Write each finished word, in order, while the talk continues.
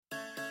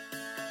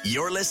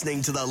You're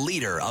listening to the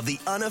leader of the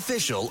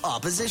unofficial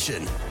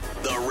opposition,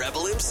 the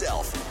rebel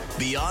himself.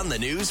 Beyond the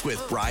News with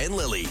Brian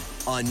Lilley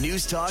on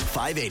News Talk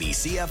 580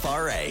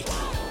 CFRA.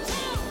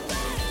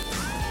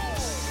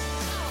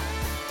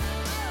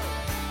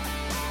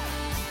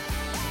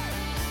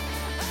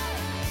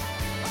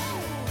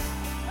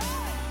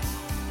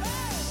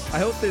 I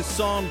hope this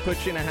song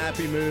puts you in a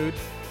happy mood.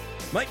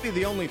 Might be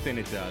the only thing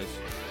it does.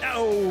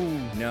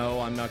 No,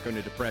 I'm not going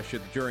to depress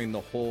you during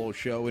the whole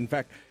show. In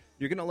fact,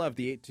 you're going to love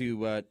the 8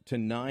 to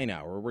 9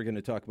 hour. We're going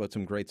to talk about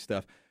some great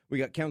stuff. We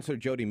got Councillor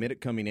Jody Mitic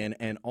coming in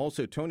and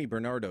also Tony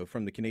Bernardo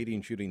from the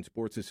Canadian Shooting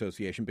Sports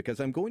Association, because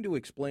I'm going to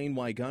explain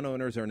why gun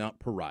owners are not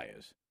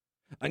pariahs.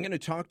 I'm going to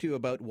talk to you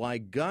about why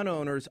gun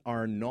owners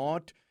are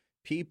not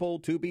people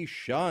to be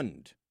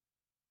shunned.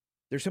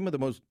 They're some of the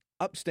most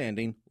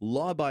upstanding,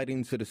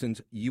 law-abiding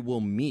citizens you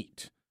will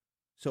meet.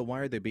 So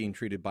why are they being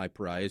treated by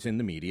pariahs in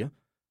the media?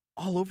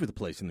 All over the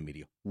place in the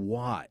media.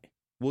 Why?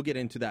 We'll get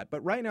into that.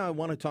 But right now I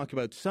want to talk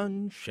about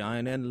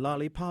sunshine and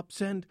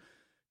lollipops and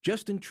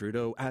Justin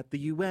Trudeau at the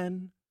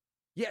UN.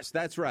 Yes,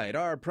 that's right.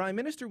 Our Prime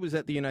Minister was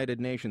at the United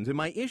Nations. And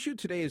my issue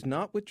today is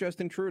not with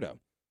Justin Trudeau.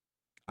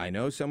 I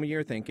know some of you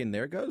are thinking,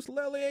 there goes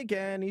Lily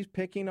again. He's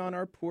picking on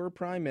our poor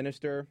Prime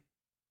Minister.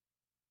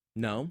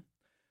 No,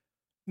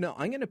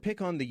 I'm going to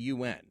pick on the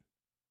UN.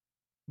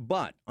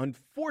 But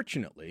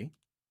unfortunately,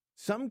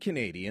 some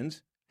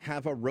Canadians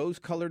have a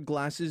rose-colored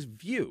glasses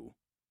view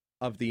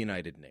of the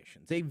United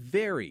Nations. A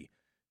very,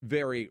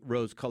 very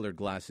rose-colored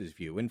glasses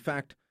view. In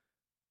fact,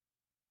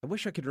 I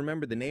wish I could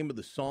remember the name of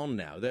the song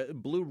now. The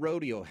Blue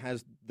Rodeo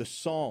has the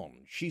song,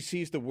 She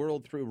Sees the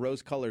World Through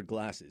Rose-Colored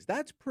Glasses.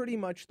 That's pretty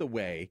much the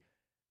way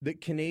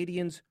that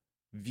Canadians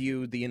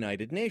view the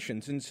United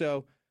Nations. And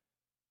so,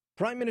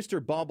 Prime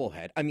Minister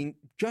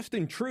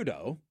Justin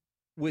Trudeau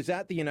was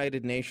at the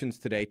United Nations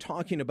today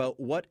talking about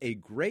what a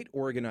great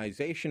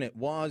organization it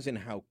was and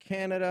how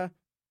Canada,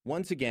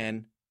 once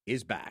again,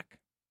 is back.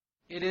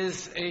 It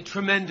is a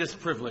tremendous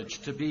privilege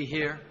to be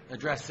here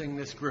addressing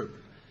this group.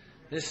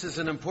 This is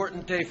an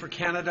important day for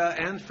Canada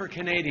and for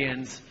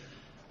Canadians,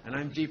 and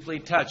I'm deeply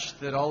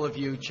touched that all of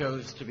you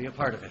chose to be a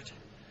part of it.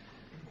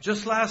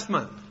 Just last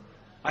month,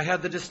 I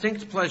had the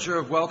distinct pleasure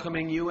of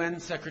welcoming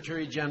UN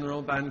Secretary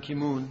General Ban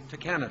Ki-moon to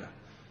Canada.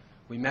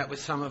 We met with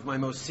some of my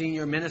most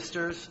senior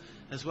ministers,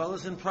 as well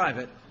as in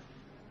private,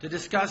 to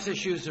discuss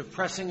issues of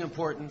pressing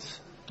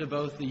importance to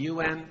both the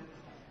UN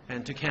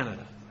and to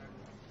Canada.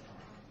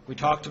 We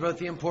talked about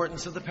the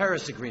importance of the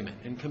Paris Agreement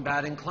in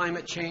combating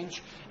climate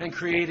change and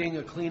creating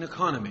a clean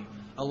economy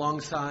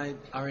alongside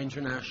our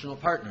international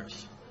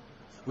partners.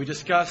 We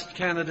discussed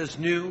Canada's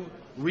new,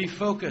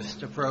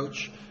 refocused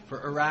approach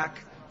for Iraq,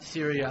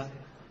 Syria,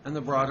 and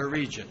the broader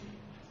region.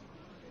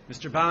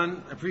 Mr.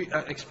 Ban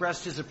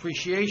expressed his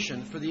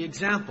appreciation for the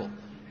example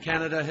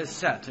Canada has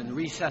set in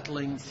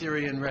resettling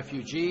Syrian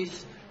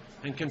refugees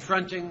and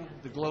confronting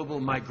the global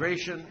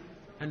migration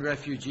and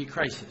refugee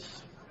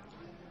crisis.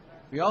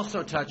 We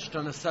also touched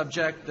on a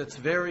subject that's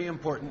very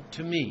important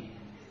to me,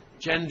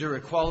 gender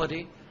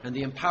equality and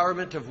the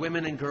empowerment of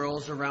women and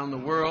girls around the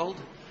world,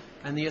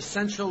 and the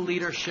essential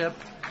leadership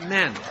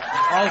men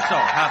also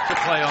have to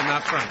play on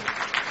that front.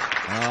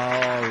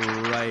 All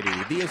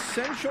righty. The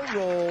essential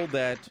role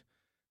that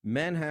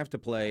men have to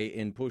play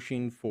in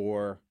pushing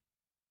for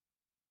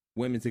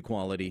women's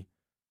equality,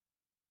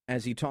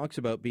 as he talks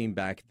about being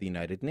back at the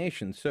United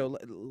Nations. So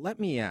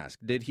let me ask,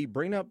 did he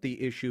bring up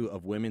the issue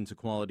of women's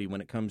equality when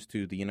it comes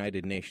to the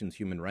United Nations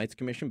Human Rights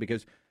Commission?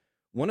 Because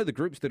one of the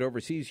groups that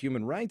oversees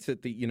human rights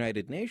at the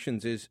United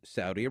Nations is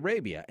Saudi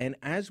Arabia. And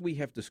as we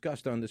have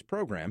discussed on this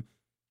program,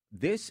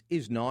 this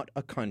is not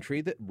a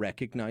country that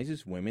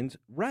recognizes women's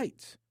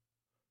rights.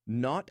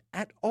 Not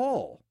at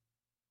all.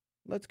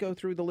 Let's go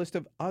through the list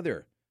of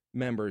other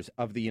members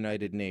of the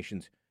United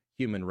Nations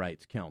Human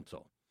Rights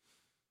Council.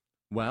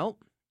 Well,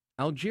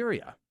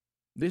 Algeria.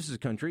 This is a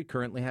country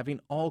currently having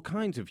all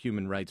kinds of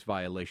human rights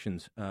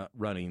violations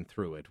running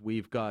through it.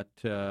 We've got,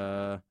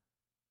 Burundi,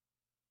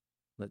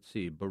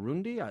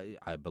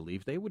 I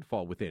believe they would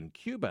fall within.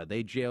 Cuba,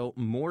 they jail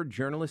more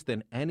journalists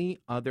than any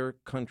other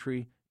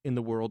country in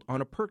the world on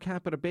a per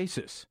capita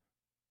basis.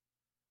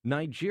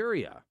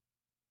 Nigeria,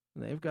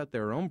 they've got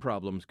their own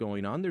problems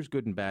going on. There's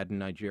good and bad in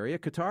Nigeria.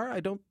 Qatar, I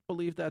don't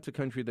believe that's a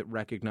country that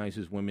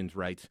recognizes women's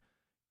rights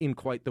in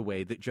quite the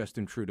way that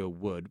Justin Trudeau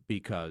would,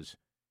 because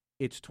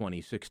it's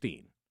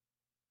 2016.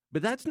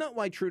 But that's not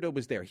why Trudeau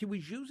was there. He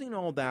was using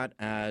all that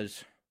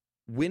as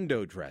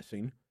window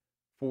dressing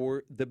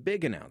for the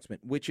big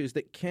announcement, which is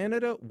that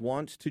Canada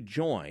wants to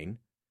join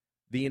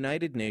the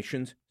United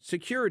Nations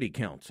Security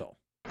Council.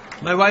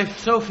 My wife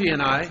Sophie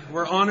and I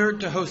were honored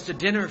to host a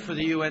dinner for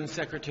the UN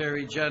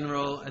Secretary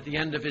General at the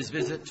end of his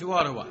visit to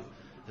Ottawa.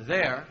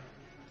 There,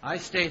 I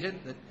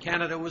stated that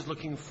Canada was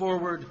looking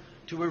forward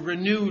to a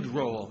renewed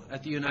role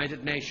at the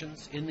United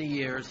Nations in the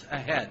years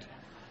ahead.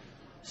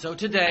 So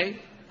today,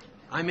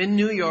 I'm in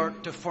New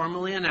York to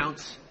formally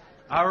announce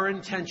our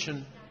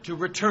intention to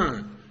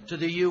return to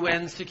the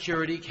UN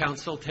Security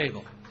Council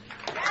table.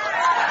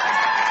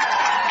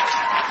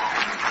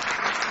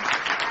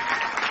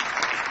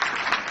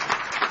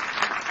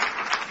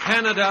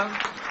 Canada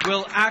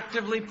will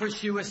actively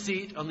pursue a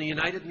seat on the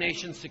United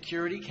Nations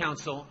Security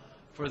Council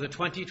for the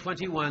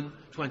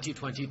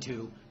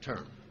 2021-2022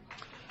 term.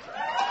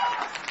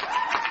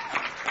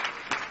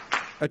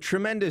 A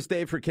tremendous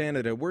day for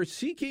Canada. We're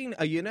seeking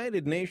a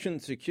United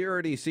Nations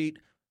security seat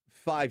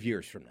 5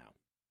 years from now.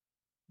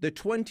 The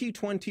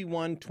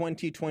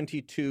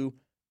 2021-2022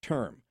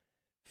 term.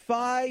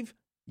 5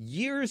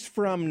 years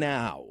from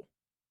now.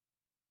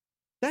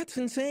 That's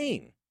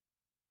insane.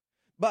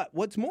 But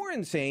what's more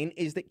insane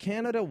is that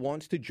Canada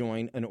wants to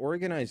join an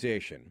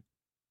organization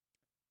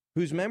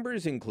whose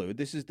members include,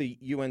 this is the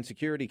UN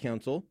Security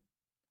Council,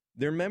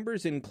 their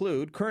members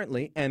include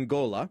currently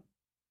Angola.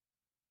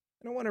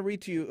 And I want to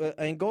read to you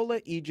Angola,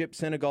 Egypt,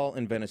 Senegal,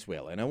 and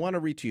Venezuela. And I want to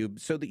read to you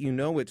so that you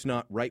know it's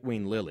not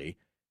right-wing Lily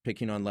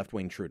picking on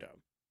left-wing Trudeau.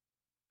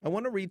 I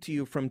want to read to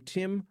you from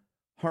Tim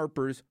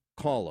Harper's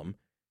column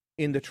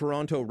in the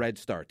Toronto Red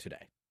Star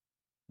today.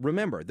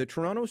 Remember, the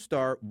Toronto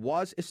Star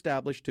was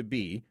established to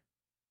be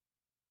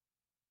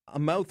a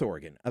mouth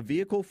organ, a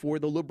vehicle for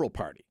the Liberal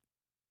Party.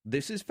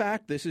 This is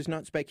fact. This is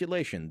not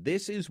speculation.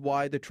 This is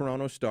why the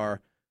Toronto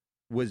Star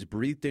was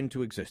breathed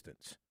into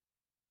existence.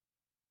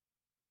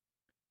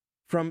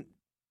 From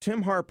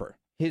Tim Harper,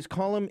 his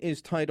column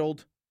is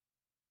titled,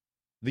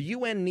 "The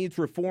UN Needs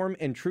Reform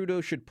and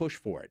Trudeau Should Push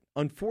for It."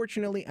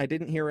 Unfortunately, I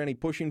didn't hear any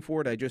pushing for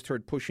it. I just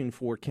heard pushing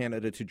for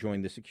Canada to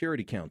join the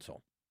Security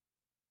Council.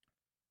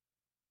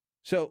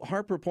 So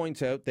Harper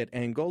points out that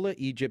Angola,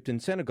 Egypt,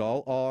 and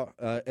Senegal, are,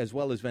 as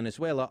well as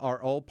Venezuela, are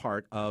all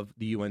part of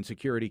the UN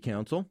Security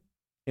Council.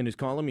 In his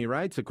column, he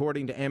writes,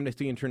 according to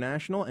Amnesty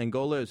International,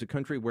 Angola is a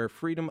country where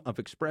freedom of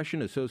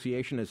expression,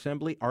 association,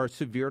 assembly are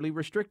severely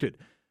restricted.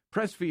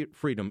 Press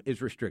freedom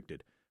is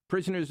restricted.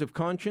 Prisoners of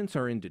conscience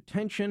are in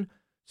detention.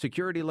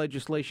 Security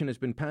legislation has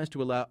been passed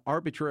to allow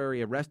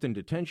arbitrary arrest and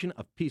detention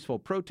of peaceful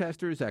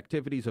protesters.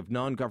 Activities of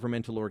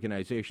non-governmental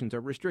organizations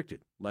are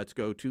restricted. Let's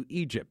go to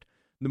Egypt.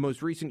 The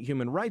most recent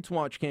Human Rights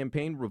Watch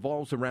campaign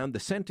revolves around the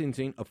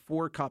sentencing of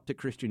 4 Coptic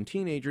Christian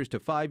teenagers to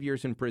 5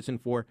 years in prison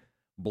for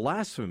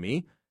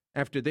blasphemy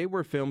after they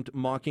were filmed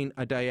mocking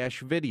a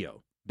Daesh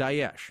video.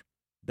 Daesh.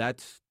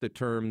 That's the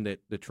term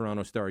that the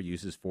Toronto Star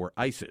uses for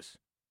ISIS.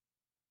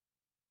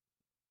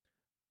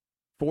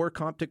 4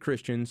 Coptic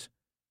Christians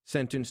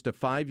sentenced to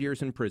 5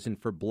 years in prison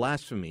for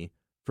blasphemy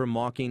for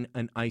mocking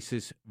an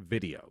ISIS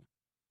video.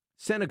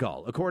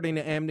 Senegal. According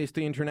to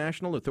Amnesty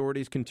International,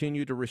 authorities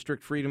continue to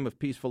restrict freedom of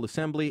peaceful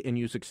assembly and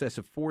use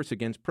excessive force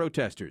against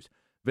protesters.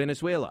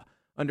 Venezuela.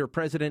 Under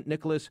President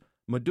Nicolas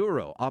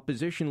Maduro,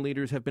 opposition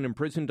leaders have been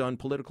imprisoned on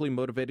politically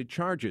motivated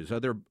charges.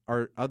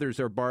 Others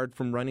are barred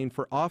from running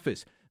for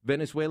office.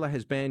 Venezuela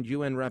has banned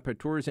UN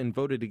rapporteurs and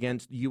voted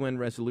against UN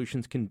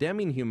resolutions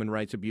condemning human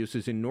rights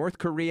abuses in North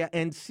Korea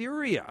and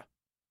Syria.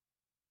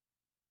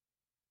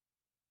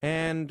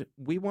 And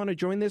we want to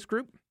join this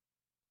group?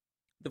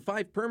 The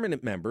 5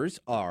 permanent members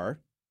are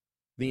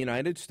the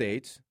United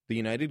States, the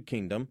United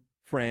Kingdom,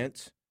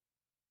 France,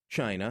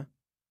 China,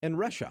 and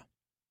Russia.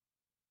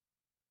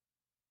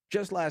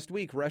 Just last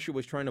week, Russia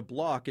was trying to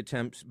block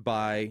attempts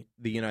by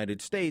the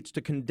United States to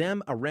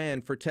condemn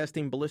Iran for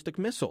testing ballistic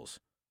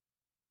missiles.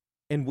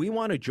 And we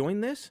want to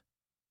join this?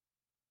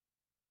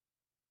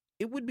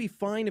 It would be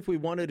fine if we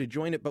wanted to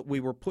join it, but we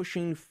were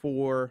pushing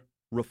for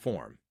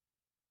reform.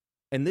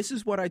 And this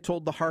is what I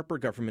told the Harper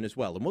government as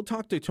well. And we'll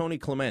talk to Tony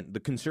Clement, the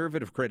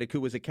conservative critic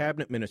who was a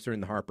cabinet minister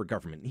in the Harper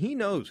government. He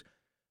knows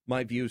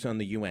my views on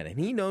the UN. And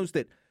he knows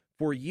that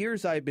for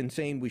years I've been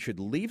saying we should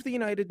leave the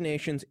United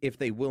Nations if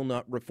they will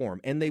not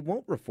reform. And they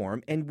won't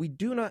reform. And we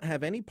do not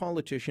have any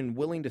politician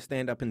willing to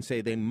stand up and say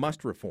they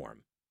must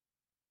reform.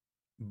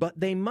 But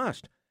they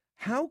must.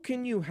 How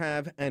can you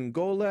have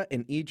Angola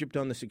and Egypt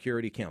on the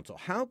Security Council?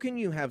 How can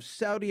you have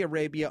Saudi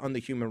Arabia on the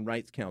Human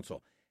Rights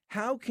Council?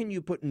 How can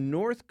you put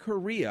North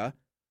Korea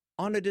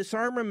on a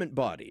disarmament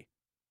body?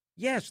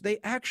 Yes, they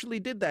actually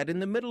did that. In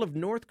the middle of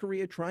North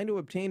Korea trying to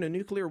obtain a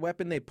nuclear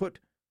weapon, they put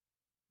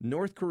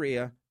North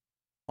Korea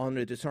on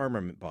a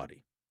disarmament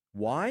body.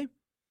 Why?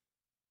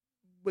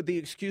 But the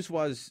excuse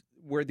was,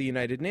 we're the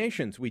United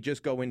Nations. We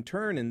just go in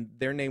turn, and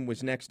their name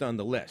was next on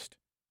the list.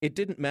 It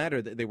didn't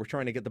matter that they were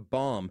trying to get the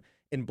bomb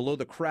and blow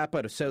the crap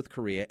out of South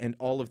Korea and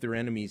all of their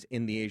enemies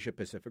in the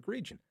Asia-Pacific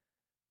region.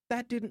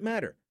 That didn't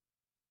matter.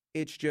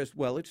 It's just,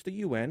 well, it's the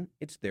UN.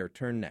 It's their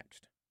turn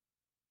next.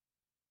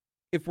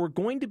 If we're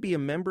going to be a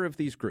member of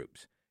these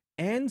groups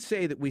and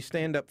say that we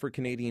stand up for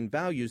Canadian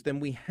values,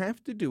 then we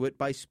have to do it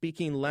by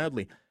speaking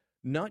loudly,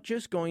 not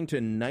just going to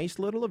nice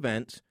little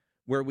events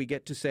where we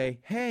get to say,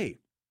 hey,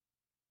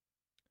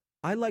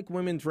 I like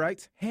women's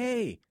rights.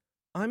 Hey,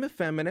 I'm a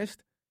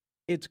feminist.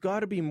 It's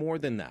got to be more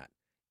than that.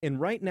 And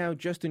right now,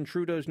 Justin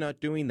Trudeau's not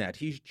doing that.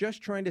 He's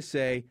just trying to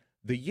say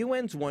the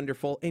UN's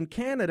wonderful and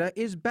Canada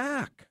is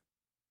back.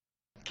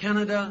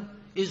 Canada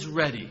is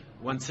ready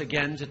once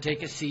again to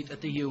take a seat at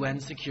the UN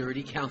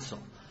Security Council.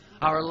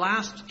 Our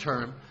last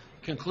term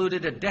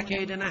concluded a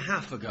decade and a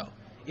half ago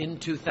in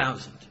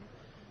 2000.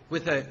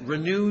 With a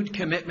renewed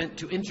commitment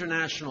to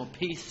international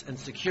peace and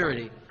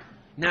security,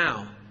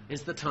 now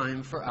is the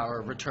time for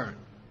our return.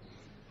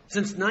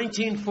 Since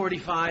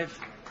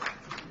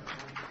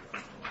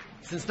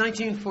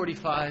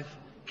 1945,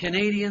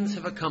 Canadians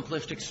have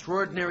accomplished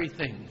extraordinary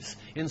things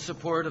in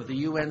support of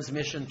the UN's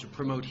mission to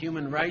promote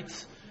human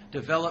rights,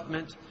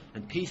 development,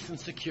 and peace and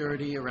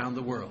security around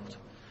the world.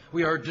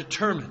 We are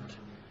determined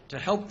to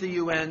help the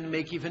UN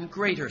make even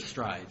greater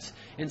strides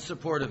in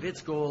support of its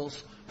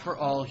goals for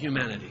all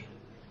humanity.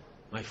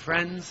 My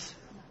friends,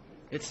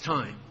 it's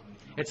time.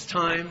 It's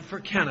time for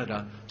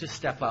Canada to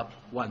step up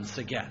once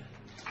again.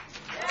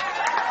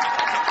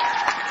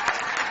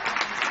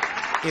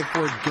 If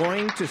we're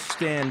going to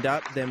stand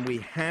up, then we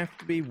have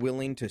to be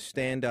willing to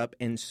stand up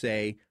and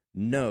say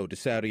no to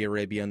Saudi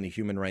Arabia on the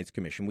Human Rights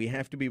Commission. We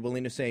have to be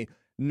willing to say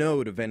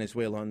no to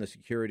Venezuela on the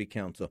Security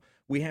Council.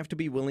 We have to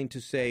be willing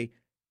to say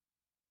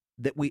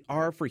that we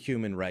are for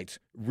human rights,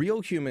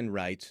 real human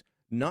rights,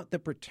 not the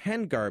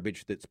pretend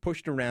garbage that's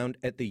pushed around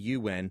at the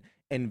UN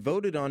and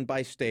voted on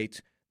by states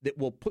that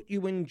will put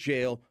you in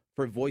jail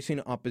for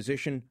voicing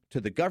opposition to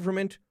the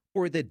government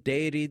or the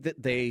deity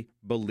that they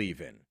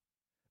believe in.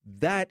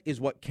 That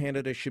is what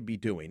Canada should be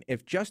doing.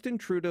 If Justin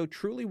Trudeau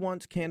truly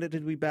wants Canada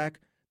to be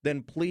back,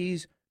 then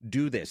please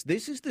do this.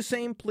 This is the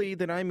same plea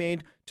that I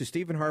made to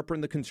Stephen Harper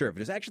and the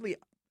Conservatives.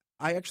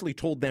 I actually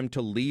told them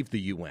to leave the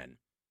UN.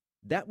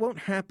 That won't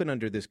happen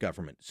under this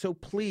government. So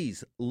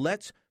please,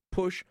 let's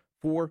push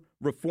for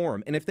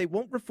reform. And if they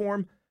won't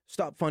reform,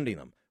 stop funding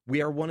them.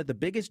 We are one of the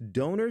biggest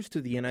donors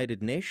to the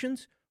United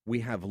Nations. We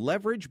have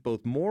leverage,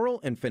 both moral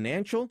and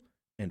financial,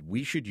 and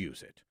we should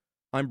use it.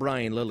 I'm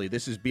Brian Lilly.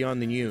 This is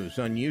Beyond the News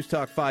on News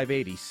Talk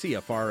 580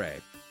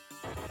 CFRA.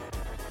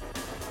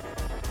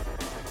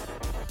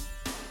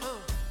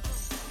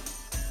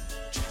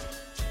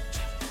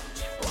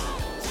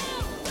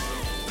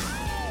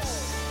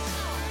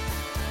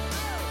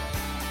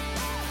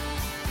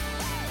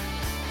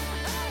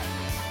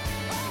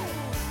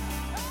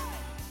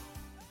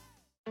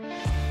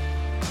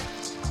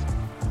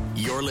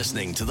 You're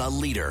listening to the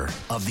leader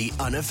of the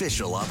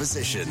unofficial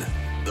opposition,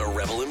 the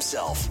rebel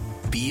himself.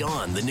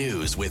 Beyond the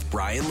News with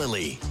Brian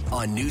Lilly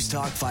on News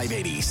Talk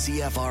 580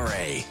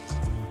 CFRA.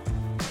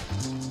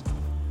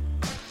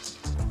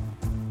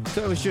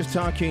 So I was just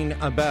talking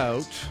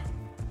about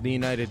the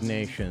United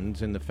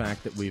Nations and the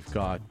fact that we've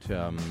got,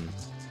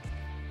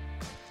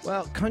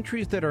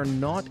 countries that are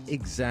not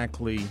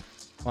exactly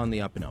on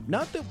the up and up.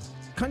 Not the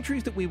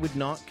countries that we would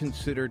not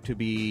consider to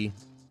be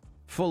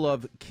full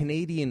of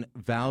Canadian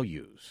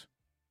values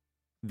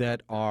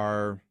that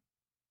are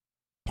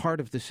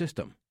part of the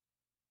system.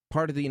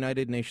 Part of the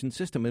United Nations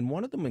system, and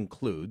one of them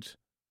includes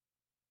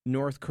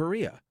North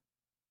Korea.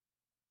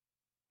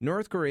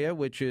 North Korea,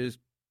 which is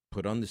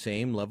put on the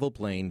same level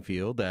playing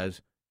field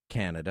as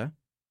Canada,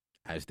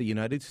 as the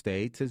United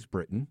States, as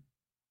Britain,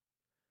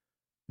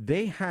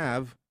 they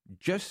have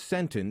just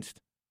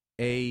sentenced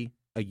a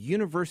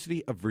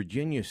University of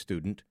Virginia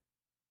student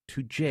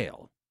to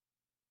jail.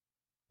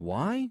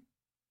 Why?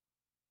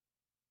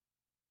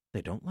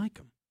 They don't like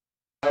him.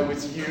 I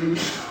was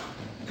used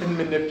and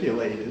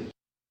manipulated.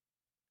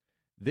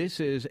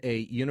 This is a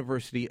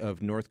University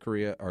of North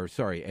Korea,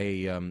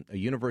 a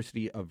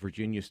University of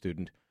Virginia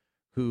student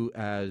who,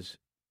 as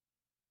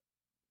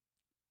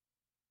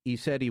he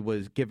said, he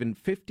was given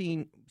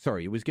 15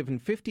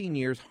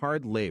 years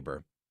hard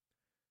labor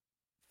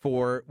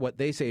for what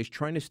they say is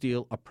trying to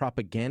steal a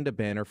propaganda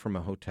banner from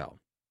a hotel.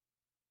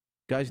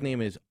 Guy's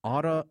name is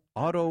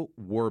Otto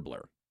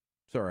Warbler.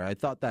 Sorry, I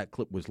thought that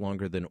clip was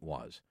longer than it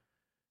was.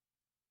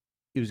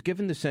 He was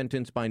given the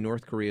sentence by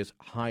North Korea's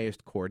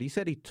highest court. He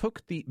said he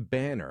took the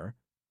banner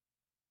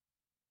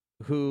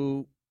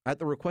at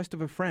the request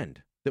of a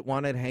friend that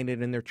wanted to hang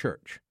it in their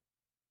church.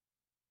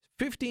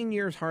 15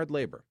 years hard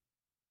labor.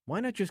 Why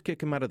not just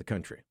kick him out of the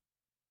country?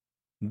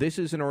 This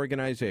is an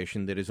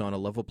organization that is on a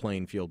level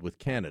playing field with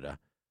Canada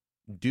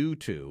due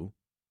to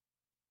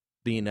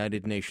the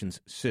United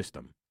Nations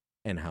system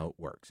and how it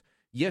works.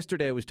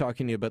 Yesterday, I was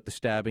talking to you about the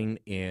stabbing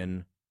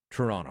in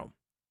Toronto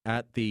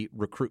at the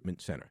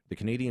recruitment center, the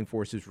Canadian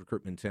Forces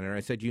Recruitment Center. I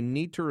said, you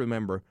need to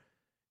remember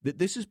that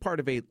this is part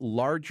of a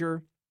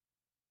larger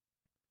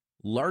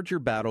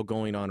battle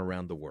going on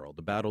around the world,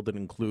 a battle that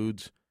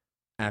includes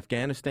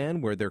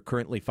Afghanistan, where they're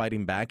currently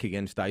fighting back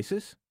against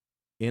ISIS.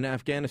 In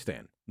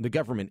Afghanistan, the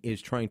government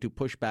is trying to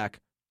push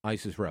back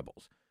ISIS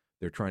rebels.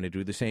 They're trying to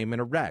do the same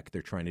in Iraq.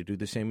 They're trying to do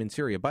the same in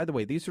Syria. By the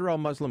way, these are all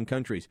Muslim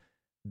countries.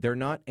 They're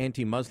not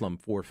anti-Muslim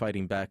for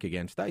fighting back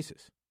against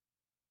ISIS.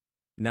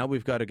 Now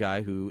we've got a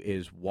guy who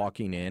is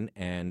walking in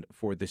and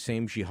for the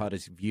same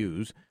jihadist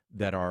views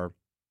that are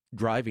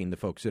driving the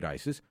folks at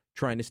ISIS,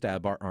 trying to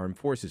stab our armed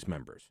forces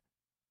members.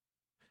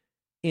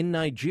 In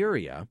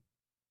Nigeria,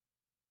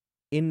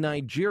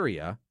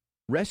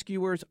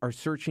 rescuers are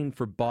searching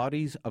for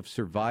bodies of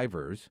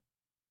survivors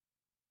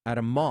at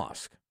a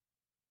mosque.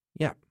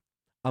 Yeah,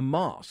 a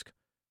mosque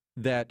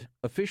that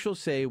officials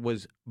say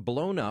was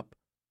blown up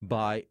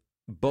by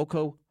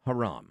Boko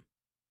Haram.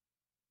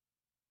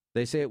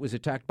 They say it was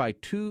attacked by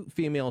 2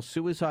 female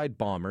suicide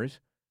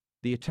bombers.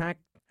 The attack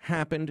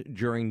happened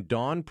during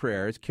dawn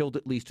prayers, killed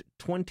at least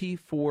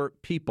 24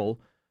 people.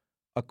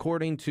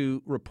 according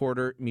to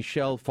reporter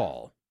Michelle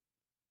Fall.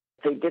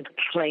 They did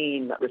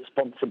claim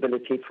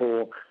responsibility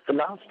for the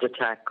last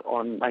attack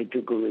on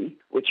Maiduguri,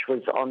 which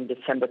was on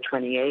December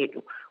 28,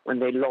 when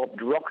they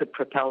lobbed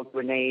rocket-propelled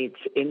grenades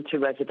into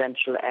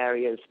residential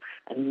areas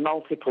and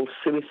multiple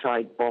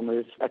suicide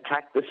bombers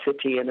attacked the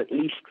city and at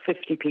least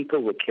 50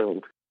 people were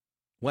killed.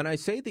 When I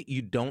say that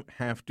you don't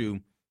have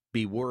to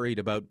be worried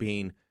about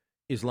being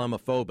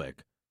Islamophobic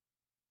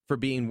for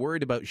being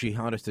worried about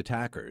jihadist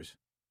attackers,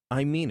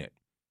 I mean it.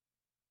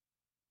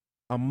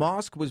 A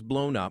mosque was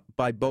blown up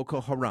by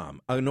Boko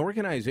Haram, an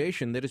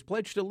organization that has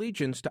pledged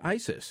allegiance to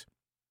ISIS.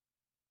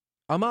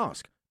 A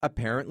mosque.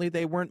 Apparently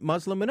they weren't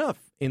Muslim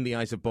enough in the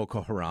eyes of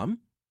Boko Haram.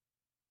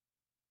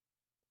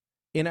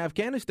 In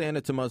Afghanistan,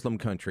 it's a Muslim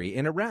country.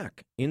 In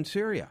Iraq, in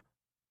Syria,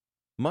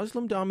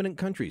 Muslim-dominant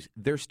countries,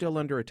 they're still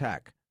under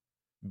attack.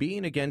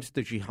 Being against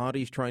the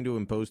jihadis trying to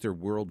impose their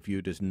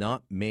worldview does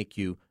not make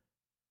you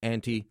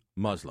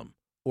anti-Muslim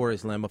or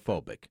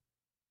Islamophobic.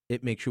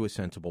 It makes you a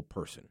sensible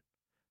person.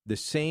 The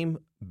same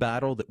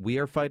battle that we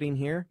are fighting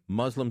here,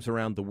 Muslims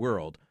around the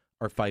world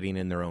are fighting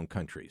in their own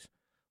countries.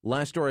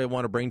 Last story I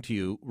want to bring to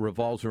you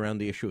revolves around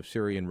the issue of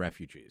Syrian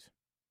refugees.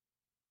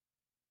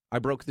 I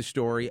broke the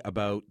story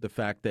about the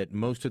fact that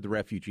most of the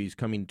refugees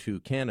coming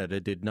to Canada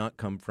did not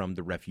come from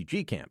the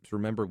refugee camps.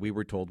 Remember, we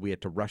were told we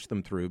had to rush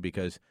them through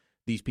because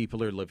these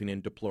people are living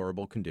in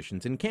deplorable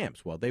conditions in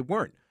camps. Well, they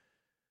weren't.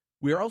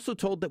 We are also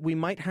told that we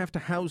might have to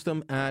house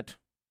them at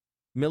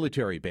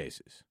military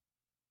bases.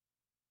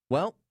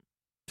 Well,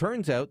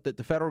 turns out that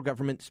the federal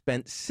government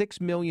spent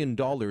 $6 million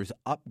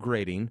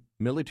upgrading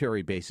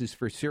military bases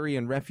for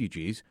Syrian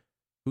refugees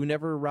who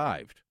never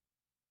arrived.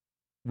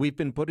 We've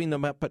been putting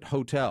them up at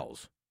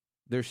hotels.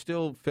 They're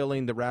still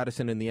filling the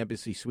Radisson and the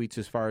Embassy Suites,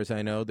 as far as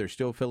I know. They're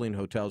still filling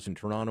hotels in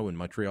Toronto and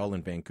Montreal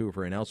and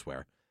Vancouver and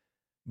elsewhere.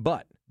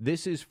 But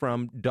this is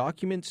from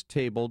documents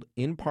tabled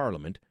in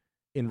Parliament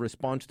in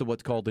response to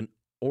what's called an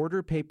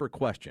order paper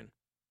question.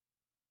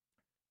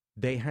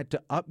 They had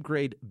to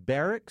upgrade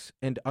barracks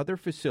and other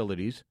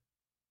facilities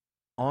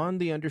on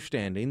the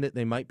understanding that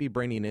they might be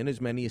bringing in as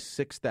many as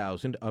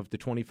 6,000 of the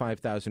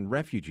 25,000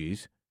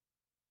 refugees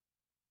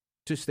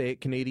to stay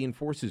at Canadian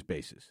Forces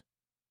bases.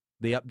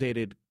 They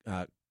updated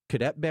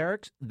cadet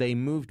barracks. They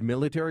moved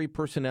military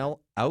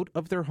personnel out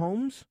of their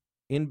homes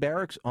in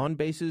barracks on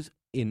bases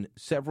in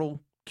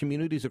several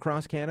communities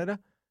across Canada.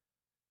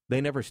 They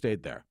never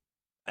stayed there.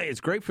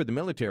 It's great for the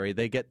military.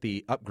 They get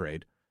the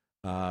upgrade.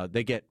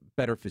 They get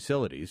better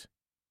facilities.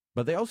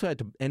 But they also had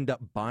to end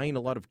up buying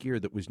a lot of gear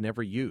that was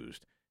never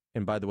used.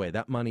 And by the way,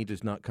 that money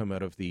does not come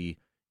out of the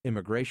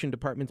Immigration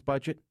Department's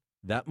budget.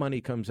 That money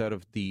comes out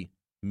of the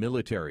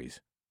military's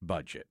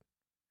budget.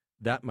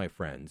 That, my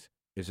friends,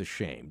 is a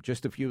shame.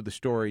 Just a few of the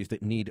stories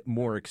that need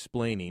more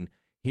explaining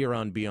here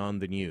on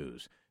Beyond the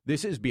News.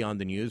 This is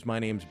Beyond the News. My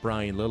name's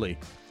Brian Lilly.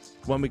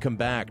 When we come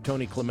back,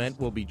 Tony Clement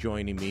will be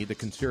joining me, the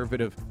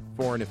conservative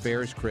foreign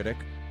affairs critic,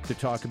 to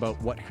talk about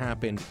what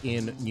happened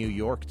in New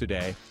York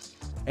today.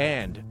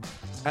 And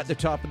at the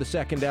top of the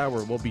second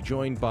hour, we'll be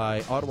joined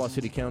by Ottawa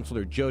City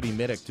Councillor Jody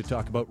Middick to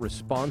talk about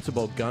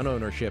responsible gun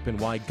ownership and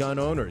why gun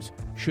owners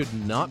should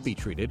not be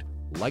treated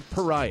like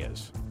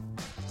pariahs.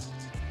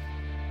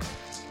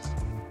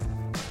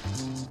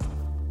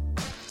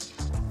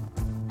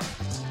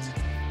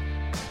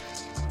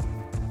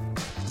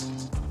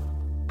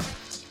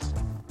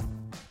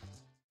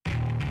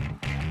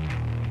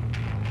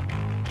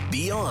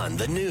 Beyond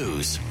the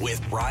News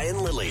with Brian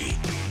Lilly.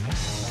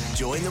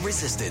 Join the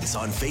resistance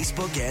on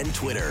Facebook and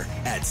Twitter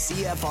at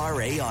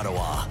CFRA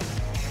Ottawa.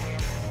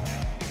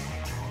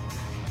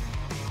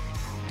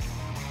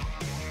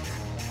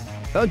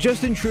 Well,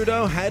 Justin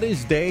Trudeau had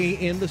his day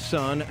in the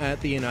sun at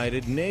the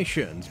United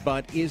Nations,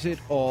 but is it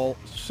all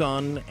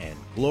sun and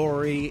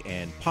glory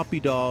and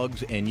puppy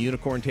dogs and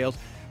unicorn tails?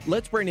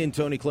 Let's bring in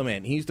Tony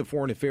Clement. He's the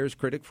foreign affairs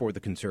critic for the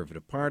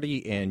Conservative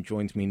Party and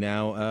joins me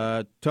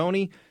now.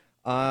 Tony,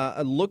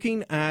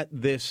 looking at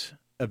this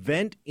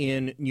event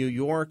in New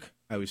York,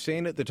 I was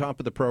saying at the top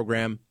of the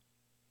program,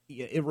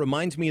 it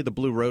reminds me of the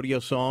Blue Rodeo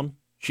song,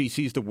 She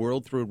Sees the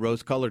World Through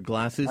Rose-Colored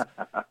Glasses.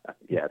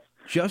 Yes,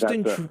 that's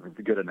a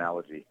good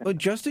analogy. Well,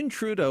 Justin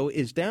Trudeau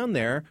is down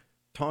there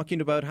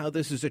talking about how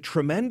this is a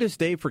tremendous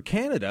day for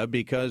Canada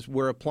because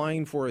we're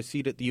applying for a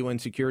seat at the UN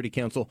Security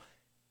Council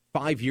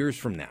 5 years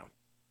from now.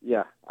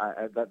 Yeah,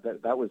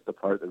 that was the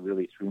part that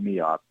really threw me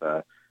off.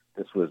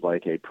 This was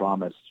like a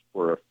promise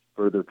for a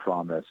further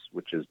promise,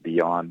 which is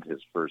beyond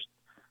his first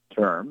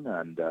term,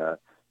 and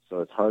so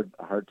it's hard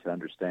to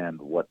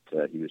understand what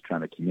he was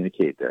trying to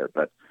communicate there.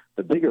 But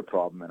the bigger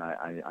problem, and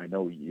I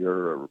know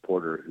you're a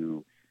reporter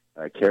who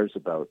cares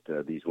about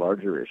these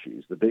larger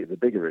issues. The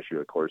bigger issue,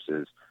 of course,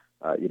 is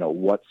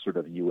what sort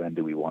of UN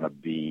do we want to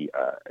be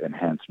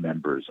enhanced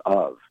members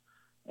of?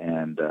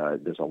 And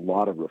there's a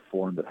lot of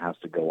reform that has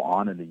to go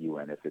on in the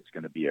UN if it's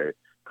going to be a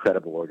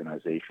credible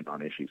organization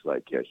on issues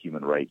like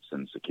human rights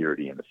and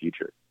security in the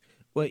future.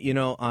 Well,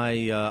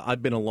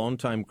 I've been a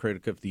longtime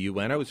critic of the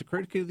UN. I was a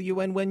critic of the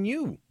UN when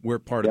you were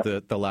part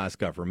of the last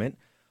government.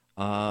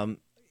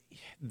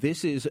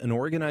 this is an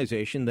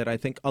organization that I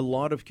think a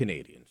lot of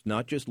Canadians,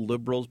 not just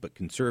liberals, but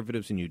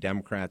conservatives and New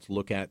Democrats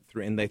look at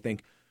and they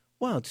think,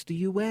 well, it's the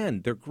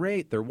UN. They're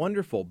great. They're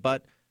wonderful.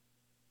 But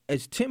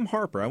as Tim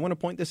Harper, I want to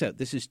point this out.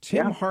 This is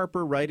Tim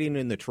Harper writing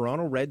in the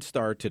Toronto Red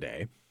Star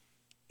today,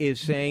 is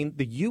saying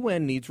the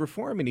UN needs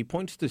reform. And he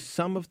points to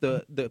some of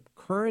the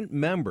current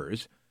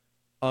members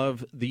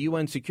of the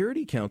UN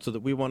Security Council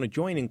that we want to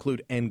join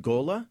include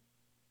Angola,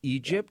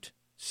 Egypt,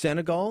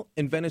 Senegal,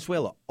 and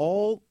Venezuela,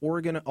 all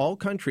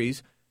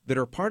countries that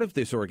are part of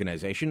this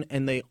organization,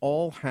 and they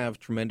all have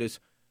tremendous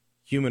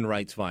human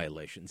rights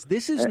violations.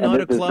 This is not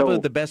a club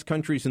of the best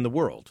countries in the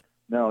world.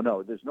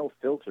 No, there's no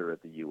filter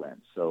at the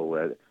UN, so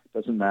it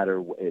doesn't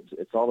matter.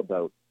 It's all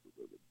about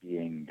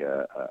being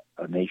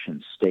a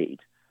nation state,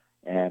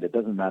 and it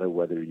doesn't matter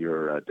whether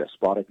you're a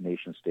despotic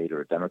nation state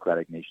or a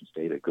democratic nation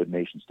state, a good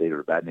nation state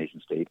or a bad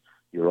nation state.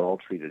 You're all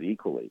treated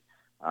equally.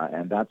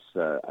 And that's,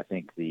 I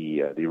think,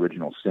 the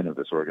original sin of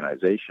this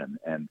organization.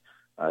 And,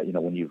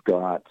 when you've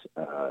got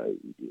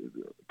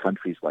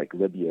countries like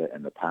Libya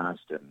in the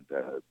past and,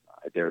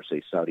 I dare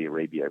say, Saudi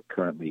Arabia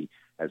currently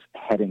as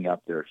heading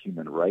up their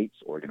human rights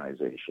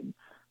organization,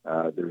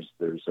 there's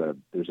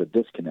a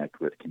disconnect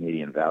with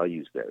Canadian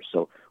values there.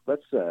 So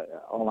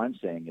all I'm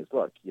saying is,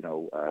 look,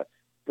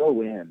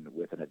 go in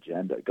with an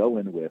agenda, go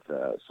in with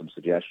some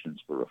suggestions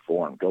for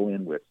reform, go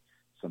in with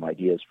some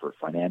ideas for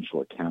financial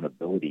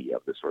accountability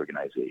of this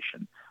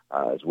organization,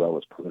 as well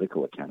as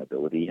political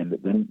accountability, and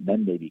then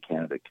maybe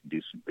Canada can do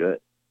some good.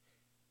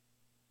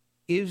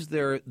 Is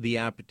there the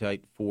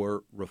appetite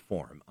for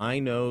reform? I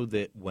know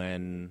that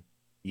when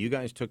you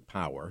guys took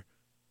power,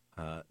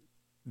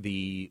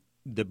 the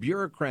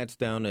bureaucrats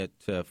down at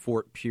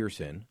Fort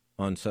Pearson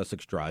on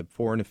Sussex Drive,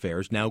 Foreign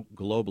Affairs, now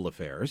Global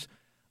Affairs,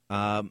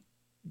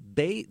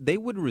 they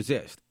would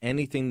resist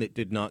anything that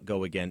did not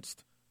go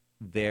against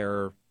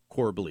their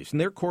core beliefs. And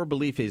their core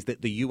belief is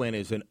that the UN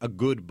is a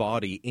good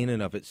body in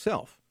and of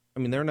itself. I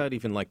mean, they're not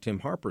even like Tim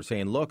Harper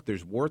saying, look,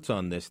 there's warts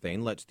on this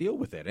thing, let's deal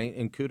with it.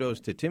 And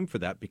kudos to Tim for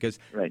that, because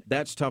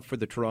that's tough for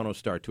the Toronto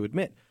Star to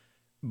admit.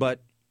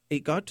 But it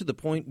got to the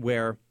point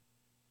where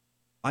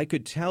I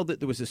could tell that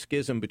there was a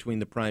schism between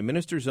the Prime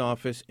Minister's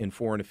office and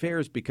Foreign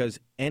Affairs, because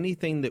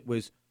anything that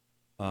was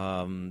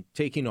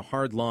taking a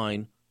hard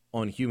line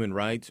on human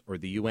rights or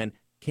the UN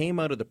came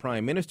out of the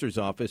Prime Minister's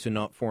office and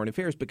not Foreign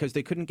Affairs, because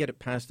they couldn't get it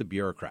past the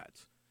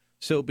bureaucrats.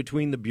 So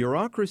between the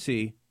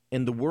bureaucracy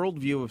and the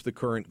worldview of the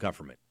current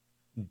government,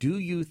 do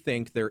you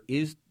think there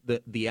is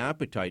the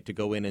appetite to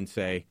go in and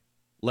say,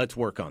 let's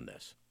work on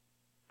this?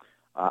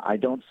 I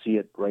don't see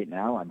it right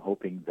now. I'm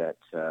hoping that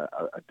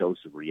a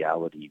dose of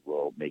reality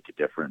will make a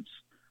difference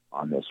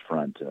on this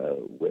front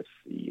with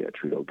the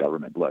Trudeau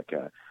government. Look,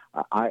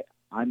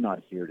 I'm not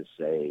here to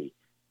say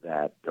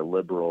that the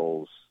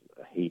Liberals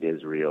hate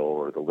Israel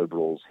or the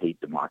Liberals hate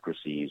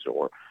democracies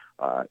or,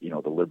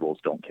 the Liberals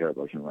don't care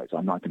about human rights.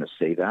 I'm not going to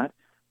say that.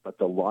 But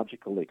the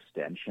logical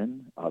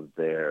extension of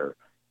their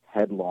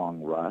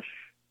headlong rush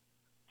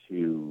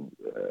to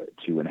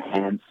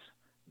enhance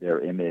their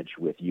image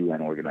with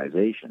UN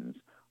organizations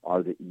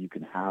are that you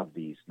can have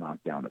these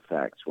knockdown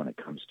effects when it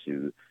comes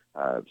to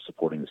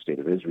supporting the state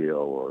of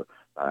Israel or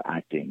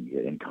acting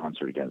in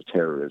concert against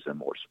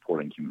terrorism or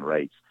supporting human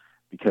rights,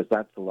 because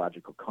that's the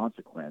logical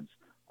consequence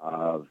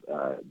of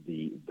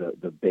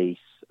the base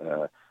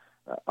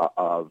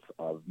of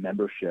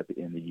membership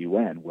in the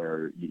UN,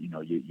 where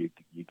you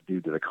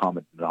do the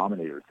common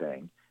denominator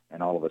thing,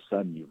 and all of a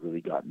sudden you've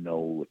really got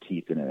no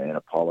teeth in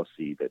a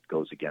policy that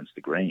goes against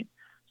the grain.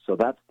 So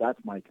that's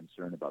my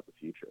concern about the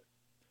future.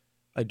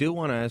 I do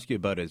want to ask you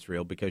about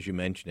Israel, because you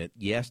mentioned it.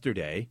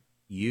 Yesterday,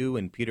 you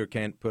and Peter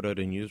Kent put out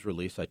a news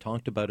release. I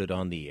talked about it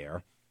on the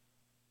air.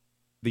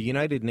 The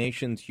United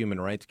Nations Human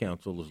Rights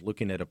Council is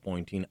looking at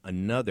appointing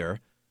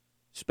another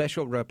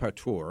special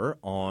rapporteur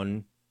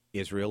on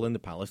Israel and the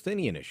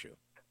Palestinian issue.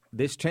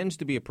 This tends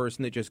to be a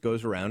person that just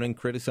goes around and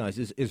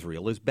criticizes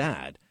Israel as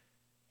bad.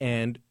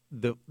 And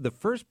the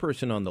first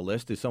person on the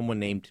list is someone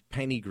named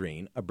Penny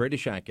Green, a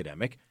British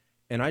academic.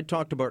 And I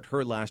talked about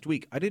her last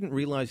week. I didn't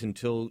realize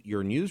until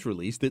your news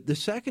release that the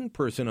second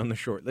person on the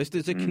short list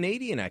is a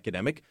Canadian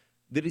academic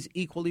that is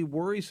equally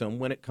worrisome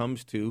when it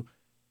comes to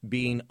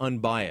being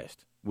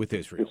unbiased with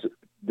Israel.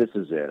 This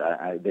is it.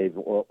 They've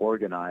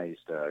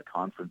organized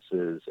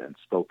conferences and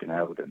spoken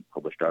out and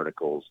published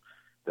articles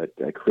that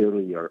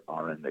clearly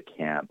are in the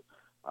camp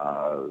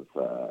of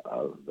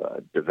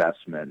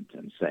divestment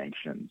and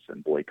sanctions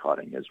and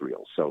boycotting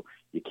Israel. So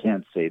you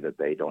can't say that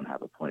they don't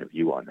have a point of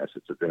view on this.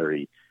 It's a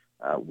very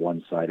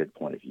one-sided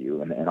point of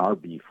view. And our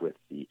beef with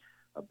the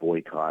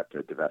boycott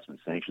or divestment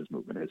sanctions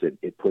movement is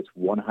it puts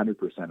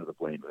 100% of the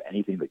blame of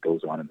anything that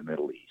goes on in the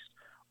Middle East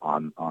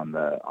on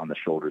the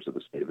shoulders of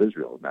the state of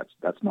Israel. And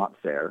that's not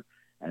fair,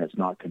 and it's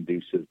not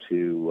conducive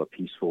to a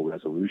peaceful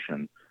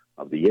resolution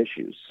of the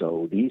issues.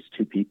 So these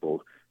two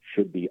people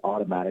should be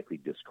automatically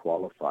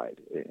disqualified,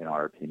 in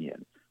our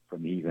opinion,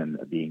 from even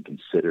being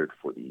considered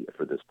for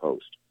this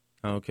post.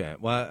 Okay.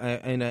 Well,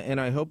 and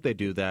I hope they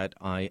do that.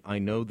 I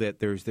know that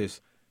there's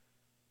this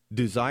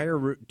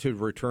desire to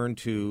return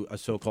to a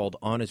so-called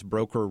honest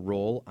broker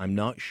role. I'm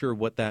not sure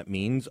what that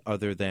means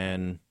other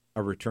than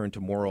a return to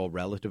moral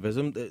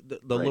relativism. The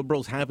Right.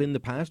 Liberals have in the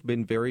past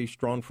been very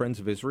strong friends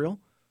of Israel,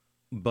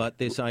 but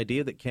this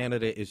idea that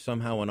Canada is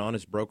somehow an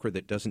honest broker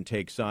that doesn't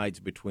take sides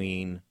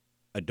between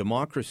a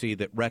democracy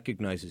that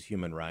recognizes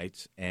human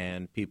rights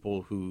and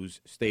people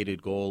whose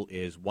stated goal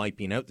is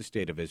wiping out the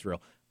state of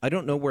Israel, I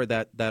don't know where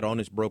that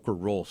honest broker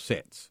role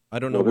sits. I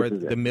don't know where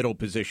the middle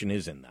position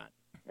is in that.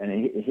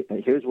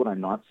 And here's what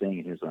I'm not saying,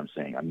 and here's what I'm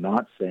saying. I'm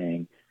not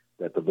saying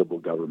that the Liberal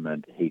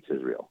government hates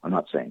Israel. I'm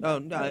not saying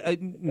that. Oh,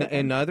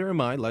 and neither am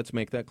I. Let's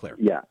make that clear.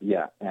 Yeah.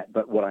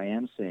 But what I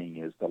am saying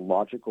is the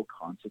logical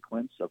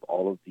consequence of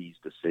all of these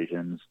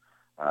decisions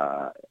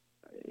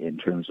in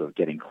terms of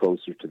getting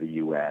closer to the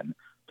UN,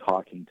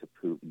 talking to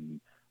Putin,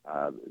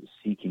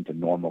 seeking to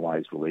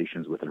normalize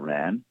relations with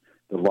Iran,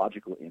 the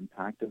logical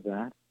impact of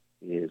that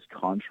is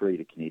contrary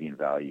to Canadian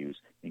values,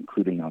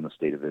 including on the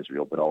state of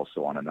Israel, but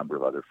also on a number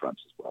of other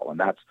fronts as well. And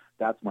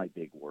that's my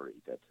big worry,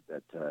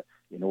 that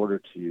in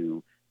order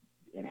to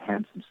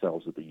enhance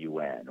themselves at the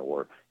UN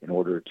or in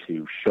order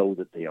to show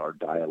that they are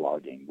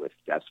dialoguing with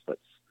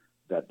despots,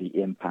 that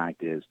the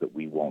impact is that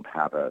we won't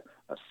have a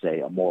say,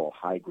 a moral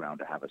high ground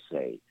to have a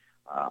say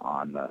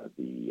on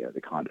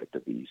the conduct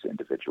of these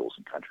individuals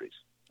and countries.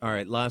 All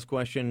right, last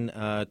question.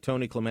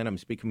 Tony Clement, I'm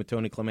speaking with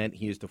Tony Clement.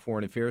 He is the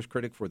foreign affairs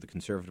critic for the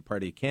Conservative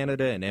Party of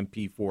Canada and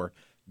MP for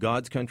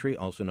God's Country,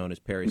 also known as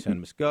Parry San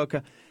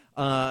Muskoka.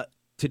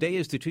 Today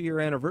is the 2-year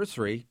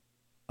anniversary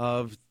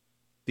of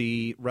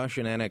the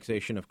Russian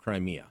annexation of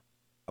Crimea,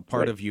 a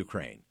part of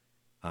Ukraine.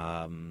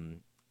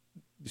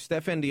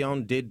 Stéphane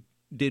Dion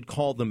did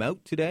call them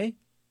out today.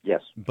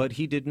 Yes. But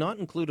he did not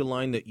include a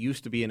line that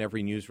used to be in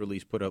every news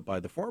release put out by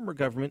the former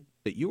government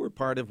that you were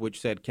part of, which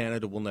said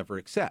Canada will never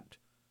accept.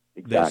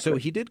 Exactly. So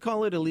he did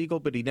call it illegal,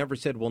 but he never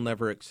said we'll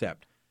never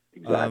accept.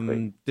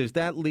 Exactly. Does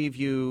that leave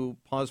you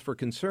pause for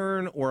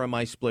concern, or am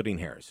I splitting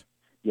hairs?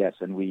 Yes,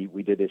 and we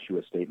did issue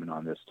a statement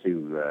on this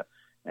too,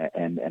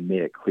 and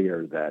made it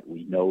clear that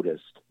we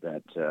noticed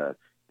that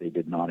they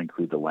did not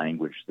include the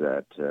language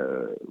that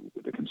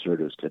the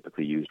Conservatives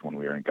typically used when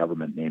we were in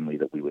government, namely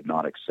that we would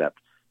not accept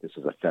this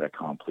is a fait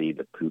accompli,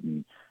 that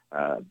Putin,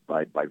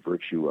 by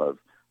virtue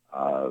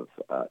of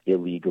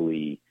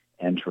illegally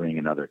entering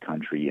another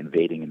country,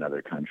 invading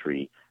another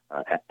country,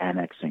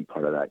 annexing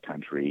part of that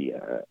country,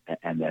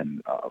 and then,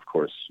 of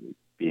course,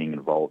 being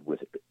involved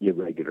with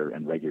irregular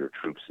and regular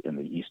troops in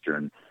the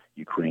eastern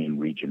Ukraine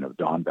region of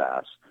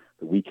Donbass,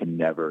 that we can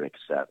never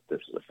accept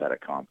this is a fait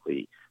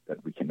accompli,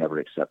 that we can never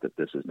accept that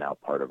this is now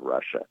part of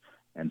Russia.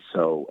 And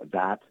so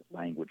that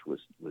language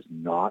was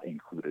not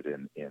included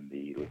in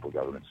the Liberal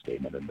government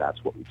statement, and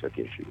that's what we took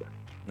issue with.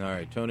 All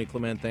right, Tony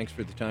Clement, thanks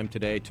for the time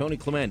today. Tony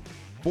Clement,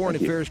 foreign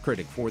affairs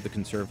critic for the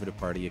Conservative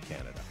Party of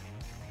Canada.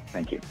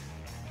 Thank you.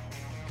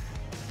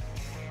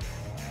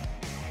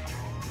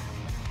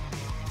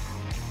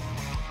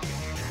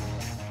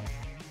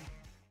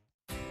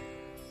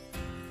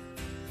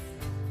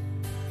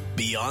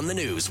 Beyond the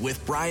News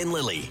with Brian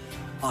Lilly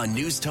on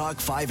News Talk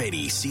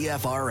 580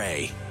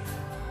 CFRA.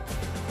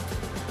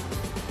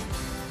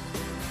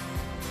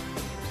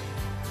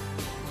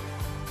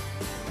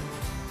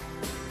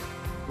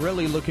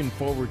 Really looking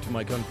forward to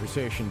my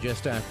conversation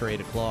just after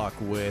 8 o'clock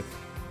with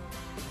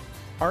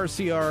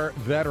RCR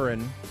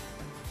veteran,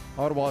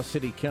 Ottawa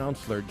City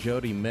Councillor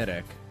Jody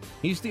Mitic.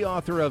 He's the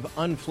author of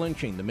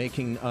Unflinching, The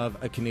Making of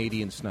a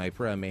Canadian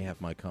Sniper. I may have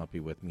my copy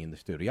with me in the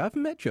studio. I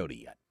haven't met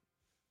Jody yet.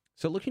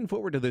 So looking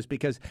forward to this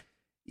because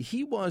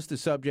he was the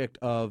subject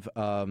of,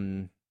 I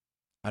don't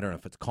know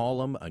if it's a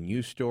column, a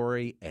news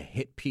story, a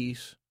hit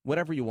piece,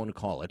 whatever you want to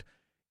call it,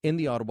 in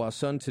the Ottawa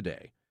Sun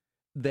today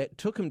that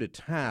took him to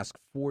task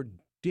for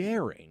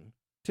daring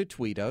to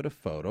tweet out a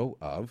photo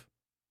of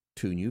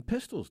 2 new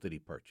pistols that he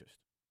purchased.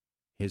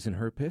 His and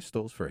her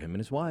pistols for him and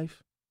his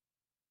wife.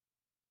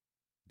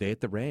 Day at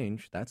the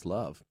range, that's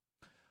love.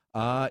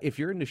 If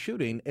you're into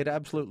shooting, it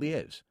absolutely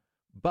is.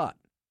 But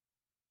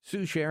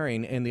Sue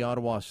Sharing in the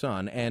Ottawa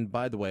Sun, and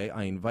by the way,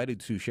 I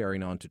invited Sue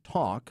Sharing on to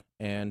talk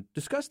and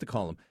discuss the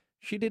column.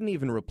 She didn't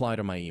even reply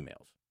to my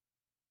emails.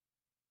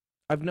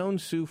 I've known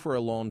Sue for a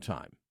long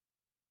time.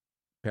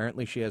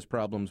 Apparently she has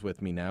problems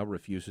with me now,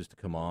 refuses to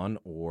come on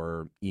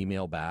or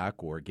email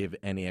back or give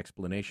any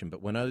explanation.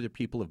 But when other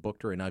people have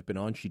booked her and I've been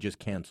on, she just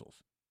cancels.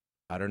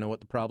 I don't know what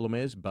the problem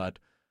is, but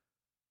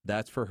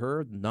that's for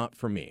her, not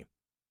for me.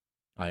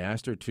 I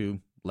asked her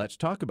to, let's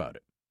talk about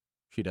it.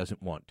 She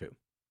doesn't want to.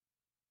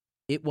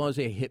 It was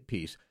a hit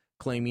piece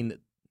claiming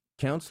that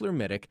Councillor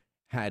Mitic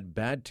had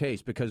bad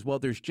taste because, well,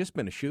 there's just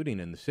been a shooting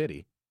in the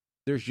city.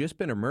 There's just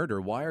been a murder.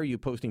 Why are you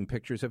posting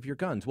pictures of your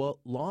guns? Well,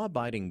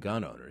 law-abiding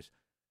gun owners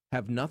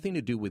have nothing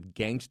to do with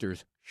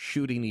gangsters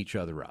shooting each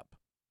other up.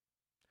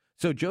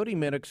 So Jody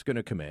Mitic's going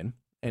to come in,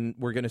 and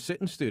we're going to sit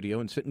in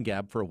studio and sit and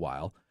gab for a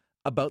while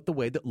about the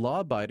way that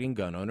law-abiding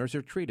gun owners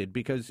are treated,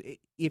 because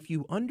if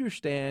you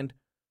understand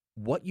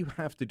what you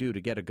have to do to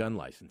get a gun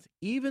license,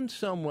 even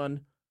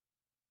someone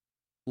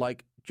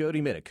like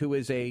Jody Mitic, who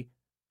is a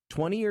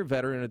 20-year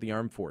veteran of the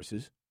armed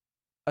forces,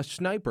 a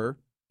sniper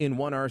in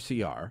one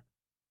RCR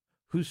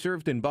who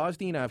served in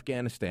Bosnia and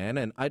Afghanistan,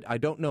 and I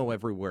don't know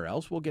everywhere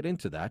else. We'll get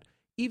into that.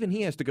 Even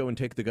he has to go and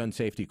take the gun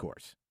safety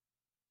course.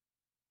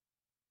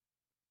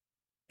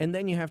 And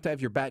then you have to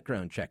have your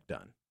background check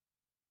done.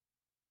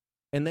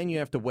 And then you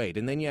have to wait.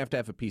 And then you have to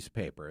have a piece of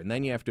paper. And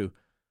then you have to,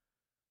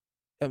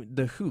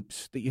 the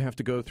hoops that you have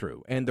to go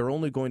through. And they're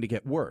only going to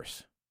get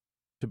worse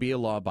to be a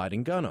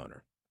law-abiding gun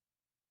owner.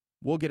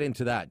 We'll get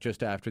into that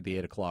just after the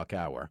 8 o'clock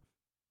hour.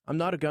 I'm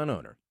not a gun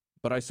owner,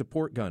 but I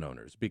support gun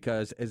owners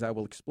because, as I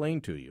will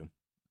explain to you,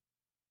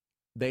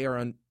 they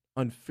are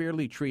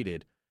unfairly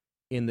treated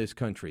in this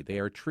country. They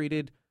are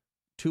treated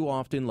too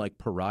often like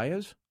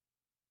pariahs.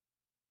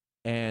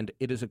 And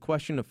it is a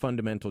question of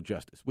fundamental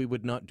justice. We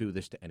would not do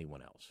this to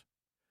anyone else.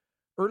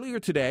 Earlier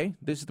today,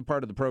 this is the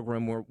part of the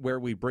program where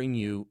we bring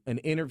you an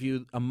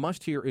interview, a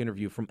must-hear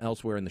interview from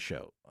elsewhere in the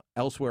show,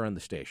 elsewhere on the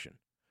station.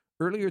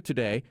 Earlier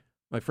today,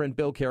 my friend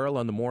Bill Carroll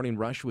on the Morning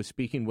Rush was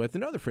speaking with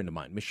another friend of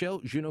mine, Michel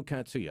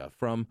Junot-Katsuya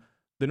from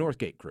the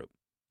Northgate Group.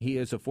 He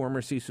is a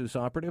former CSIS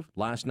operative.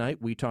 Last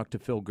night, we talked to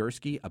Phil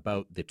Gursky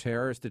about the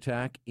terrorist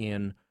attack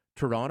in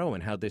Toronto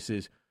and how this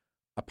is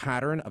a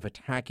pattern of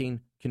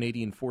attacking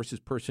Canadian Forces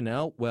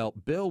personnel. Well,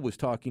 Bill was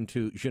talking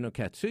to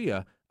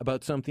Junot-Katsuya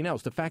about something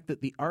else. The fact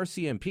that the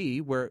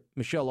RCMP, where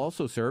Michel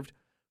also served,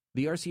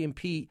 the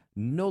RCMP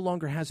no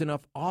longer has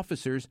enough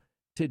officers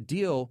to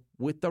deal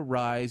with the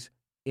rise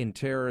in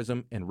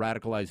terrorism and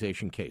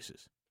radicalization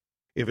cases.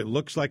 If it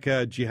looks like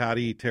a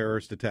jihadi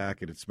terrorist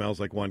attack and it smells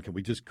like one, can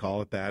we just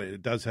call it that?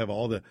 It does have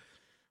all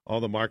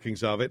the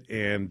markings of it.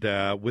 And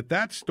with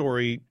that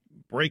story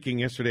breaking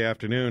yesterday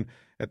afternoon,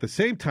 at the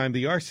same time,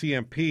 the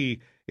RCMP,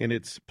 in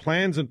its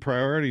plans and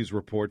priorities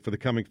report for the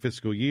coming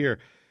fiscal year,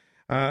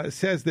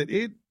 says that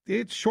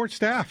it's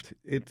short-staffed.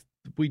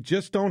 We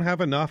just don't have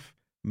enough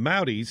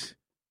Mounties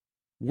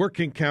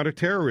working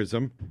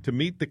counterterrorism to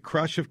meet the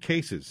crush of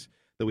cases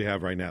that we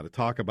have right now. To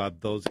talk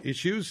about those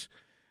issues,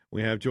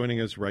 we have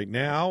joining us right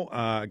now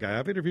a guy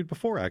I've interviewed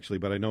before, actually,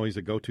 but I know he's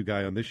a go-to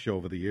guy on this show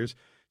over the years.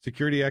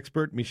 Security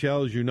expert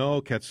Michel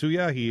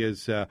Junot-Katsuya. He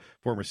is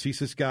former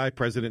CSIS guy,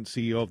 president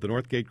and CEO of the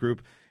Northgate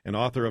Group, and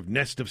author of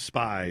Nest of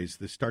Spies,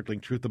 The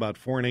Startling Truth About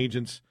Foreign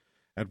Agents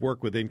at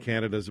Work Within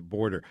Canada's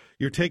Border.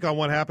 Your take on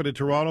what happened in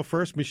Toronto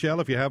first, Michel,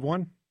 if you have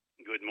one?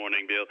 Good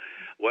morning, Bill.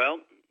 Well,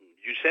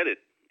 you said it.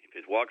 If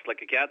it walks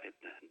like a cat, it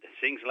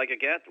sings like a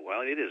cat,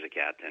 well, it is a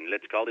cat, and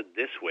let's call it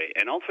this way.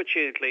 And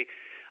unfortunately,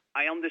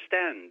 I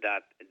understand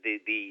that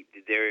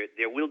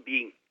there will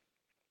be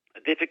a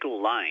difficult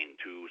line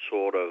to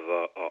sort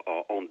of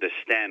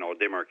understand or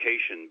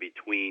demarcation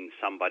between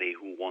somebody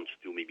who wants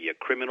to do maybe a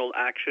criminal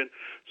action,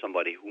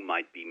 somebody who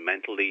might be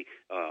mentally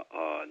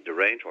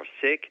deranged or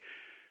sick.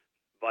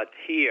 But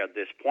here at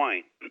this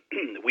point,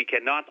 we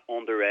cannot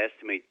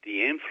underestimate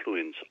the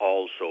influence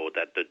also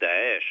that the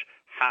Daesh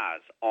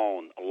has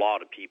on a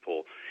lot of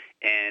people.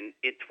 And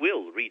it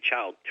will reach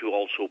out to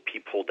also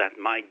people that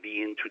might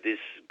be into this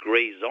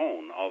gray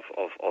zone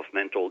of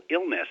mental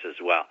illness as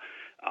well.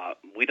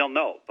 We don't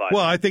know. But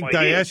well, I think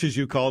Daesh, as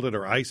you called it,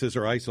 or ISIS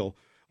or ISIL,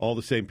 all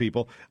the same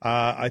people.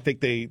 I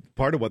think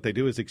part of what they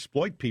do is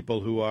exploit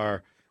people who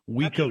are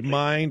weak of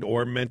mind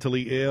or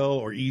mentally ill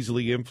or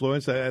easily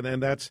influenced, and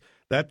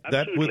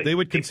they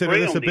would consider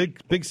this a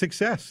big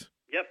success.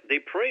 Yep, they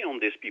prey on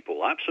these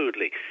people,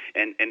 absolutely.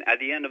 And at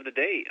the end of the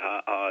day,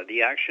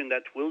 the action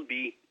that will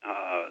be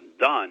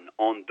done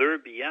on their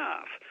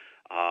behalf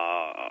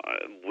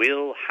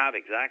will have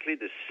exactly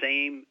the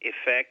same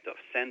effect of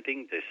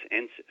sending this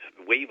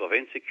wave of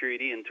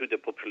insecurity into the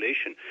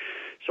population.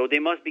 So they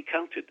must be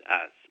counted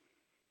as.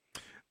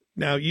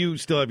 Now, you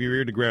still have your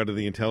ear to ground in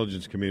the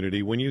intelligence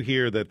community. When you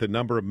hear that the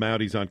number of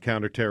Mounties on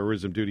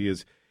counterterrorism duty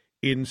is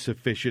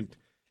insufficient,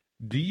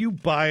 do you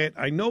buy it?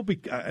 I know,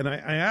 and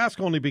I ask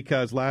only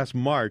because last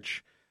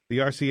March, the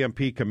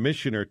RCMP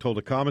commissioner told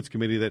a comments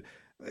committee that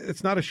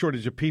it's not a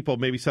shortage of people.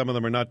 Maybe some of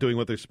them are not doing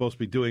what they're supposed to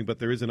be doing, but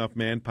there is enough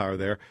manpower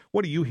there.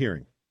 What are you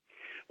hearing?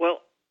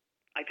 Well,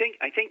 I think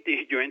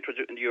your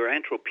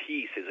intro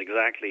piece is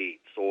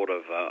exactly sort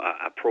of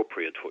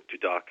appropriate to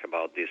talk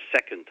about this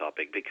second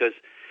topic, because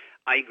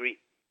I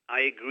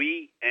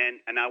agree,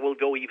 and I will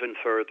go even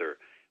further.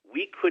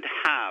 We could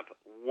have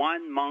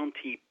one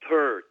Mountie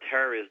per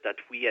terrorist that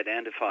we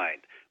identified.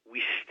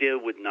 We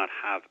still would not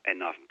have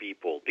enough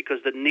people, because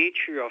the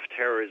nature of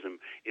terrorism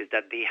is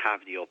that they have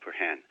the upper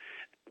hand.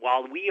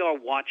 While we are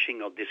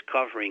watching or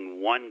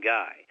discovering one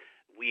guy,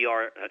 we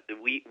are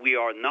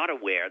not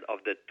aware of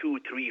the 2,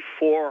 3,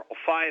 4, or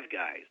 5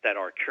 guys that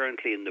are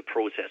currently in the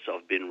process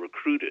of being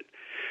recruited.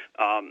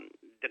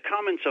 The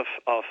comments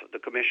of the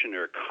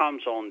commissioner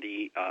comes on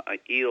the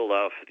heel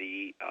of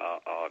the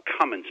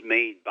comments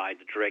made by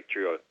the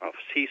director of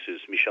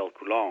CSIS, Michel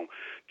Coulon,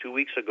 2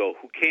 weeks ago,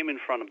 who came in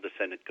front of the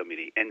Senate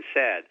committee and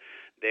said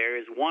there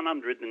is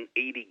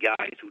 180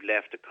 guys who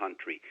left the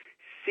country.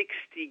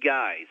 60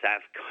 guys have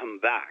come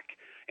back,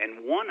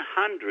 and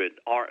 100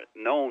 are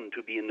known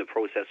to be in the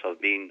process of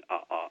being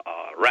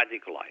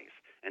radicalized.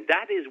 And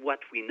that is what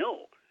we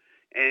know.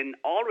 And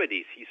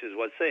already CSIS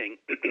was saying,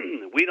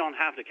 we don't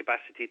have the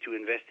capacity to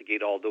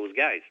investigate all those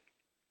guys.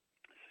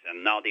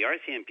 And now the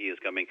RCMP is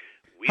coming.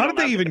 How did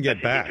they even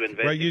get back?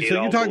 Right?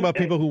 So you're talking about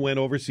people who went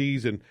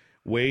overseas and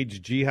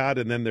waged jihad,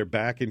 and then they're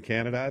back in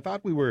Canada. I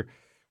thought we were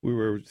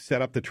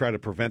set up to try to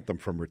prevent them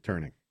from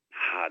returning.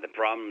 The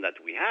problem that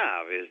we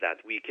have is that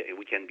we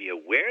can be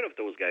aware of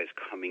those guys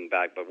coming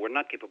back, but we're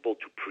not capable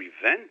to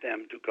prevent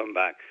them to come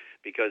back,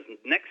 because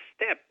next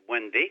step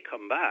when they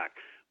come back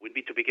would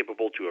be to be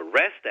capable to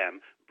arrest them,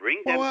 bring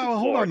them to court.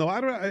 Hold on, though.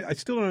 I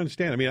still don't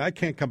understand. I mean, I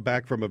can't come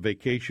back from a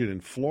vacation in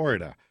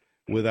Florida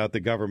without the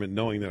government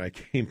knowing that I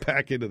came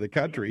back into the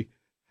country.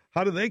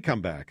 How do they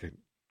come back?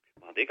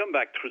 Well, they come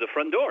back through the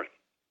front door.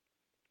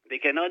 They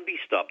cannot be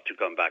stopped to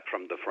come back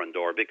from the front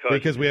door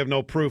because we have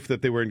no proof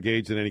that they were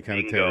engaged in any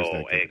kind of terrorist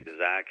activity.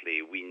 Exactly.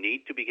 We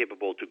need to be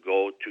capable to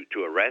go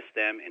to arrest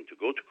them and to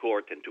go to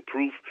court and to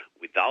prove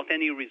without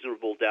any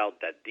reasonable doubt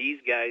that these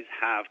guys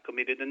have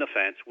committed an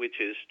offense, which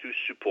is to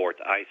support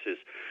ISIS.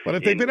 But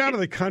if they've been out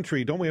of the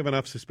country, don't we have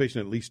enough suspicion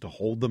at least to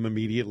hold them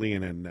immediately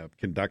and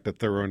conduct a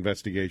thorough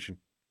investigation?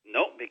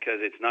 No,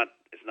 because it's not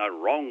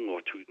wrong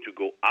to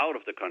go out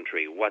of the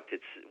country. What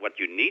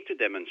you need to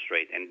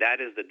demonstrate, and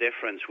that is the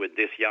difference with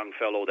this young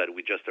fellow that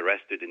we just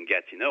arrested in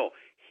Gatineau.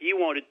 He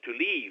wanted to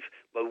leave,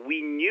 but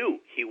we knew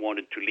he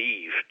wanted to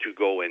leave to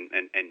go and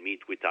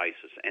meet with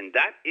ISIS, and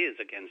that is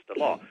against the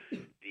law.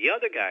 The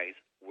other guys,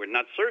 we're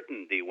not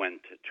certain they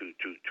went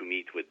to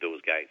meet with those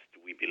guys.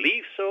 We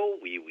believe so.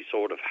 We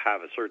sort of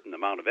have a certain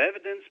amount of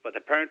evidence, but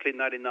apparently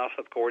not enough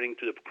according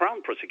to the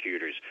Crown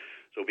prosecutors.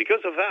 So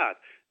because of that,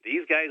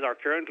 these guys are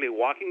currently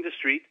walking the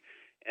street.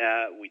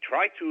 We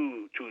try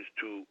to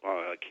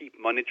keep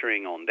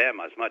monitoring on them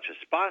as much as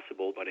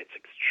possible, but it's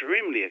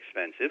extremely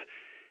expensive.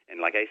 And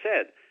like I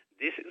said,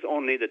 this is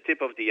only the tip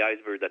of the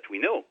iceberg that we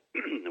know.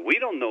 We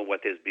don't know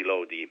what is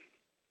below the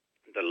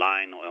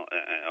line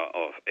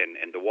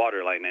and the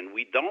water line, and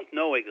we don't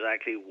know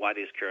exactly what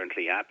is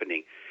currently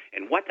happening.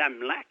 And what I'm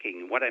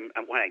lacking, what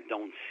I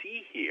don't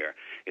see here,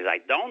 is I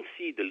don't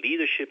see the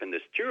leadership and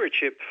the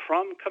stewardship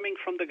coming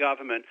from the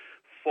government,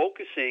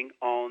 focusing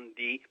on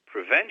the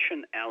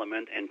prevention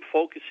element and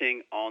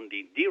focusing on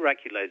to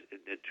de-radicalize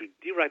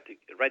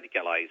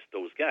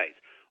those guys.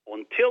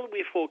 Until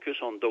we focus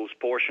on those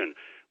portions,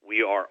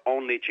 we are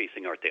only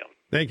chasing our tail.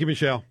 Thank you,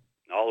 Michel.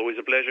 Always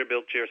a pleasure,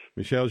 Bill. Cheers.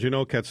 Michel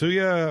Junot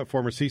Katsuya,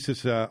 former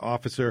CSIS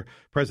officer,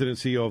 president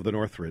and CEO of the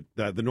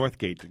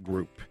Northgate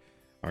Group,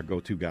 our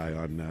go-to guy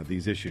on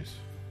these issues.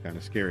 Kind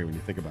of scary when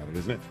you think about it,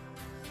 isn't it?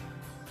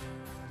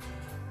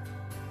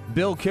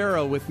 Bill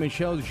Carroll with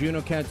Michel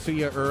Junot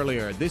Katsuya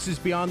earlier. This is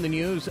Beyond the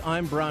News.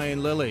 I'm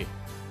Brian Lilly.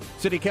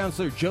 City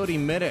Councilor Jody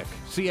Middick,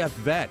 CF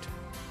vet,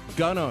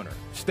 gun owner,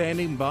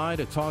 standing by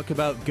to talk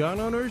about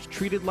gun owners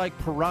treated like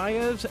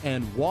pariahs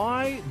and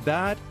why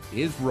that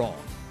is wrong.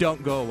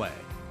 Don't go away.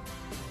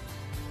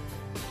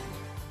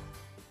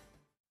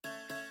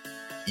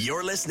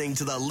 You're listening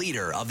to the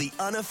leader of the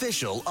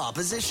unofficial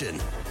opposition,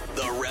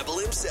 the rebel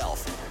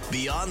himself.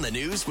 Beyond the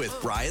News with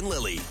Brian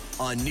Lilly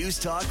on News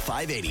Talk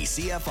 580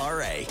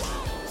 CFRA.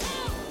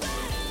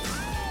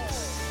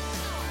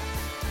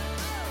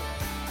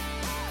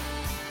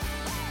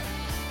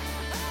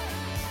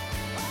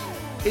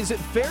 Is it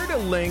fair to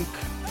link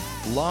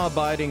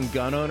law-abiding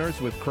gun owners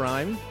with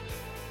crime?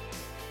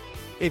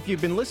 If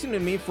you've been listening to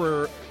me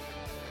for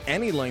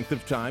any length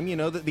of time, you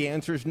know that the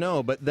answer is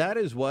no, but that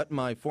is what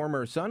my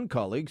former Sun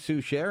colleague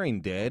Sue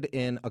Sharing did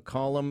in a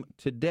column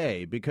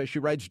today, because she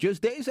writes,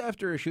 just days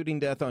after a shooting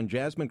death on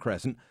Jasmine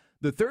Crescent,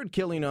 the third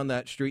killing on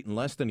that street in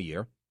less than a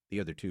year, the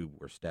other two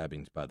were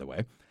stabbings, by the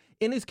way,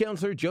 Innis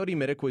Councillor Jody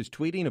Middick was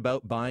tweeting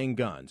about buying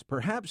guns,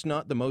 perhaps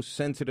not the most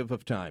sensitive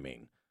of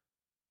timing.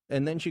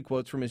 And then she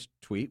quotes from his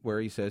tweet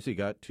where he says he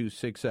got 2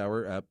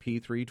 6-hour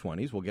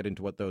P320s. We'll get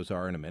into what those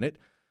are in a minute.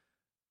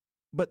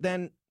 But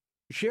then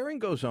Sharing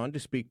goes on to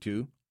speak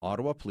to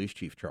Ottawa Police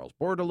Chief Charles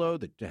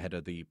Bordelot, the head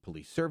of the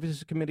Police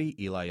Services Committee,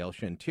 Eli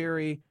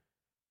El-Shantiri.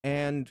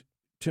 And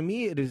to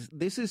me,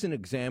 this is an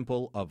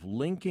example of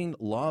linking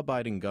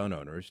law-abiding gun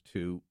owners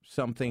to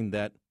something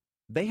that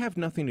they have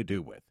nothing to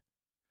do with,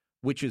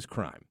 which is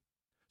crime.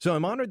 So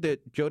I'm honored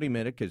that Jody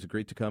Middick has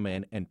agreed to come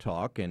in and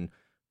talk. And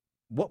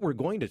what we're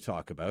going to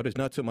talk about is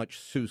not so much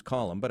Sue's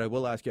column, but I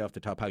will ask you off the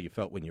top how you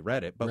felt when you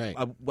read it. But right.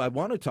 I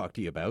want to talk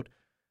to you about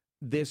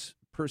this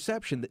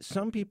perception that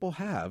some people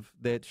have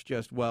that's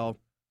just, well,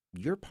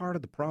 you're part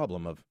of the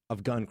problem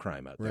of gun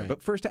crime out there. Right.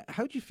 But first,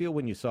 how did you feel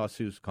when you saw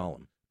Sue's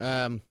column?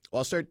 Well,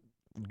 I'll start.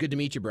 Good to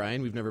meet you,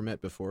 Brian. We've never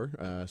met before,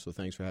 so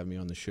thanks for having me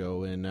on the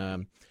show.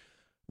 And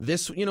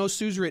this,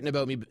 Sue's written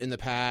about me in the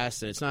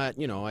past, and it's not,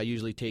 I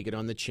usually take it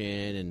on the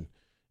chin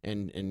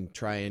and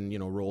try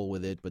and, roll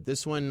with it. But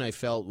this one I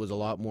felt was a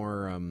lot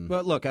more...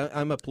 Well, look,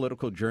 I'm a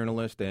political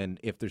journalist, and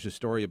if there's a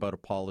story about a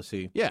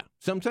policy,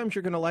 sometimes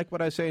you're going to like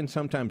what I say and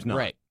sometimes not.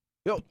 Right.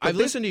 I've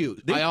listened to you.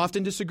 I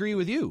often disagree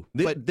with you.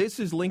 But this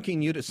is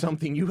linking you to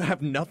something you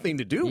have nothing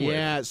to do with.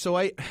 Yeah,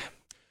 so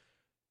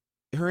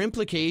her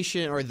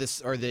implication or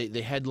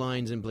the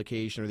headline's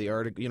implication or the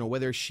article,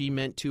 whether she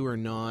meant to or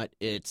not,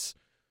 it's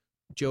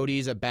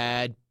Jody's a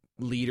bad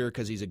leader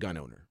because he's a gun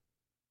owner.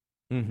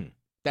 Mm-hmm.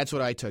 That's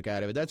what I took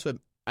out of it. That's what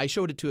I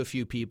showed it to a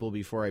few people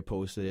before I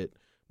posted it,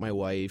 my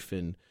wife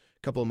and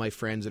a couple of my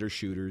friends that are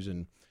shooters,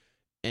 and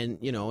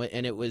you know,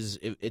 and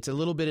it's a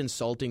little bit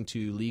insulting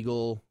to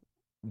legal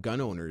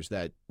gun owners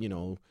that, you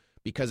know,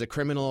 because a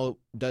criminal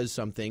does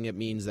something, it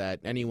means that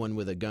anyone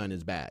with a gun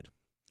is bad.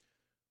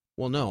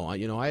 Well, no,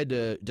 you know, I had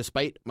to,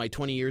 despite my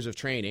 20 years of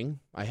training,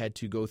 I had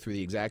to go through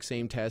the exact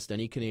same test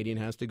any Canadian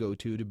has to go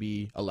to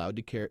be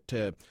allowed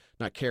to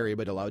not carry,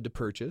 but allowed to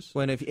purchase.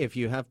 When if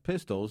you have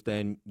pistols,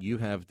 then you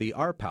have the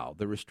RPAL,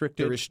 the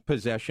Restricted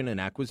Possession and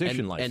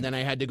Acquisition License. And then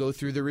I had to go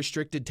through the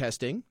restricted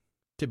testing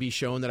to be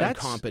shown that I'm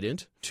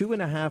competent.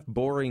 2.5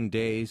 boring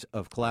days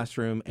of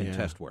classroom and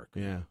test work.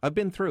 Yeah. I've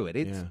been through it.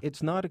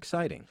 It's not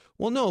exciting.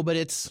 Well, no, but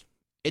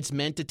it's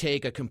meant to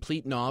take a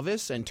complete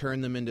novice and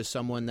turn them into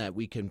someone that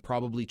we can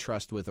probably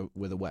trust with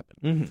a weapon.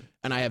 Mm-hmm.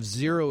 And I have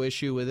zero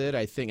issue with it.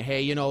 I think,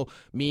 hey, you know,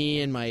 me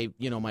and my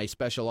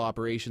special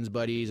operations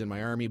buddies and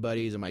my army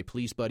buddies and my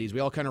police buddies, we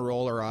all kind of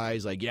roll our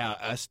eyes like, yeah,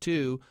 us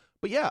too.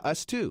 But yeah,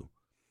 us too.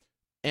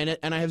 And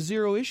I have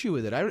zero issue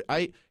with it.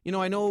 I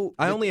know.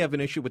 I only have an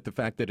issue with the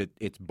fact that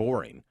it's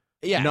boring.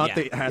 Yeah, not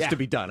that it has to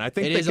be done. I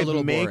think it they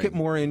could make boring. it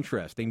more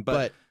interesting.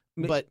 But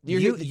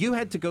you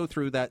had to go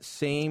through that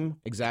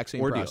exact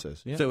same ordeal.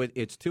 process. Yeah. So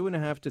it's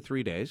 2.5 to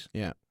 3 days.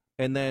 Yeah.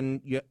 And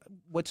then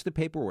what's the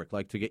paperwork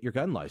like to get your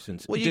gun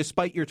license, well,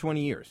 despite your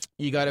 20 years?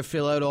 You got to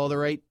fill out all the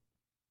right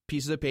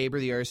pieces of paper.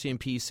 The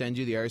RCMP sends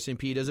you. The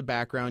RCMP does a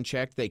background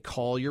check. They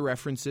call your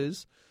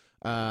references.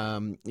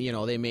 You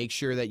know, they make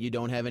sure that you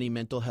don't have any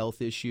mental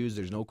health issues.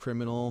 There's no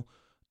criminal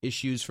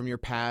issues from your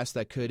past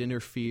that could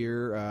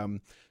interfere.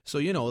 So,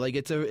 you know, like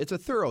it's a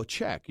thorough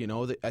check. You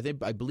know,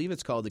 I believe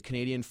it's called the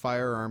Canadian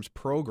Firearms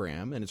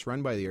Program, and it's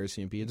run by the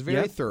RCMP. It's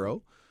very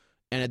thorough.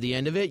 And at the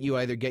end of it, you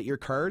either get your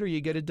card or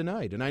you get it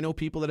denied. And I know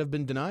people that have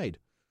been denied.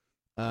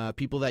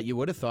 People that you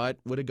would have thought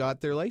would have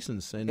got their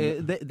license.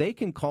 And they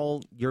can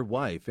call your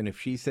wife, and if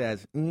she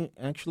says,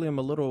 actually, I'm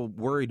a little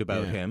worried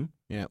about him,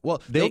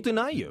 well, they'll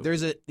deny you.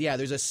 There's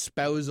a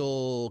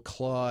spousal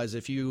clause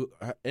if you,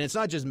 and it's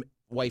not just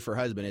wife or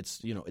husband.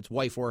 It's it's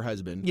wife or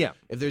husband. Yeah.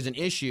 If there's an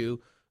issue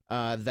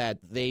that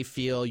they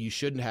feel you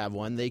shouldn't have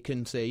one, they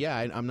can say,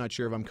 I'm not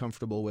sure if I'm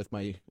comfortable with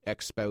my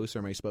ex-spouse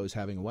or my spouse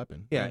having a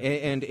weapon. Yeah,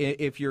 and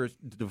if you're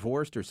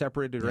divorced or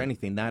separated or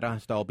anything, that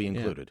has to all be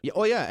included. Yeah.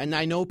 Oh, yeah, and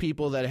I know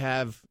people that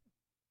have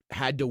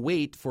had to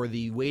wait for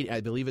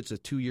I believe it's a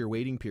 2-year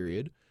waiting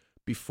period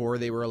before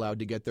they were allowed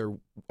to get their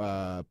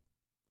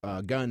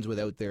guns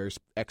without their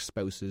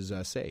ex-spouse's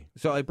say.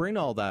 So I bring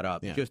all that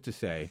up just to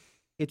say,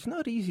 it's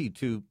not easy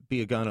to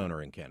be a gun owner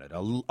in Canada,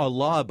 a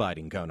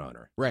law-abiding gun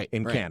owner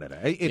in Canada.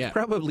 It's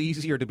probably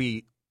easier to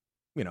be,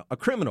 a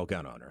criminal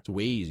gun owner. It's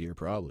way easier,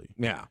 probably.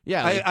 Yeah.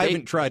 Yeah. I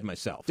haven't tried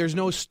myself. There's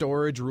no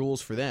storage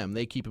rules for them.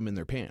 They keep them in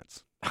their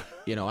pants.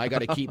 I got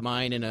to keep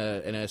mine in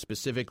a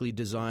specifically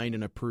designed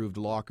and approved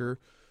locker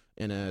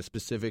in a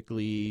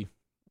specifically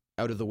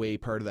out-of-the-way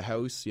part of the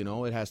house.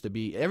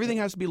 Everything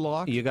has to be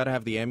locked. You got to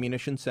have the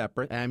ammunition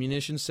separate.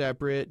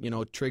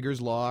 Triggers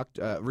locked.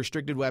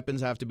 Restricted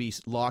weapons have to be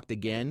locked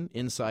again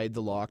inside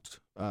the locked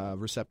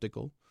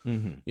receptacle.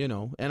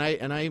 Mm-hmm.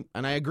 And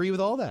I agree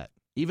with all that.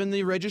 Even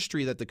the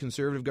registry that the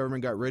Conservative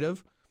government got rid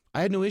of,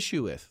 I had no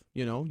issue with.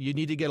 You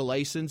need to get a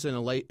license and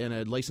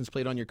a license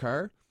plate on your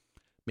car.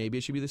 Maybe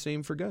it should be the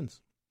same for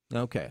guns.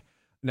 Okay.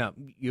 Now,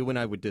 you and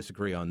I would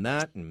disagree on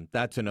that, and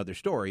that's another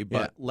story,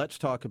 but let's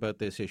talk about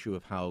this issue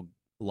of how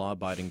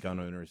law-abiding gun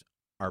owners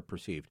are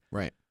perceived.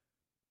 Right.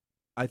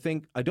 I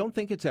don't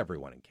think it's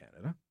everyone in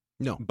Canada.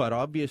 No. But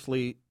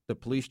obviously, the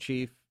police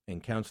chief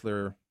and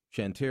Councillor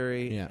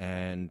Chanteri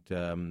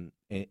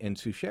and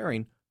Sue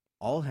Sharing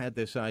all had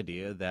this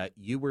idea that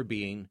you were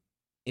being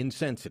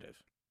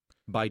insensitive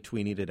by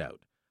tweeting it out.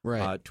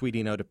 Right.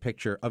 Tweeting out a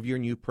picture of your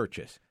new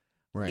purchase.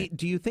 Right.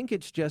 Do you think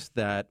it's just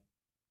that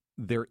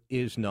there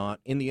is not,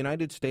 in the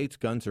United States,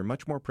 guns are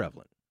much more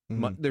prevalent.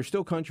 Mm-hmm. They're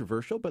still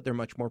controversial, but they're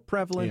much more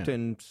prevalent,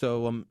 and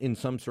so in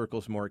some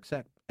circles more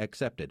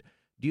accepted.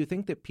 Do you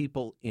think that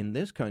people in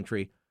this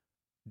country,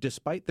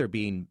 despite there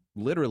being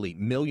literally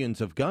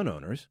millions of gun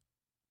owners,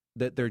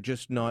 that they're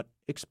just not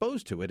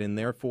exposed to it and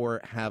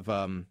therefore have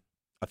a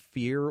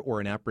fear or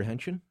an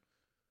apprehension?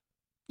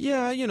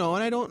 Yeah, and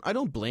I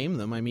don't blame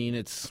them. I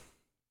mean,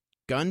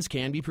 guns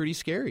can be pretty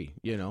scary,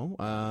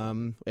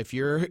 If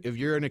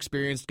you're an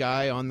experienced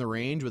guy on the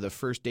range with a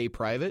first day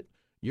private,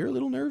 you're a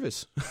little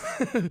nervous.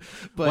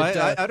 But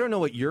I don't know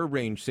what your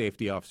range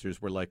safety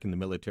officers were like in the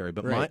military,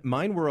 but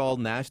mine were all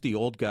nasty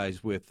old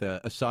guys with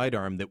a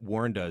sidearm that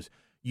warned us,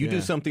 you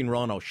do something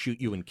wrong, I'll shoot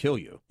you and kill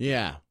you.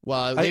 Yeah.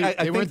 Well,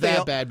 they weren't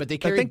that bad, but they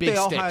carried big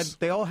sticks.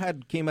 They all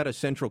came out of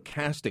Central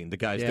Casting, the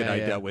guys that I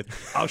dealt with.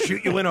 I'll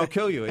shoot you and I'll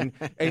kill you.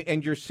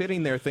 And you're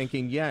sitting there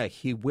thinking, yeah,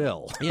 he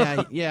will.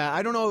 Yeah.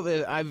 I don't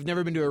know. I've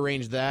never been to a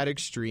range that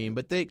extreme,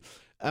 but they,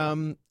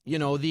 the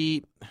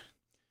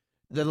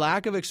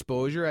lack of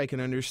exposure I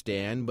can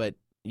understand, but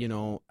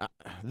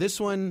this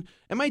one,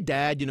 and my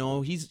dad,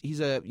 he's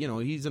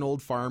an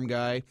old farm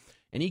guy.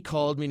 And he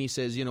called me and he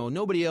says,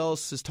 nobody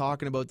else is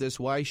talking about this.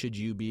 Why should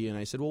you be? And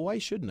I said, well, why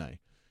shouldn't I?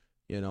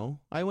 You know,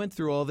 I went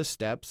through all the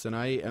steps, and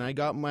I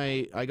got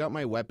my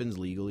weapons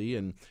legally,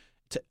 and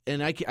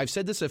I've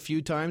said this a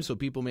few times, so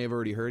people may have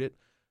already heard it.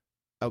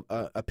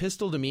 A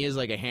pistol to me is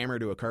like a hammer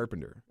to a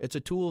carpenter. It's a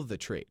tool of the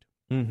trade,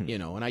 you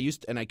know.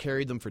 And I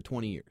carried them for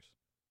 20 years,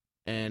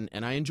 and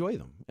I enjoy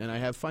them, and I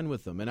have fun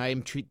with them, and I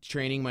am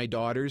training my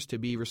daughters to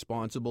be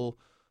responsible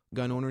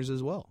gun owners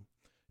as well,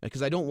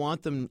 because I don't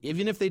want them,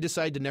 even if they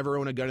decide to never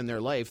own a gun in their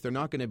life, they're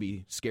not going to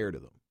be scared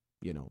of them.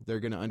 You know, they're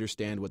going to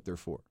understand what they're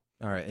for.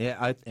 All right,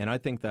 yeah, I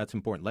think that's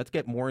important. Let's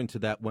get more into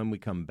that when we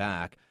come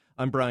back.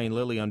 I'm Brian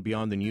Lilly on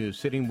Beyond the News,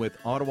 sitting with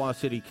Ottawa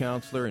City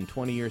Councillor and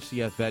 20-year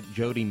CF vet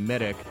Jody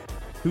Middick,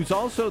 who's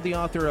also the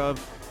author of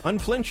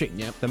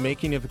Unflinching, The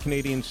Making of a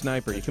Canadian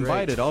Sniper. You can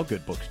buy it at all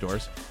good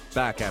bookstores.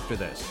 Back after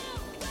this.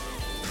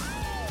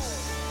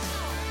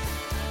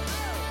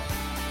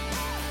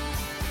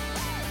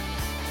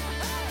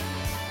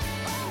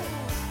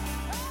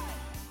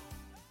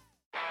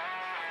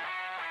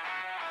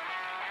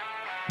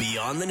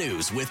 Beyond the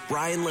News with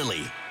Brian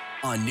Lilly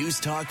on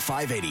News Talk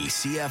 580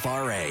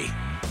 CFRA.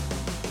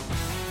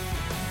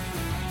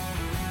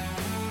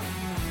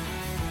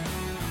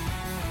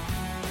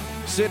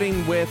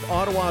 Sitting with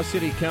Ottawa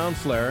City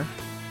Councillor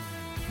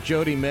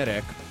Jody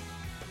Middick.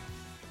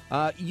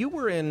 You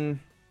were in,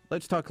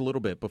 let's talk a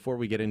little bit before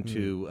we get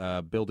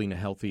into building a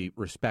healthy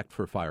respect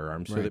for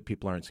firearms so that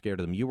people aren't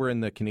scared of them. You were in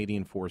the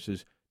Canadian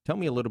Forces. Tell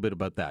me a little bit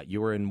about that.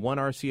 You were in 1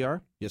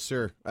 RCR? Yes,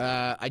 sir.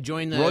 I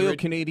joined the Royal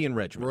Canadian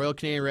Regiment. Royal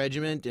Canadian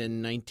Regiment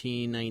in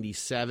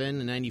 1997.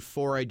 In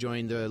 94, I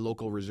joined the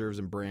local reserves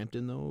in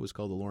Brampton, though. It was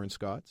called the Lawrence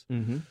Scots.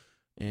 Mm-hmm.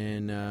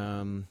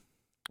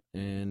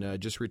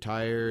 And just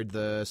retired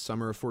the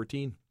summer of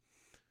 14.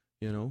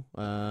 You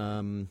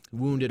know,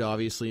 wounded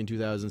obviously in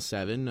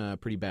 2007,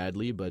 pretty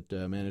badly, but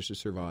managed to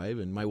survive.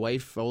 And my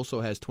wife also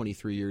has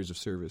 23 years of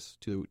service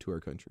to our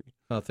country.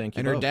 Oh, thank you.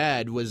 And her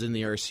dad was in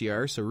the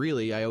RCR, so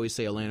really, I always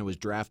say Alana was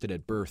drafted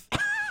at birth.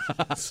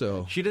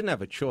 So she didn't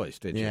have a choice,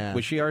 did she? Yeah.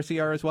 Was she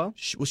RCR as well?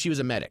 She was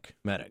a medic.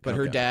 But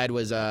her dad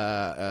was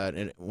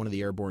one of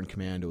the airborne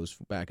commandos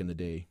back in the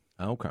day.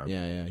 Okay.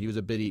 Yeah. He was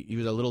a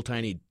little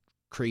tiny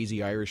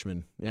crazy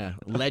Irishman. Yeah,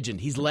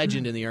 legend. He's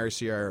legend in the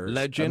RCR.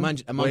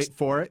 Legend. Wait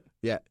for it.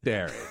 Yeah,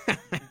 there.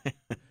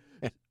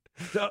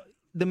 So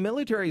the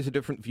military has a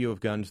different view of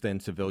guns than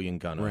civilian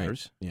gun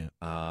owners. Yeah.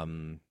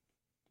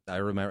 I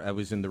remember I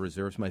was in the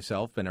reserves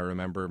myself, and I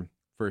remember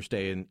first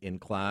day in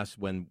class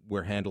when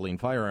we're handling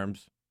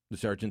firearms, the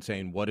sergeant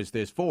saying, "What is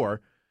this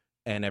for?"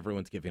 And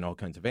everyone's giving all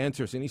kinds of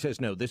answers, and he says,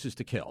 "No, this is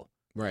to kill,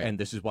 right? And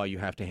this is why you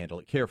have to handle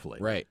it carefully,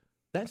 right?"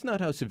 That's not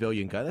how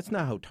civilian gun. That's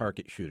not how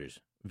target shooters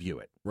view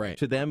it. Right.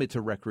 To them, it's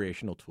a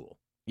recreational tool.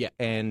 Yeah.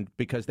 And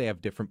because they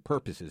have different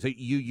purposes.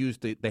 You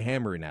used the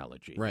hammer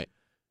analogy. Right.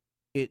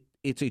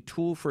 It's a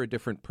tool for a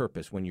different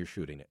purpose when you're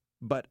shooting it.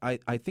 But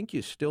I think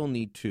you still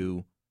need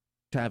to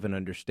have an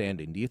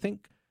understanding. Do you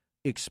think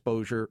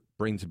exposure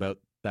brings about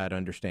that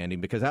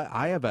understanding? Because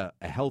I have a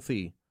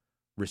healthy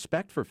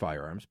respect for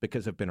firearms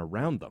because I've been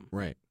around them.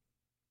 Right.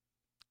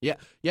 Yeah,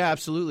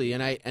 absolutely.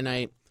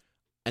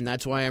 And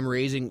that's why I'm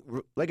raising,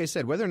 like I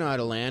said, whether or not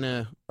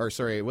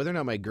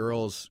my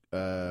girls,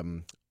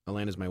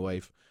 Alana's my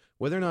wife,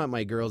 whether or not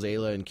my girls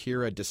Ayla and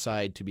Kira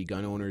decide to be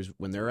gun owners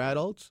when they're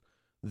adults,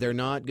 they're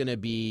not going to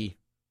be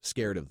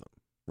scared of them,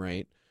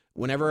 right?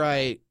 Whenever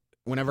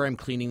I'm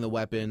cleaning the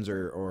weapons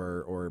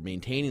or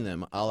maintaining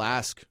them, I'll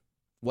ask,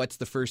 what's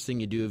the first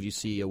thing you do if you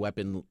see a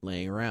weapon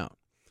laying around?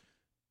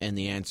 And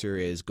the answer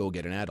is, go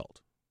get an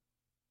adult,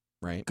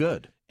 right?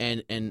 Good.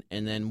 And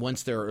then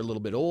once they're a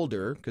little bit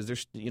older, because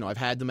there's, I've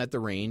had them at the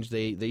range,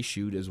 they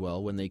shoot as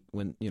well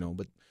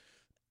but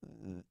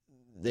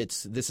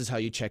this is how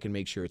you check and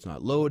make sure it's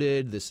not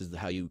loaded. This is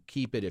how you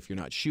keep it. If you're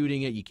not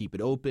shooting it, you keep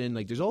it open.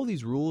 Like, there's all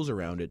these rules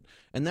around it,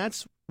 and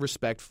that's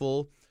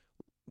respectful,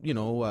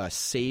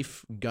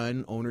 safe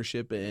gun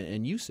ownership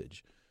and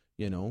usage.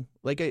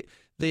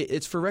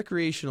 It's for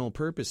recreational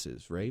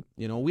purposes, right?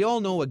 We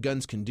all know what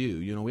guns can do.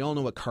 We all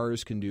know what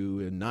cars can do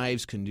and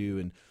knives can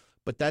do,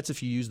 but that's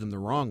if you use them the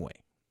wrong way.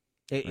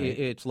 Right?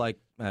 It's like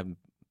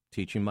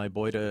teaching my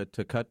boy to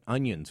cut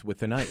onions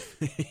with a knife.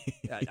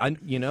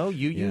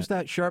 Use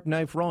that sharp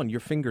knife wrong,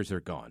 your fingers are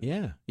gone.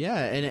 Yeah,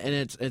 and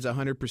it's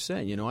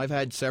 100%. I've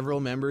had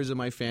several members of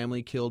my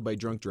family killed by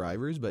drunk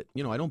drivers, but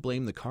I don't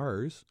blame the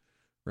cars,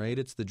 right?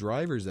 It's the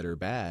drivers that are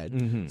bad.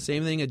 Mm-hmm.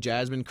 Same thing at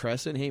Jasmine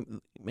Crescent. Hey,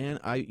 man,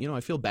 I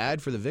feel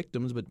bad for the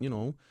victims, but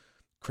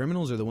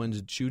criminals are the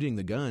ones shooting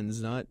the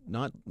guns,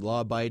 not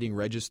law-abiding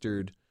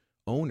registered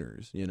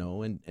owners,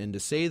 and to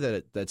say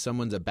that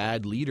someone's a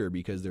bad leader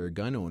because they're a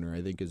gun owner,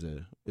 I think is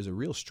a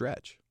real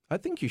stretch. I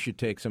think you should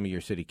take some of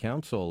your city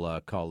council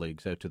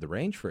colleagues out to the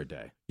range for a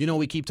day.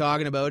 We keep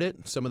talking about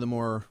it. Some of the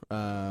more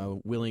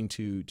willing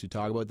to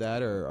talk about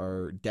that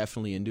are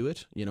definitely into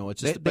it.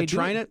 It's just they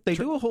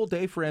do a whole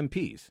day for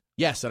MPs.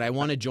 Yes, and I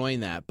want to join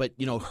that. But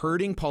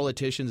herding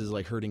politicians is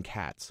like herding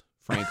cats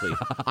frankly.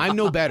 I'm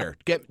no better.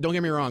 Don't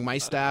get me wrong. My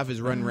staff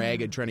is run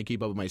ragged trying to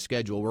keep up with my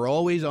schedule. We're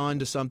always on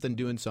to something,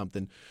 doing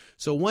something.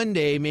 So one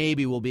day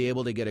maybe we'll be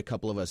able to get a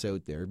couple of us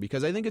out there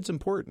because I think it's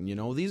important.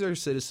 These are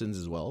citizens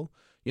as well.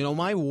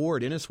 My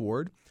ward, Innes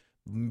Ward,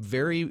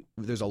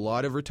 there's a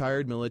lot of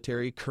retired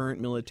military,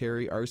 current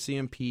military,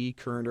 RCMP,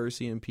 current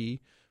RCMP,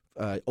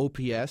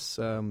 OPS.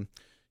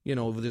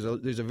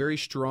 There's a very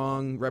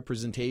strong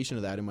representation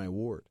of that in my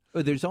ward.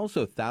 But there's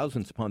also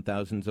thousands upon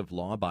thousands of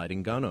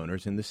law-abiding gun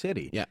owners in the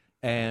city. Yeah.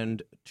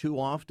 And too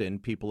often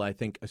people, I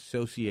think,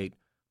 associate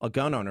a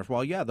gun owner,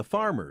 the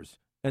farmers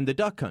and the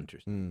duck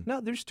hunters. No,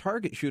 there's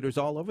target shooters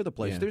all over the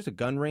place. Yeah. There's a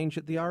gun range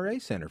at the RA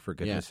Center, for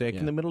goodness sake,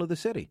 in the middle of the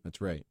city.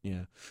 That's right.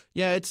 Yeah.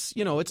 Yeah, it's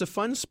a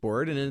fun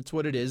sport, and it's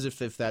what it is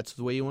if that's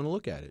the way you want to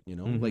look at it.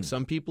 Like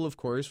some people, of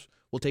course,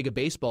 will take a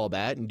baseball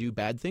bat and do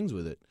bad things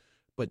with it.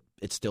 But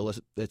it's still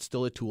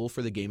a tool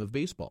for the game of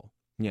baseball.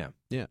 Yeah.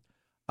 Yeah.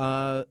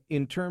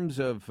 In terms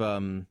of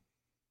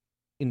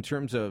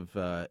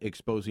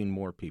exposing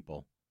more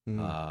people,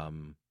 I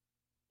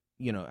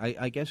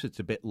guess it's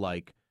a bit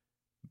like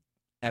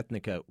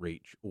ethnic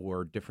outreach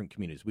or different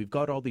communities. We've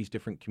got all these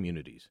different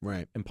communities,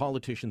 right? And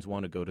politicians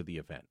want to go to the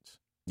events.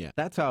 Yeah,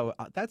 that's how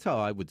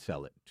I would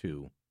sell it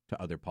to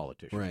other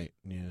politicians. Right.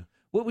 Yeah.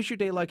 What was your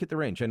day like at the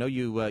range? I know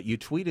you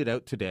tweeted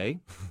out today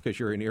because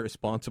you're an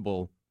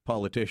irresponsible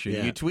politician.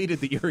 Yeah. You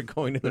tweeted that you were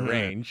going to the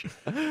range.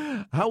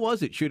 How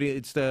was it shooting?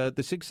 It's the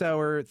Sig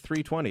Sauer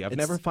 320. I've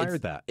never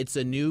fired that. It's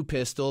a new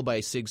pistol by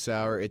Sig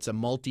Sauer. It's a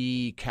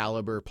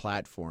multi-caliber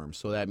platform.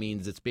 So that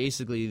means it's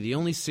basically the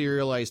only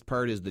serialized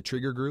part is the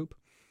trigger group.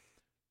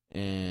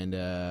 And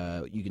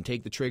you can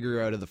take the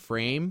trigger out of the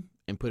frame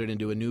and put it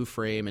into a new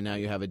frame, and now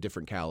you have a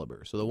different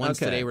caliber. So the ones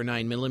today were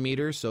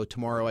 9mm, so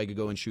tomorrow I could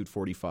go and shoot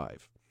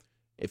 45.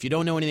 If you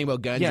don't know anything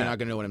about guns, you're not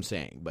going to know what I'm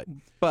saying.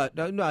 But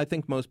no, I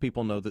think most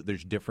people know that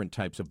there's different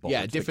types of bullets.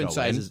 Yeah, different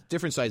sizes,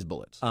 different size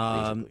bullets.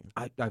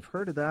 I've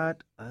heard of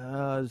that.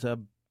 As a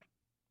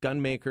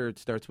gun maker, it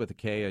starts with a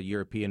K, a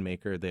European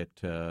maker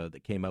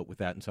that came out with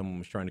that, and someone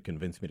was trying to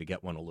convince me to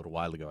get one a little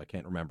while ago. I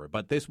can't remember.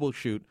 But this will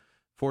shoot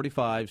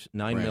 45s,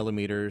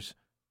 9mm,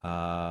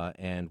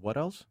 and what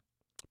else?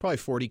 Probably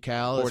 40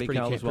 cal. 40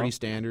 cal as well. Pretty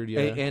standard,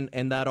 yeah.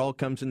 And that all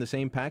comes in the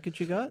same package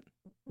you got?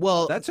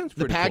 Well, that sounds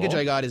pretty the package cool.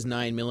 I got is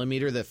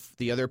 9mm.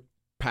 The other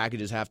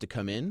packages have to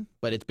come in,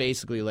 but it's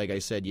basically, like I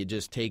said, you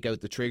just take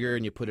out the trigger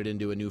and you put it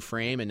into a new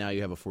frame, and now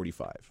you have a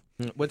 45.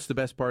 What's the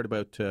best part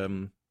about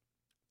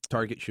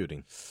target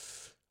shooting?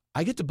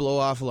 I get to blow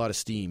off a lot of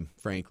steam,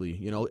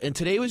 frankly. And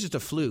today was just a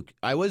fluke.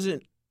 I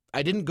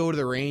didn't go to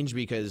the range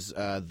because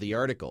the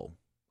article.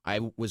 I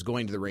was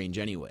going to the range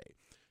anyway.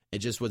 It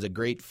just was a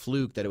great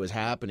fluke that it was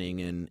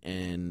happening,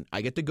 and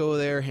I get to go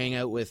there, hang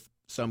out with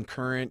some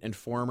current and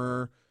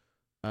former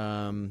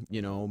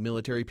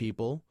military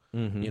people.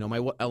 Mm-hmm. My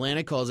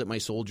Atlanta calls it my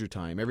soldier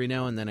time. Every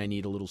now and then I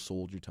need a little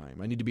soldier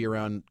time. I need to be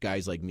around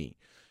guys like me.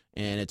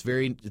 And it's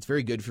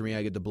very good for me.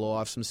 I get to blow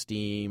off some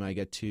steam. I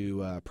get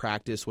to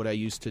practice what I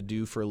used to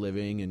do for a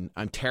living, and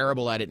I'm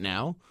terrible at it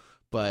now.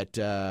 But,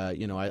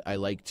 I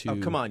like to... Oh,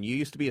 come on. You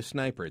used to be a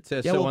sniper. It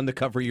says so on the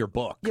cover of your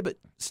book. Yeah, but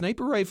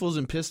sniper rifles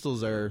and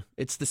pistols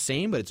it's the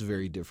same, but it's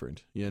very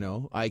different,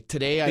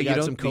 Today I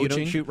got some coaching. You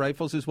don't shoot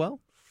rifles as well?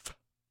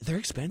 They're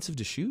expensive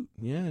to shoot.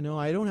 Yeah, no,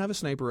 I don't have a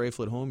sniper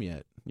rifle at home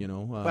yet,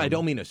 But I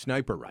don't mean a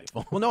sniper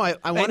rifle. Well, no,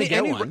 I want to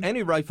get one.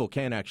 Any rifle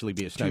can actually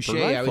be a sniper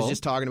rifle. I was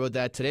just talking about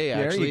that today,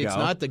 actually. There you It's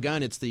go. not the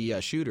gun, it's the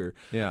shooter.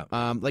 Yeah.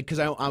 Because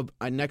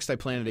I next I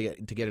plan to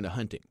get into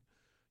hunting.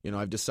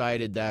 I've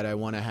decided that I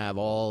want to have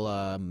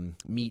all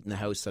meat in the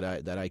house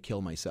that I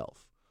kill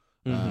myself.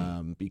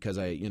 Mm-hmm. Because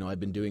I've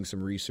been doing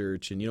some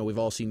research, and we've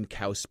all seen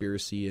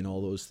Cowspiracy and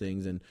all those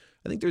things, and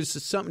I think there's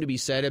something to be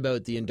said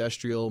about the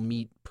industrial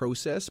meat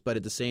process, but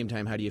at the same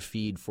time, how do you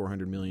feed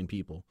 400 million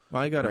people?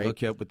 Well, I got to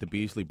hook you up with the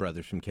Beasley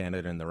brothers from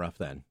Canada and the Rough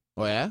then.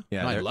 Oh, yeah?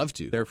 Yeah, I'd love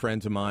to. They're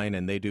friends of mine,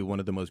 and they do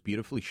one of the most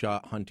beautifully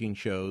shot hunting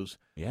shows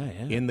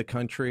in the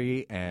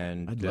country.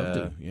 And I'd love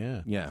to.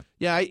 Yeah.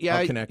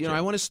 I'll connect you.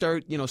 I want to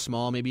start,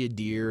 small, maybe a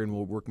deer, and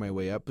we'll work my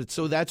way up. But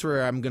so that's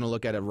where I'm going to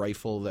look at a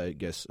rifle that I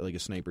guess like a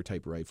sniper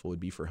type rifle would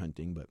be for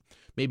hunting, but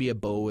maybe a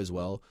bow as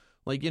well.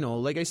 Like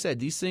I said,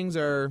 these things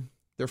they're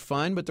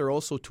fun, but they're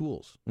also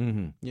tools.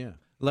 Mm-hmm. Yeah.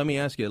 Let me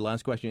ask you the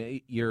last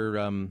question. You're,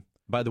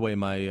 by the way,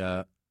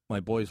 my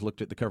boys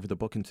looked at the cover of the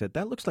book and said,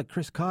 that looks like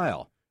Chris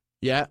Kyle.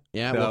 Yeah.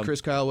 Well,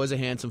 Chris Kyle was a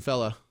handsome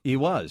fella. He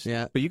was.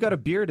 Yeah. But you got a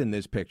beard in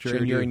this picture,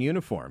 and you're in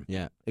uniform.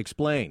 Yeah.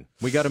 Explain.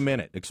 We got a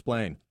minute.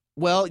 Explain.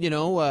 Well,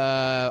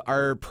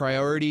 our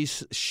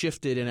priorities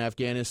shifted in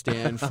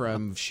Afghanistan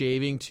from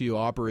shaving to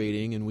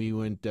operating, and we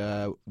went,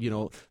 that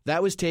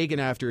was taken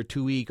after a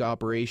 2-week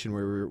operation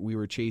where we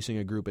were chasing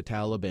a group of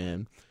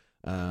Taliban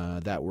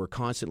that were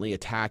constantly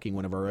attacking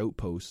one of our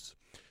outposts,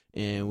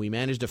 and we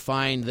managed to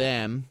find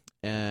them.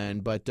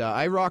 But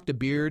I rocked a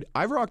beard.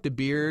 I've rocked a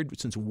beard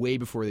since way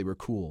before they were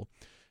cool,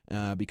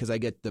 because I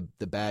get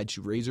the badge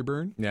razor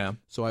burn. Yeah.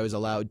 So I was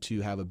allowed to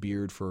have a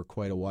beard for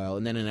quite a while,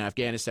 and then in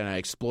Afghanistan I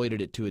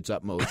exploited it to its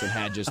utmost and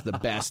had just the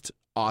best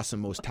awesome,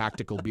 most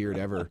tactical beard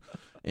ever.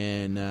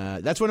 And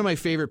that's one of my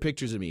favorite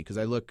pictures of me because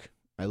I look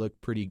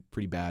pretty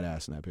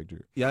badass in that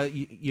picture. Yeah,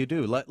 you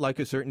do, like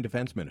a certain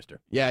defense minister.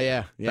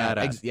 Yeah.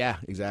 Badass.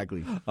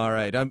 Exactly. All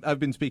right, I've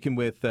been speaking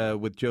with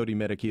Jody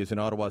Mitic. He is an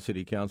Ottawa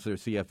City Councillor,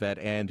 CF vet,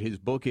 and his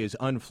book is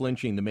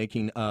Unflinching, the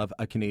Making of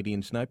a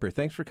Canadian Sniper.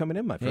 Thanks for coming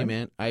in, my friend. Hey,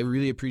 man, I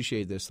really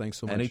appreciate this. Thanks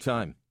so much.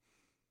 Anytime.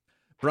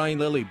 Brian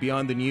Lilley,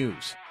 Beyond the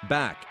News,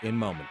 back in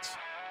moments.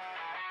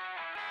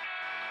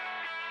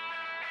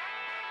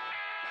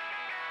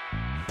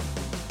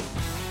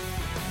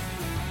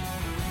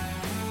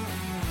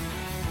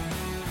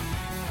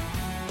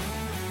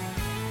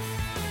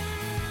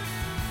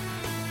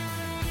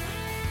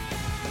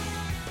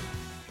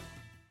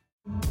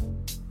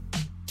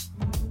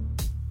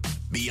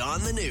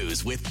 Beyond the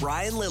News with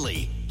Brian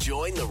Lilley.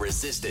 Join the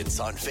resistance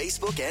on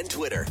Facebook and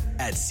Twitter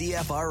at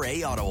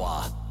CFRA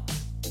Ottawa.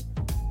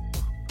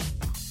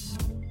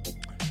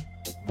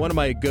 One of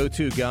my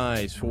go-to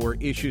guys for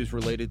issues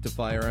related to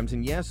firearms,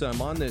 and yes,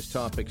 I'm on this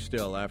topic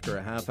still after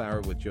a half hour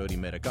with Jody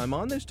Mitic. I'm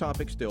on this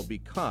topic still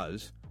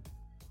because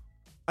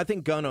I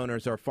think gun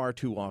owners are far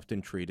too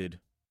often treated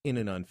in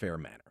an unfair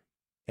manner.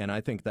 And I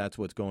think that's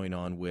what's going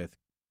on with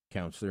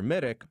Councillor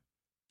Mitic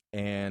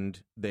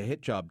and the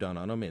hit job done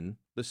on him in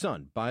The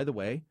Sun. By the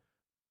way,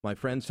 my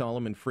friend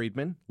Solomon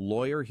Friedman,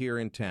 lawyer here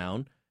in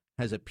town,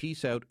 has a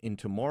piece out in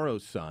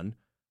tomorrow's Sun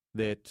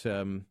that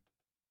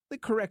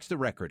corrects the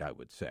record, I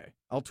would say.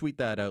 I'll tweet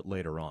that out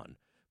later on.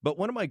 But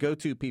one of my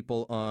go-to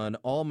people on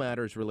all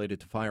matters related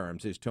to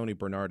firearms is Tony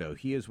Bernardo.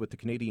 He is with the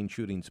Canadian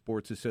Shooting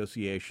Sports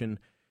Association.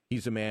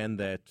 He's a man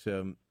that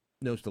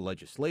knows the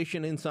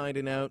legislation inside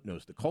and out,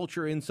 knows the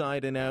culture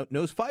inside and out,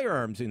 knows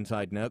firearms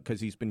inside and out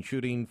because he's been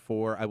shooting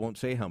for I won't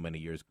say how many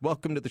years.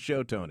 Welcome to the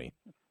show, Tony.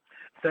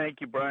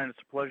 Thank you, Brian. It's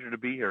a pleasure to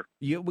be here.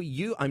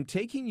 I'm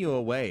taking you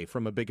away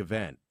from a big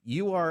event.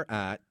 You are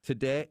at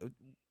today.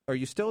 Are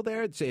you still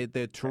there? It's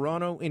the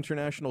Toronto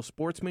International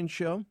Sportsman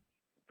Show?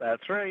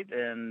 That's right,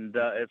 and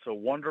it's a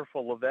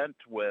wonderful event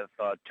with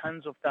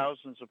tens of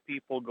thousands of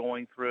people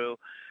going through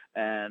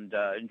and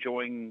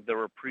enjoying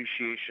their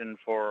appreciation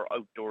for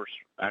outdoor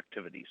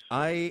activities.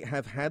 I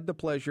have had the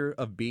pleasure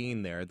of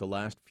being there the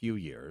last few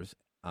years.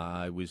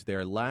 I was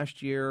there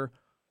last year,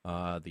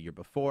 the year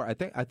before.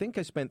 I think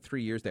I spent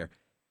 3 years there.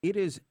 It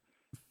is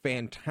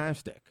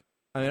fantastic.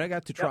 I mean, I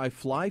got to try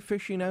fly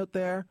fishing out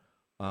there.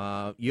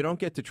 You don't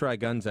get to try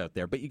guns out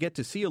there, but you get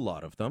to see a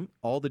lot of them.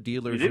 All the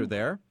dealers are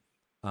there.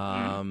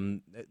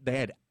 They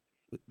had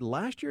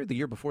last year, the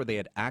year before, they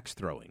had axe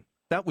throwing.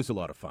 That was a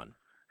lot of fun.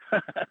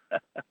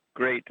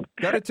 Great.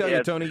 Got to tell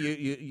you, Tony,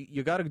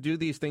 you got to do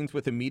these things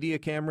with a media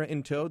camera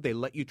in tow. They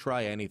let you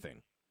try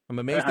anything. I'm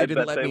amazed they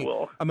didn't let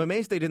me. I'm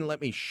amazed they didn't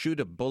let me shoot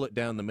a bullet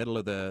down the middle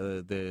of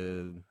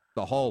the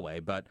hallway,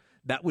 but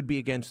that would be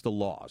against the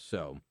law.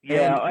 So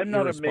yeah, I'm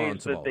not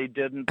amazed that they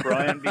didn't,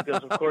 Brian,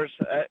 because of course,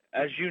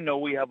 as you know,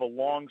 we have a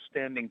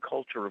long-standing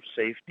culture of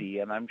safety,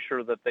 and I'm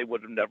sure that they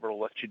would have never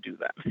let you do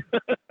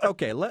that.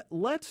 Okay,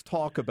 let's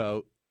talk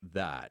about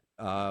that.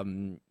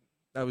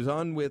 I was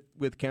on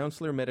with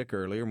Councillor Mitic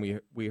earlier,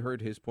 and we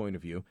heard his point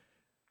of view.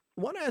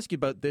 I want to ask you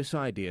about this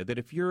idea that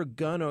if you're a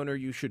gun owner,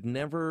 you should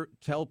never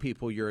tell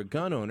people you're a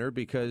gun owner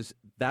because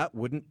that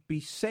wouldn't be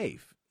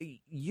safe.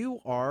 You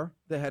are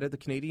the head of the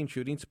Canadian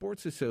Shooting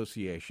Sports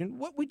Association.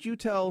 What would you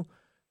tell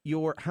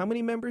how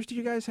many members do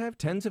you guys have?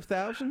 Tens of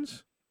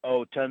thousands?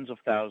 Oh, tens of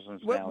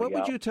thousands now. What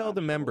would you tell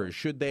the members?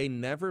 Should they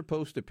never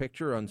post a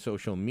picture on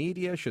social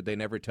media? Should they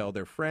never tell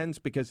their friends?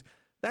 Because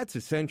that's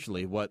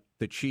essentially what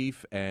the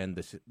chief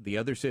and the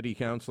other city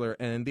councillor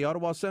and the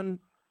Ottawa Sun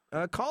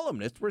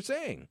columnist were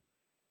saying.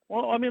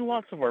 Well, I mean,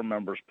 lots of our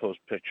members post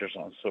pictures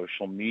on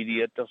social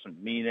media. It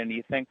doesn't mean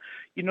anything.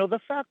 You know,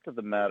 the fact of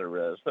the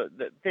matter is that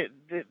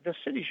the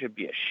city should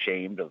be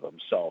ashamed of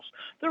themselves.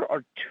 There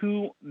are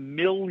 2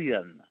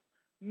 million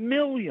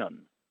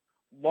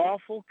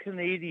lawful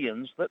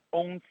Canadians that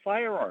own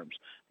firearms.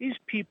 These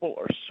people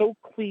are so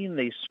clean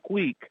they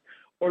squeak,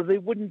 or they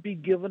wouldn't be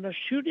given a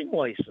shooting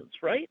license,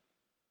 right?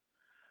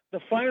 The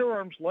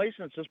firearms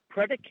license is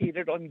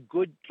predicated on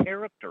good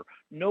character,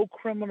 no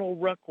criminal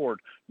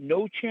record,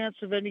 no chance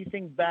of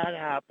anything bad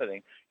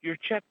happening. You're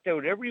checked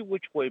out every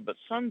which way but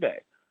Sunday.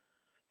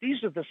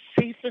 These are the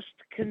safest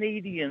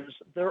Canadians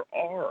there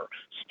are.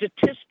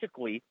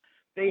 Statistically,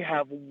 they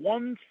have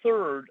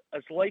 1/3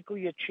 as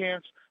likely a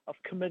chance of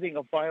committing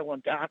a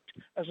violent act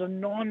as a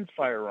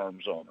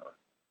non-firearms owner.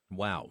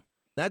 Wow.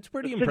 That's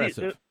pretty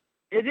impressive.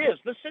 It is.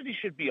 The city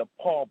should be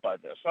appalled by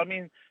this. I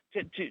mean,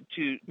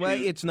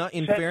 it's not.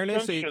 In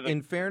fairness,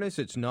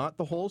 it's not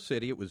the whole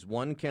city. It was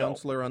one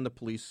councillor on the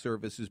police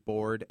services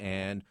board,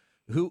 and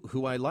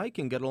who I like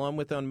and get along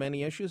with on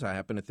many issues. I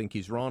happen to think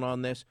he's wrong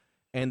on this,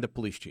 and the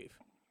police chief.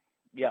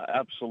 Yeah,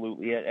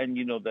 absolutely. And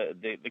you know,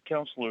 the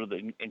councillor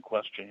in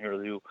question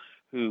here,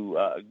 who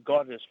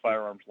got his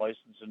firearms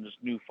license and his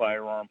new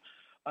firearm.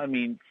 I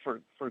mean,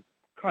 for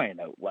crying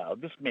out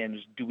loud. This man is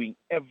doing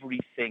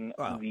everything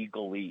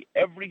legally,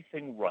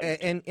 everything right.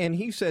 And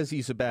he says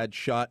he's a bad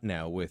shot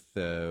now with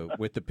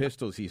the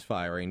pistols he's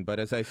firing. But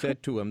as I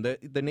said to him,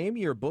 the name of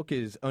your book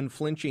is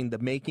Unflinching, The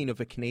Making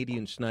of a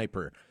Canadian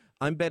Sniper.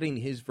 I'm betting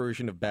his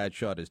version of bad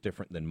shot is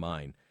different than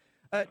mine.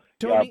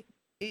 Tony,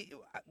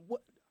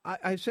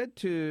 I said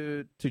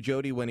to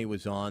Jody when he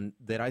was on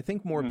that I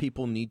think more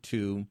people need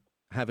to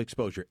have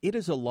exposure. It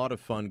is a lot of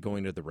fun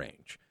going to the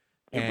range.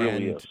 It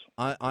really is.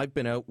 I've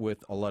been out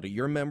with a lot of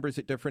your members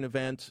at different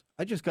events.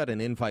 I just got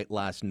an invite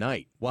last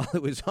night while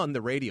it was on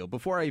the radio.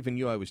 Before I even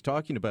knew I was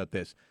talking about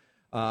this,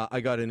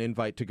 I got an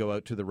invite to go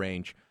out to the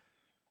range.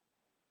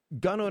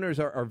 Gun owners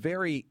are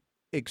very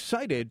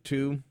excited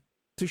to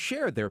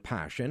share their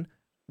passion.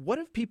 What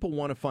if people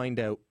want to find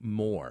out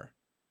more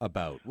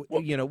about?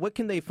 What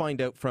can they find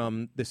out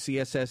from the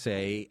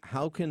CSSA?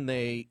 How can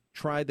they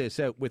try this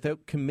out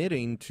without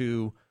committing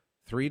to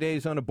 3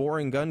 days on a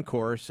boring gun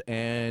course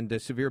and a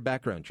severe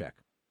background check?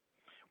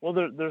 Well,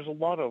 there's a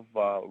lot of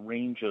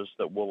ranges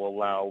that will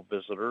allow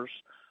visitors.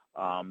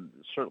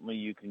 Certainly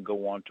you can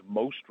go on to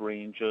most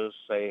ranges,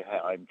 say, hey,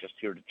 I'm just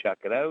here to check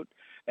it out,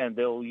 and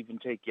they'll even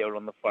take you out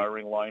on the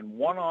firing line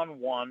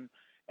one-on-one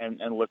and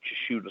let you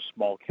shoot a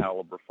small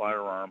caliber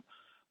firearm.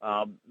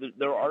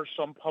 There are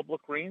some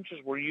public ranges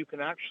where you can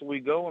actually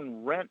go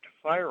and rent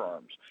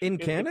firearms. In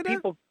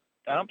Canada?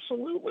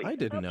 Absolutely. I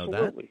didn't know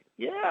that.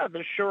 Yeah,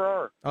 there sure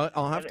are.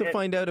 I'll have to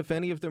find out if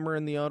any of them are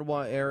in the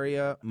Ottawa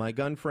area. My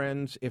gun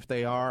friends, if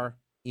they are,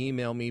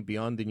 email me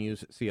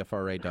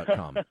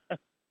beyondthenews@cfra.com.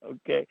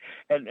 Okay.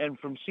 And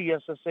from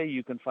CSSA,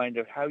 you can find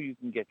out how you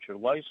can get your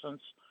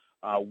license,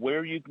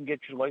 where you can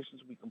get your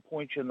license. We can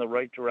point you in the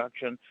right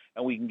direction,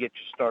 and we can get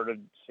you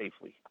started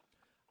safely.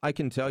 I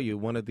can tell you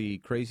one of the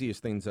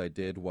craziest things I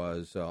did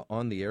was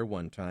on the air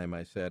one time.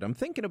 I said, I'm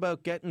thinking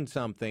about getting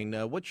something.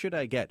 What should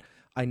I get?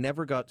 I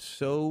never got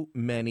so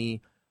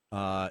many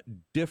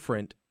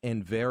different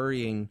and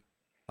varying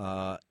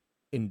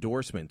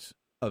endorsements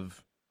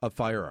of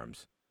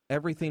firearms.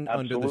 Everything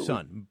under the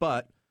sun.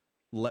 But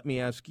let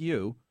me ask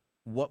you,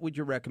 what would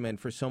you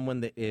recommend for someone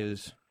that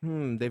is,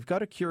 they've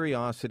got a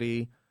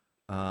curiosity.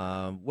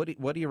 What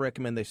do you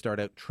recommend they start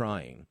out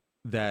trying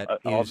that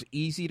is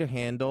easy to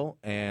handle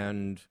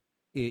and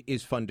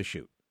is fun to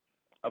shoot?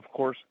 Of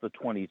course, the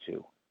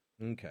 22.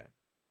 Okay.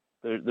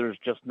 There's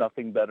just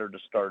nothing better to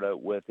start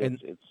out with.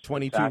 It's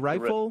 22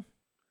 rifle?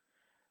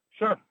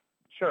 Sure.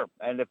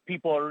 And if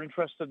people are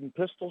interested in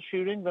pistol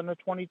shooting, then the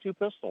 22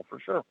 pistol for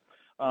sure.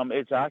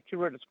 It's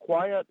accurate, it's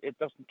quiet, it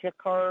doesn't kick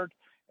hard,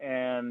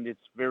 and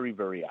it's very,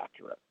 very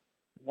accurate.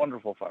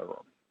 Wonderful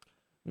firearm.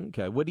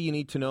 Okay. What do you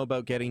need to know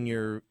about getting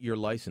your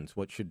license?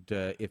 What should,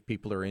 if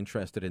people are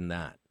interested in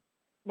that?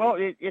 Well,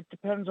 it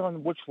depends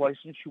on which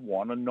license you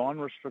want. A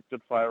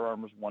non-restricted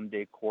firearm is 1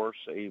 day course.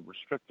 A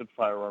restricted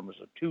firearm is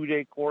a 2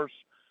 day course.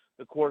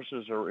 The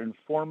courses are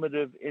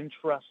informative,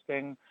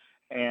 interesting,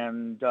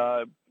 and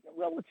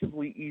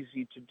relatively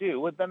easy to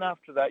do. And then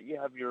after that, you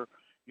have your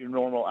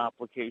normal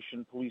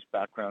application, police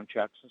background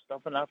checks and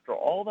stuff. And after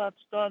all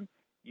that's done,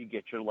 you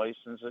get your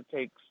license. It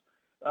takes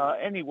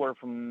anywhere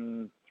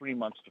from 3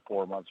 months to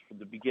 4 months from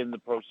the begin the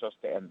process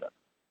to end it.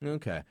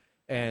 Okay.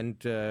 And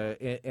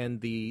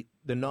the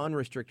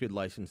non-restricted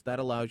license, that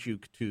allows you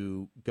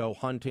to go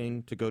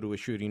hunting, to go to a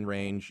shooting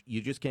range. You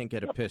just can't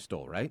get a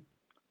pistol, right?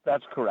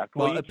 That's correct.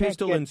 Well, a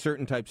pistol and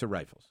certain types of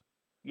rifles.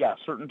 Yeah,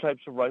 certain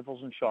types of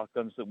rifles and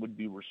shotguns that would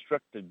be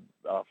restricted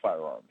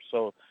firearms.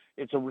 So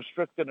it's a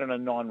restricted and a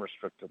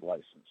non-restricted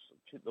license.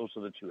 Those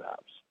are the two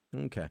halves.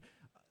 Okay.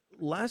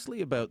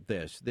 Lastly about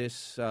this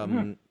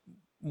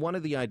one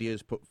of the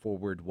ideas put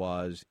forward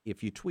was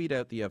if you tweet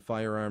out that you have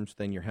firearms,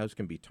 then your house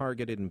can be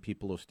targeted and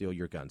people will steal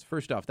your guns.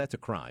 First off, that's a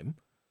crime.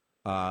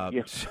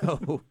 Yes.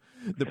 So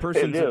the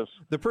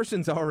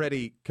person's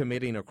already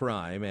committing a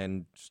crime,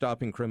 and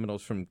stopping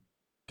criminals from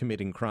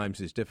committing crimes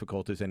is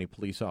difficult, as any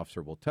police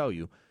officer will tell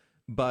you.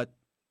 But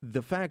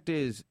the fact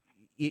is,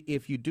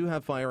 if you do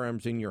have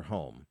firearms in your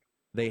home,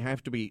 they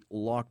have to be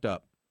locked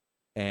up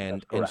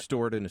and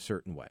stored in a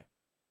certain way.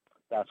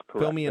 That's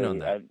correct. Fill me in on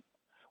that.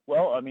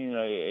 Well, I mean,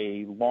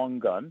 a long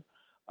gun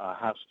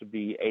has to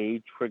be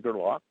A, trigger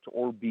locked,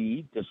 or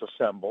B,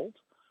 disassembled,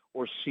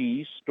 or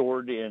C,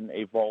 stored in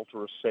a vault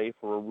or a safe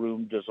or a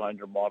room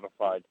designed or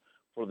modified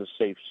for the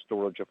safe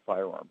storage of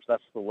firearms.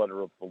 That's the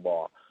letter of the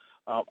law.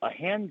 A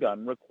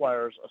handgun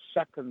requires a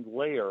second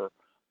layer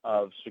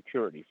of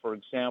security. For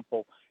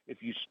example,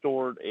 if you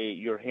stored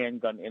your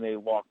handgun in a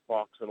locked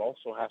box, it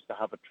also has to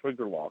have a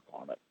trigger lock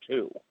on it,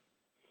 too.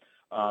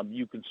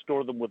 You can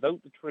store them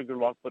without the trigger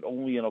lock, but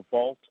only in a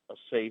vault, a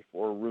safe,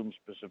 or a room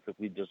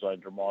specifically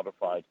designed or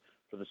modified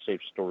for the safe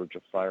storage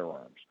of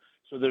firearms.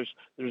 So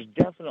there's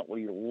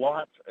definitely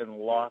lots and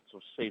lots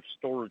of safe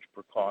storage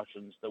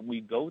precautions that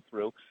we go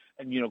through.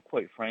 And,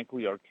 quite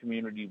frankly, our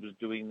community was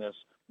doing this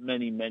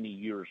many, many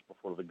years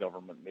before the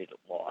government made it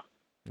law.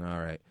 All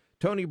right.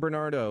 Tony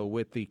Bernardo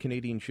with the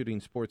Canadian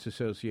Shooting Sports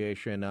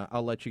Association.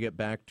 I'll let you get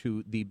back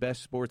to the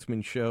best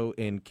sportsman show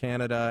in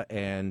Canada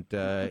and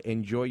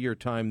enjoy your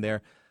time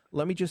there.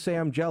 Let me just say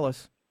I'm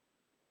jealous.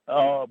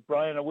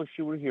 Brian, I wish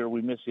you were here.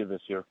 We miss you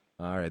this year.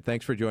 All right.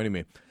 Thanks for joining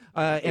me.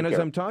 And as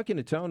I'm talking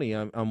to Tony,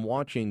 I'm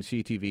watching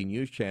CTV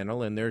News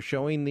Channel, and they're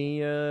showing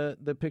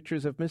the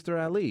pictures of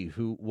Mr. Ali,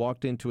 who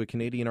walked into a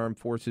Canadian Armed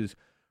Forces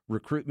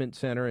recruitment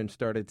center and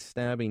started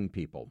stabbing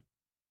people.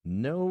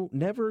 No,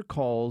 never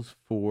calls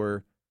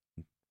for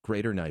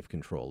greater knife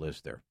control,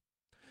 is there?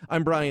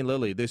 I'm Brian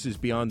Lilly. This is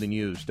Beyond the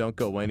News. Don't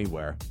go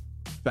anywhere.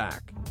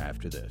 Back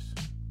after this.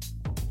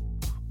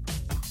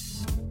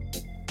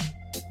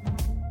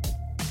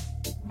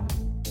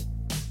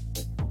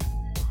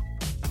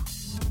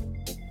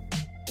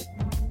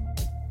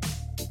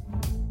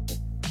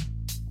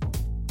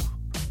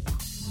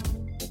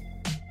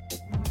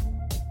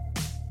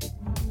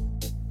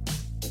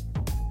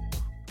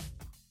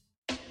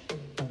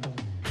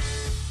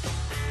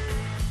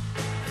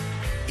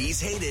 He's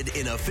hated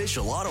in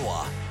official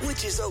Ottawa,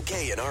 which is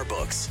okay in our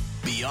books.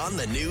 Beyond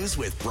the News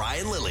with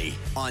Brian Lilly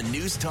on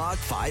News Talk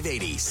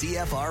 580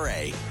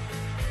 CFRA.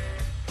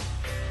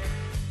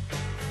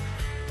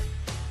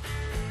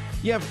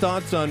 You have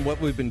thoughts on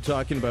what we've been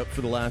talking about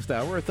for the last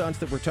hour, or thoughts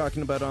that we're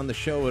talking about on the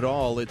show at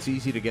all? It's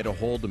easy to get a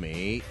hold of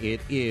me.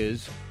 It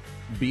is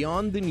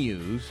Beyond the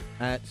News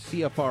at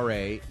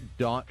CFRA.com.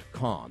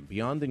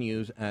 Beyond the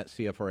News at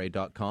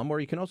CFRA.com. Or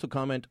you can also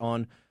comment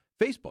on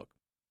Facebook.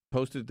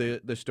 Posted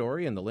the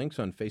story and the links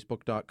on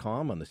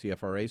Facebook.com, on the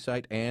CFRA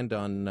site, and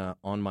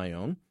on my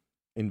own.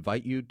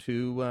 Invite you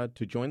to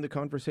join the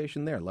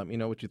conversation there. Let me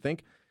know what you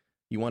think.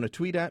 You want to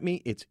tweet at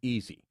me? It's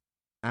easy.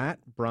 At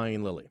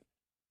Brian Lilly.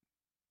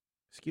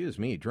 Excuse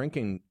me,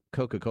 drinking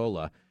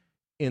Coca-Cola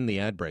in the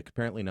ad break.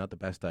 Apparently not the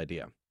best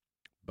idea.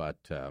 But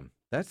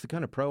that's the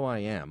kind of pro I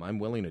am. I'm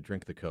willing to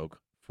drink the Coke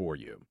for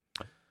you.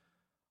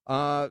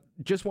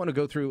 Just want to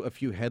go through a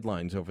few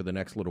headlines over the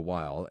next little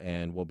while,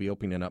 and we'll be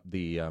opening up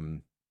the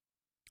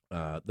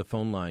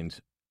phone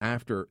lines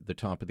after the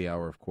top of the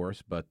hour, of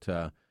course, but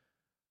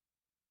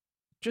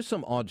just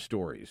some odd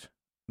stories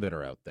that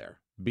are out there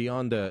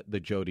beyond the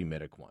Jody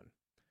Middick one.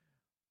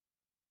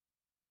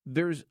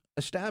 There's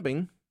a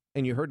stabbing,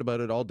 and you heard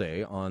about it all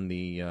day on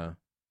the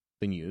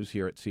news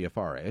here at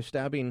CFRA, a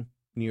stabbing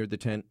near the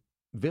Tent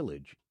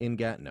Village in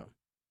Gatineau.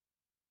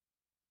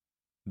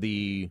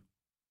 The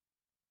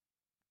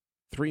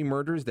 3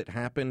 murders that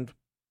happened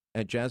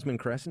at Jasmine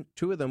Crescent,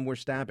 2 of them were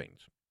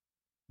stabbings.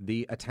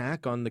 The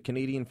attack on the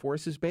Canadian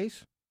Forces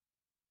base?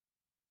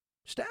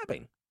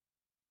 Stabbing.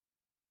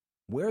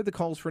 Where are the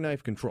calls for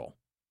knife control?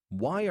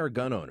 Why are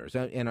gun owners,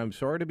 and I'm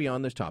sorry to be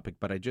on this topic,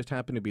 but I just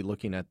happen to be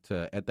looking at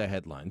the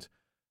headlines.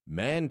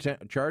 Man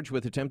charged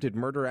with attempted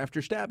murder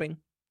after stabbing.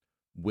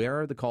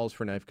 Where are the calls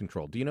for knife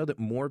control? Do you know that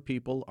more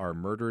people are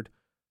murdered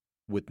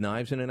with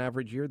knives in an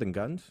average year than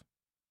guns?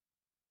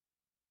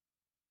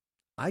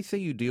 I say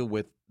you deal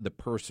with the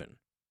person,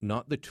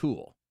 not the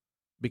tool.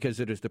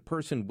 Because it is the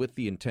person with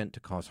the intent to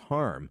cause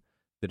harm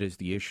that is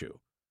the issue.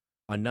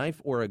 A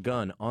knife or a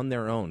gun on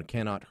their own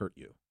cannot hurt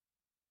you.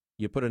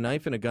 You put a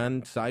knife and a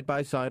gun side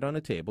by side on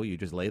a table, you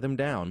just lay them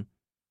down,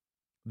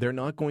 they're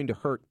not going to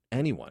hurt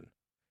anyone.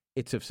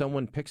 It's if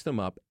someone picks them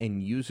up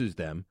and uses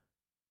them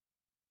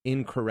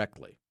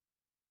incorrectly.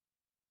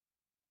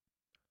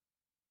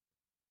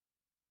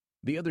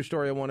 The other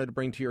story I wanted to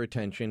bring to your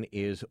attention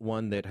is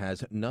one that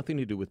has nothing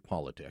to do with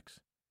politics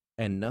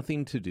and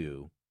nothing to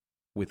do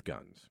with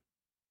guns.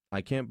 I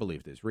can't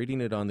believe this.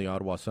 Reading it on the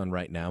Ottawa Sun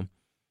right now.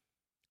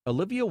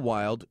 Olivia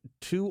Wilde,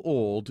 too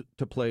old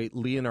to play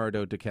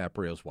Leonardo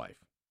DiCaprio's wife.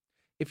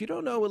 If you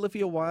don't know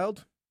Olivia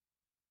Wilde,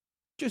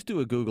 just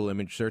do a Google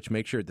image search.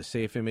 Make sure the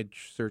safe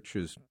image search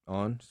is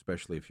on,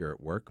 especially if you're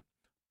at work.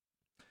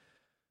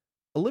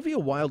 Olivia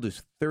Wilde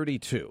is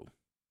 32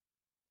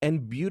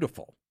 and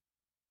beautiful.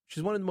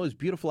 She's one of the most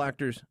beautiful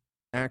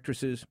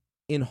actresses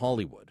in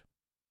Hollywood.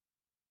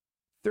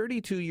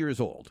 32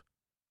 years old.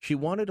 She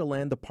wanted to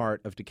land the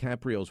part of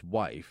DiCaprio's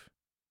wife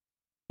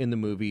in the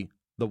movie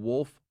The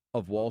Wolf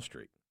of Wall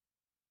Street.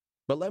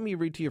 But let me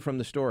read to you from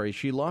the story.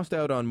 She lost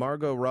out on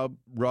Margot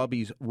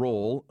Robbie's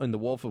role in The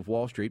Wolf of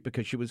Wall Street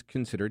because she was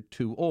considered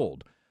too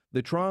old.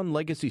 The Tron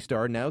Legacy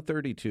star, now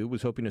 32,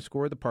 was hoping to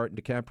score the part in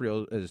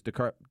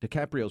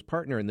DiCaprio's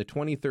partner in the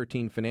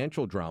 2013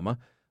 financial drama,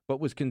 but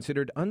was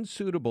considered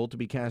unsuitable to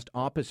be cast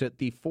opposite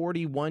the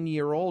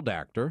 41-year-old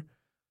actor.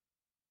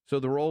 So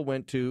the role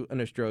went to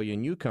an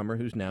Australian newcomer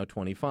who's now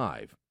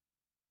 25.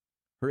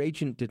 Her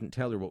agent didn't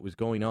tell her what was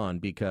going on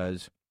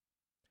because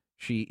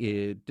she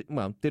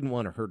didn't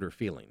want to hurt her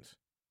feelings.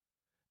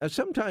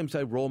 Sometimes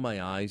I roll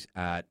my eyes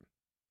at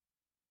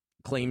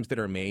claims that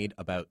are made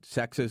about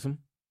sexism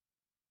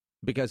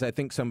because I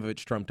think some of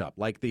it's trumped up,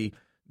 like the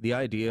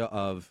idea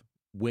of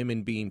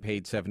women being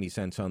paid 70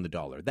 cents on the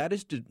dollar. That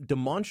is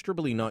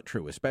demonstrably not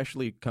true,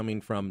 especially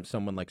coming from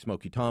someone like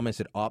Smokey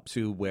Thomas at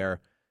OPSU, where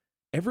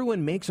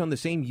everyone makes on the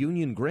same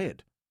union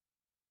grid.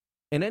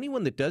 And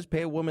anyone that does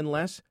pay a woman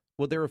less,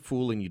 well, they're a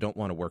fool and you don't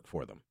want to work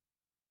for them.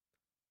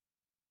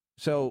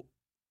 So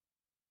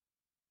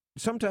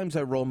sometimes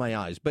I roll my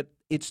eyes, but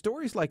it's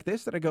stories like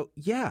this that I go,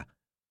 yeah,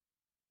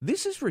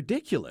 this is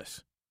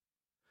ridiculous.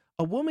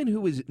 A woman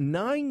who is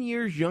 9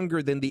 years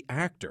younger than the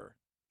actor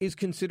is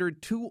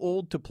considered too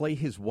old to play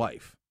his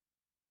wife.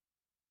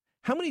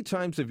 How many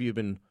times have you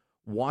been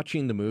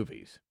watching the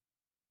movies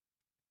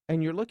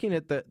and you're looking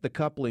at the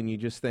couple and you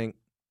just think,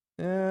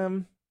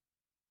 yeah,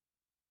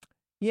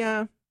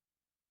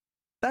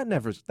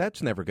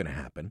 that's never going to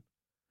happen.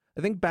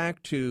 I think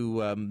back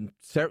to,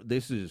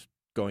 this is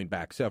going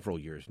back several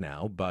years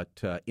now,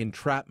 but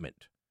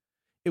Entrapment.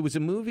 It was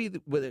a movie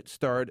that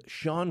starred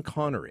Sean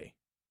Connery,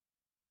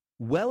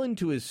 well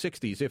into his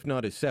 60s, if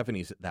not his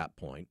 70s at that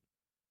point.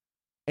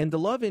 And the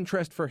love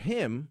interest for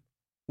him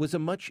was a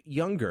much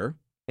younger,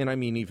 and I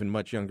mean even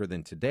much younger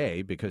than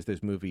today, because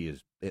this movie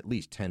is at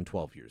least 10,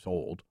 12 years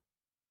old,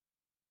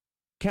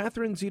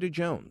 Catherine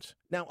Zeta-Jones.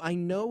 Now, I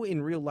know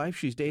in real life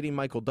she's dating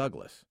Michael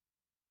Douglas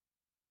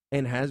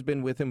and has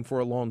been with him for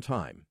a long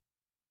time.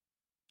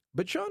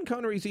 But Sean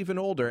Connery's even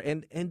older,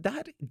 and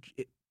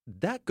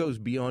that goes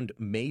beyond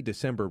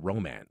May-December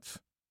romance.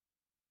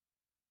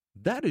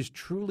 That is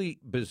truly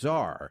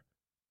bizarre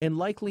and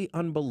likely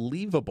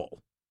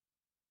unbelievable.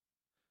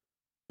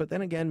 But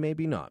then again,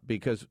 maybe not,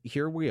 because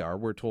here we are,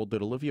 we're told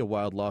that Olivia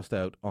Wilde lost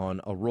out on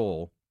a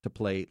role to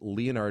play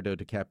Leonardo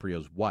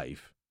DiCaprio's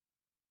wife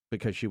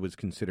because she was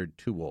considered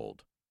too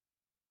old.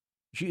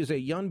 She is a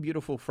young,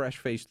 beautiful,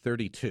 fresh-faced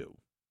 32.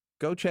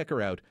 Go check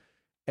her out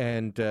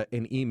and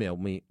email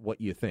me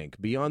what you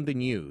think. Beyond the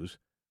News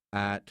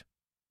at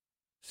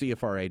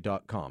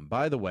CFRA.com.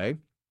 By the way,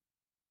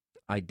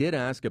 I did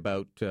ask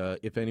about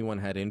if anyone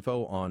had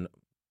info on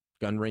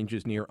gun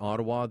ranges near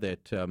Ottawa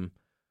that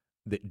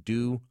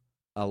do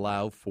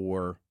allow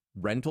for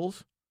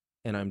rentals,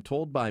 and I'm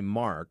told by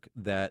Mark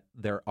that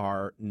there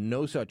are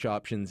no such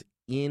options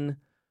in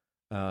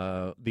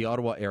the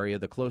Ottawa area.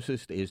 The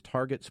closest is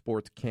Target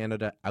Sports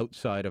Canada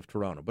outside of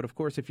Toronto. But of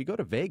course, if you go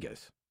to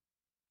Vegas,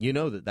 you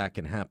know that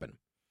can happen.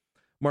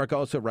 Mark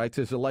also writes,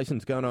 as a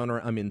licensed gun owner,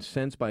 I'm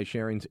incensed by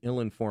Sharon's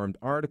ill-informed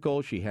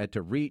article. She had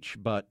to reach,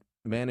 but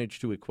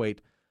managed to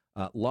equate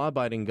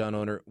law-abiding gun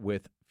owner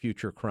with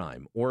future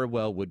crime.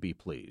 Orwell would be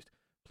pleased.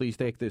 Please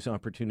take this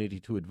opportunity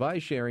to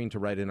advise Sharon to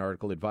write an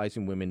article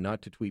advising women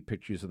not to tweet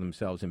pictures of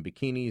themselves in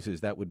bikinis,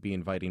 as that would be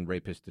inviting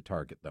rapists to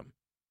target them.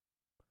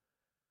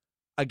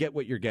 I get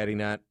what you're getting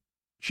at.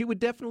 She would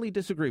definitely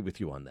disagree with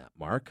you on that,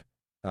 Mark,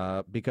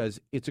 because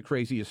it's a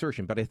crazy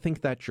assertion, but I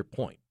think that's your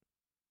point.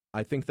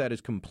 I think that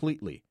is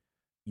completely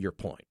your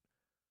point.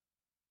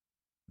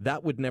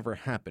 That would never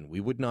happen.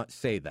 We would not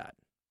say that,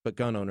 but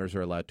gun owners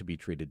are allowed to be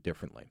treated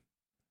differently.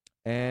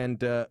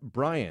 And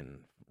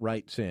Brian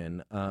writes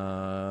in,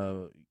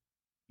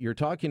 you're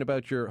talking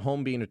about your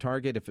home being a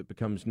target. If it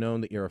becomes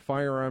known that you're a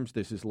firearms,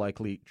 this is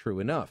likely true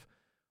enough.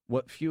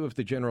 What few of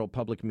the general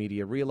public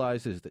media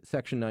realize is that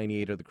Section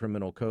 98 of the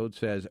Criminal Code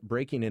says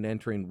breaking and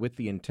entering with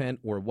the intent,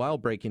 or while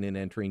breaking and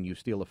entering you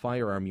steal a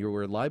firearm, you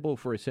are liable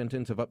for a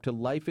sentence of up to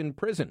life in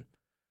prison.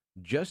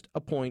 Just a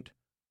point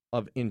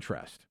of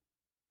interest.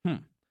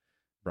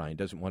 Brian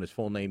doesn't want his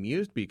full name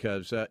used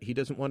because he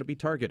doesn't want to be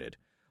targeted.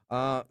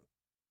 Are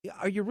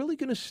you really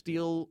going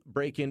to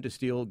break in to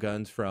steal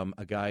guns from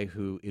a guy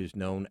who is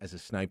known as a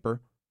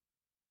sniper?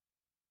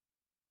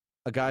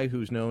 A guy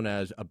who's known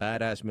as a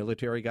badass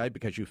military guy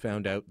because you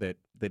found out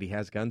that he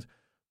has guns?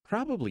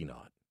 Probably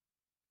not.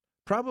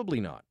 Probably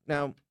not.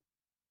 Now,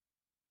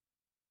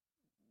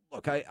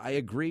 look, I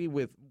agree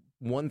with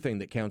one thing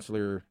that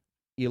Councillor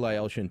Eli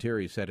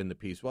El-Shantiri said in the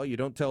piece. Well, you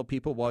don't tell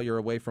people while you're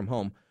away from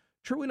home.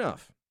 True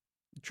enough.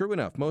 True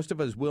enough. Most of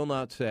us will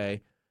not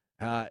say,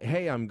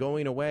 hey, I'm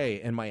going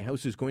away and my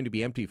house is going to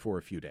be empty for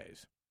a few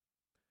days.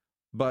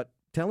 But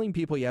telling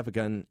people you have a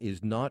gun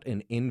is not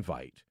an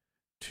invite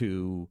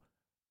to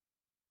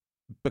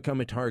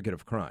become a target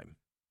of crime.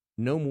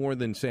 No more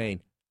than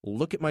saying,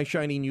 look at my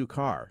shiny new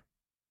car.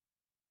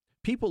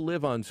 People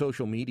live on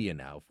social media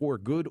now, for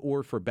good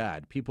or for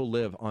bad. People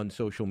live on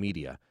social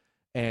media.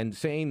 And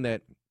saying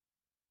that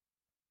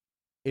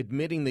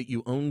admitting that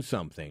you own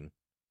something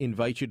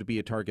invites you to be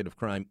a target of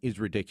crime is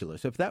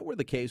ridiculous. If that were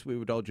the case, we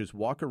would all just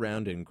walk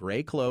around in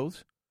gray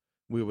clothes.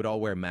 We would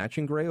all wear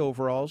matching gray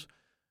overalls.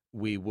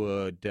 We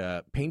would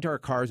paint our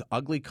cars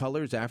ugly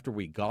colors after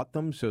we got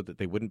them so that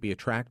they wouldn't be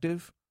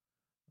attractive.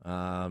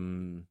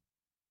 We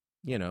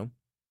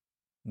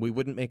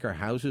wouldn't make our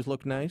houses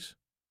look nice.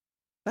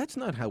 That's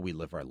not how we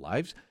live our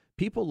lives.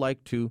 People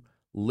like to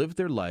live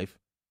their life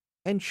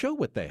and show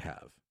what they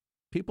have.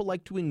 People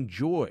like to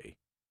enjoy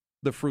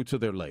the fruits of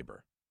their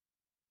labor.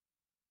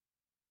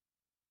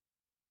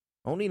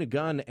 Owning a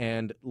gun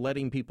and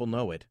letting people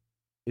know it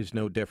is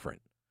no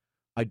different.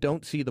 I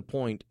don't see the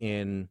point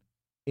in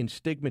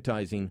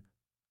stigmatizing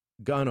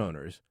gun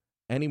owners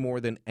any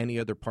more than any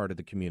other part of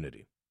the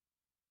community.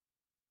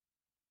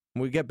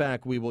 When we get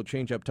back, we will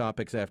change up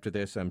topics after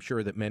this. I'm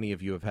sure that many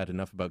of you have had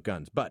enough about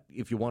guns. But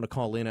if you want to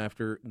call in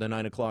after the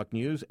 9 o'clock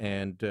news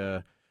and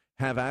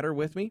have at her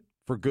with me,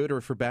 for good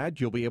or for bad,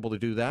 you'll be able to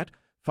do that.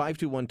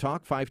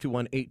 521-TALK,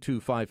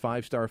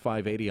 521-8255, star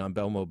 580 on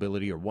Bell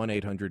Mobility, or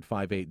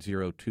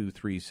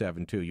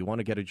 1-800-580-2372. You want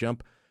to get a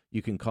jump?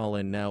 You can call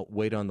in now,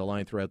 wait on the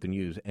line throughout the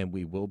news, and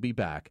we will be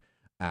back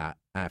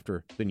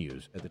after the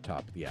news at the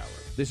top of the hour.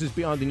 This is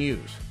Beyond the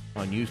News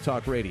on News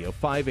Talk Radio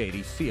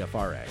 580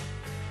 CFRA.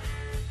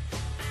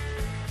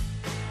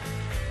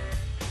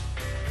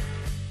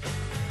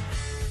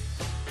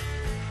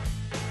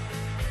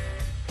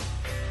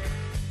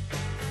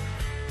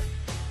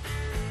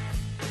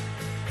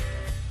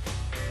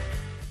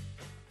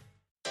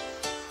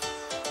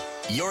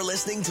 You're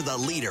listening to the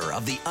leader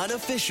of the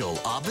unofficial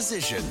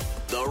opposition,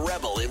 the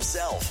rebel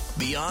himself.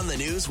 Beyond the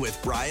News with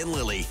Brian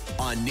Lilly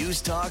on News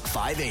Talk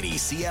 580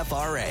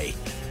 CFRA.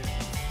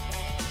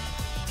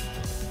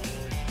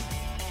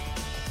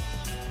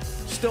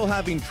 Still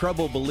having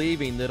trouble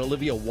believing that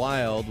Olivia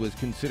Wilde was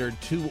considered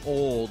too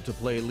old to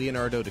play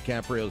Leonardo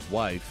DiCaprio's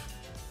wife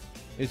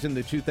is in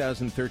the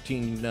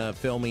 2013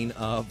 filming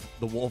of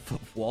The Wolf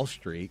of Wall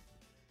Street.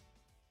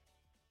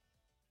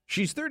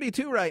 She's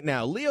 32 right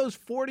now. Leo's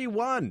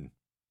 41.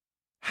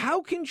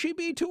 How can she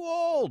be too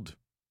old?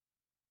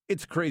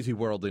 It's a crazy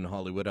world in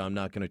Hollywood. I'm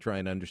not going to try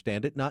and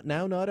understand it. Not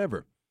now, not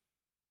ever.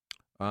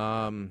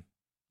 Even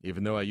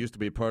though I used to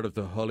be part of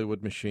the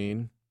Hollywood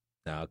machine.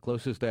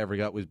 Closest I ever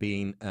got was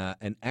being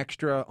an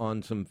extra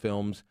on some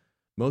films,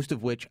 most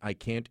of which I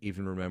can't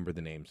even remember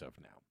the names of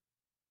now.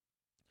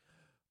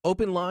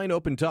 Open line,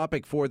 open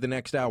topic for the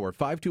next hour.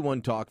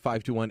 521-TALK,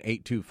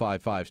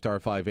 521-8255,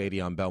 star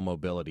 580 on Bell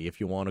Mobility if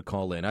you want to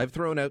call in. I've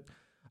thrown out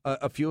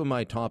a few of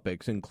my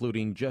topics,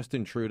 including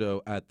Justin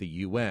Trudeau at the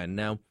UN.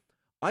 Now,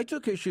 I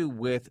took issue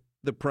with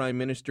the Prime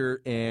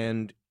Minister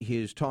and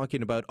his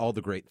talking about all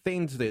the great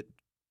things that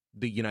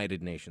the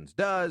United Nations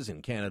does,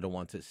 and Canada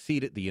wants a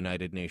seat at the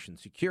United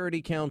Nations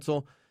Security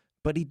Council,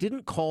 but he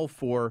didn't call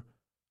for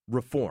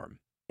reform.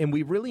 And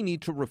we really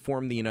need to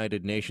reform the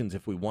United Nations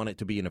if we want it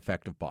to be an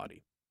effective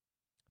body.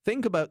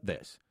 Think about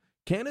this.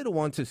 Canada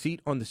wants a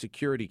seat on the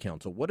Security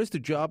Council. What is the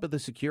job of the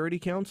Security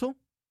Council?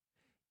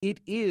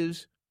 It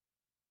is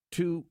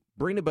to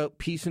bring about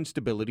peace and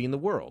stability in the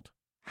world.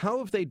 How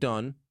have they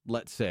done,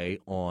 let's say,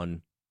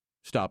 on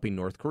stopping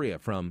North Korea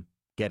from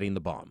getting the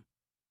bomb?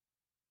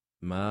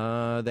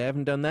 They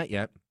haven't done that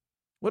yet.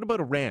 What about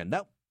Iran?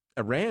 Now,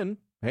 Iran,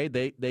 hey,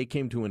 they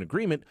came to an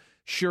agreement.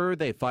 Sure,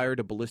 they fired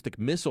a ballistic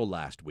missile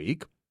last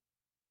week,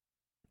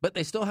 but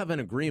they still have an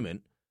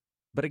agreement.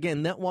 But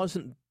again, that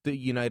wasn't the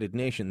United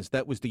Nations.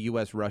 That was the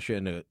U.S., Russia,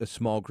 and a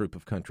small group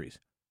of countries,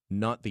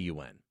 not the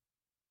UN.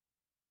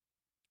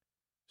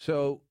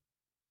 So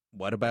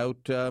what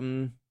about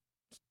the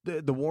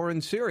war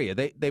in Syria?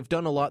 They've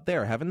done a lot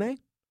there, haven't they?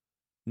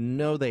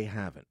 No, they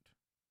haven't.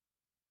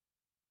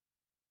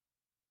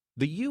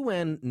 The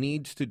UN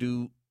needs to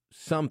do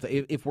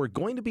something. If we're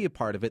going to be a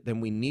part of it, then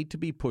we need to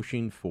be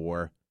pushing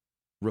for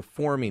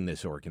reforming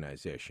this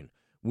organization.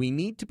 We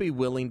need to be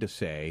willing to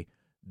say,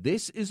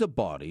 this is a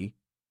body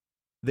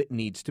that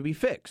needs to be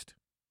fixed.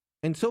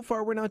 And so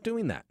far, we're not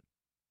doing that.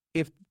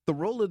 If the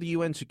role of the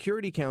UN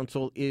Security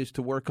Council is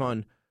to work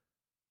on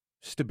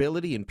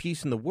stability and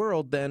peace in the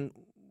world, then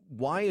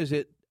why is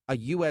it a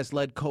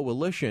U.S.-led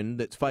coalition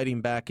that's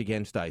fighting back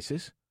against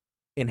ISIS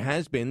and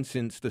has been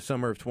since the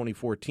summer of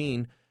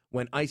 2014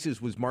 when ISIS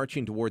was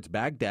marching towards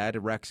Baghdad,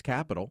 Iraq's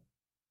capital?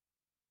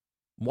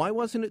 Why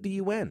wasn't it the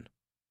UN?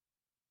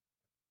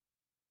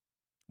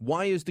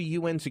 Why is the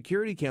UN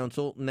Security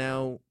Council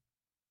now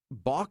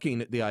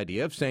balking at the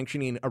idea of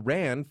sanctioning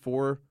Iran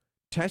for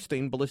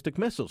testing ballistic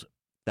missiles?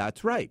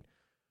 That's right,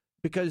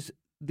 because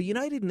the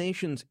United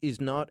Nations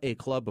is not a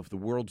club of the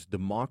world's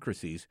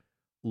democracies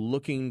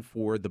looking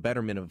for the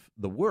betterment of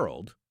the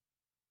world.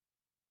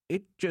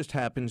 It just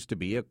happens to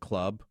be a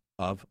club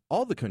of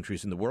all the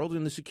countries in the world,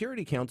 and the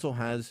Security Council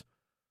has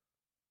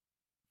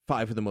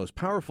 5 of the most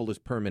powerful as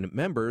permanent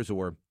members,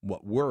 or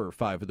what were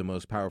 5 of the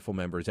most powerful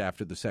members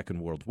after the Second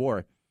World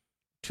War.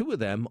 2 of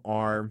them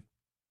are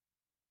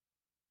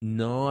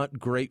not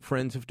great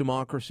friends of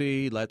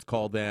democracy. Let's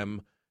call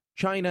them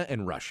China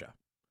and Russia.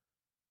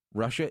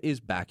 Russia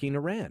is backing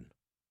Iran.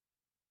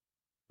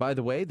 By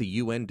the way, the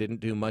UN didn't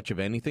do much of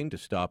anything to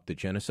stop the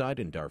genocide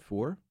in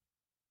Darfur,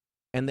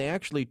 and they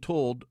actually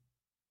told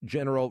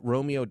General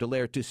Romeo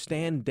Dallaire to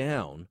stand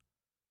down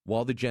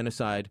while the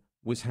genocide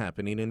was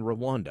happening in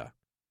Rwanda.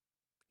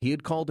 He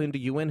had called into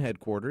UN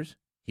headquarters.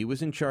 He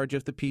was in charge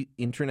of the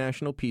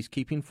international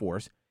peacekeeping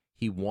force.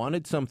 He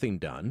wanted something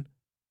done,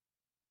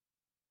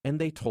 and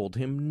they told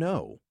him,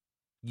 no,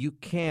 you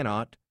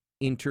cannot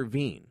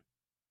intervene.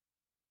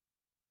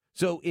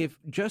 So if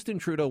Justin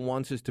Trudeau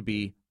wants us to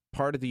be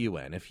part of the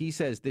UN, if he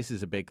says this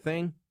is a big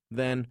thing,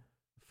 then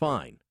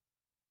fine.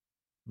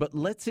 But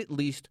let's at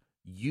least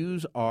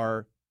use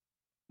our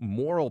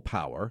moral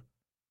power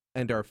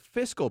and our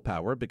fiscal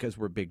power, because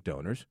we're big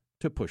donors,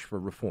 to push for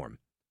reform.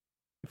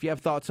 If you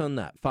have thoughts on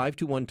that,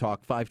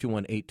 521-TALK,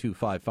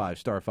 521-8255,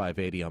 star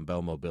 580 on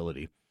Bell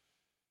Mobility.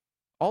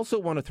 Also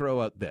want to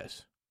throw out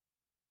this.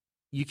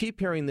 You keep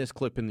hearing this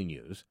clip in the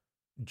news.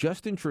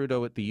 Justin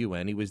Trudeau at the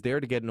UN, he was there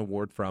to get an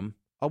award from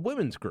a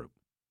women's group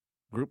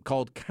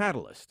called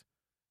Catalyst.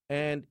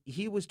 And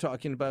he was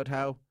talking about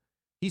how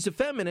he's a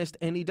feminist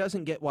and he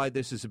doesn't get why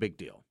this is a big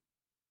deal.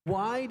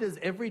 Why does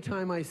every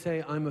time I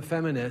say I'm a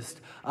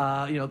feminist, the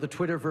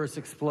Twitterverse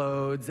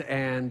explodes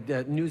and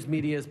news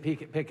medias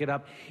pick it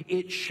up?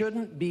 It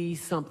shouldn't be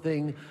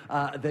something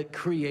that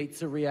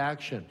creates a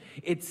reaction.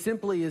 It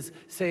simply is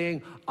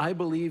saying, I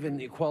believe in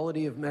the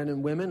equality of men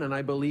and women, and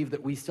I believe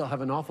that we still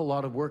have an awful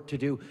lot of work to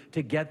do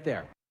to get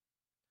there.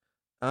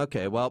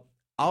 Okay, well,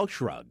 I'll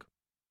shrug.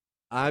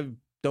 I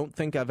don't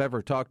think I've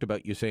ever talked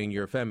about you saying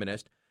you're a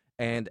feminist.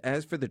 And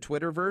as for the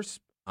Twitterverse,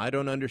 I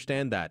don't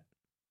understand that.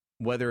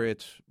 Whether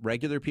it's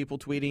regular people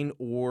tweeting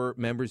or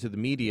members of the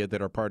media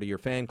that are part of your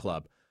fan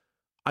club.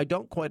 I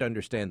don't quite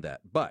understand that,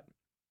 but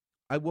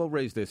I will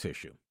raise this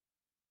issue.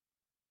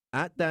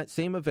 At that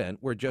same event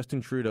where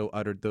Justin Trudeau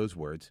uttered those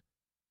words,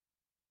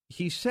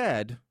 he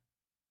said,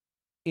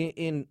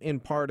 in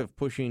part of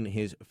pushing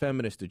his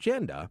feminist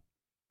agenda,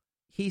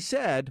 he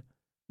said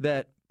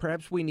that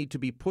perhaps we need to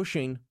be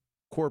pushing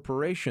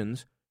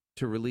corporations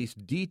to release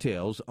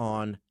details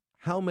on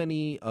how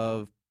many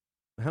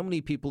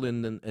people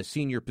in the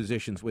senior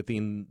positions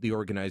within the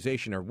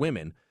organization are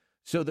women,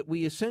 so that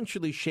we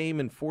essentially shame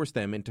and force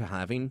them into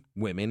having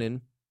women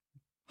in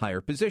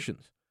higher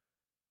positions.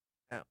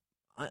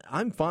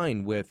 I'm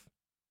fine with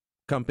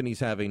companies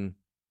having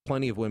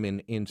plenty of women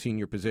in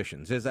senior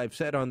positions. As I've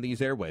said on these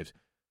airwaves,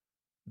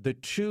 the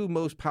two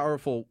most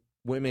powerful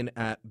women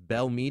at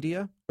Bell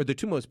Media, or the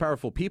two most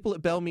powerful people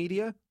at Bell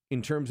Media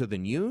in terms of the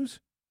news,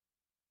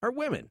 are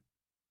women.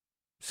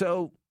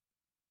 So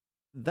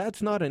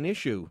that's not an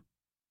issue.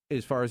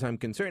 As far as I'm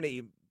concerned,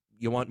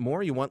 you want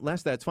more, you want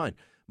less, that's fine.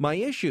 My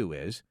issue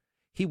is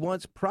he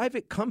wants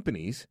private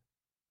companies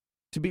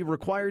to be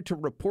required to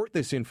report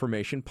this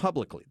information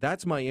publicly.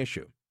 That's my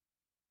issue.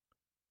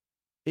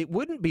 It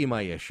wouldn't be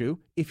my issue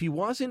if he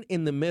wasn't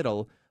in the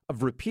middle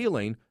of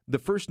repealing the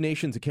First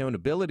Nations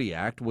Accountability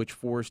Act, which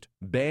forced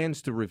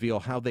bands to reveal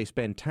how they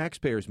spend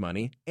taxpayers'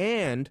 money,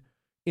 and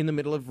in the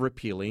middle of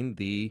repealing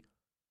the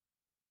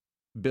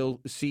Bill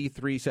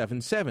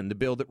C-377, the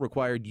bill that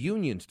required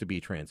unions to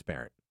be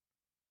transparent.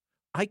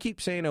 I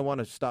keep saying I want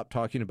to stop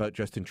talking about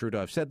Justin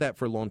Trudeau. I've said that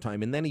for a long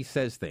time, and then he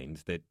says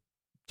things that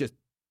just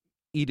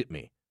eat at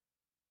me.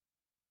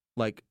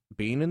 Like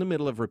being in the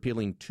middle of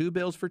repealing two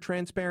bills for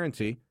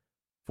transparency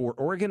for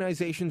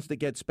organizations that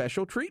get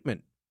special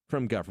treatment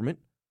from government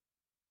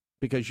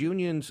because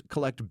unions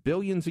collect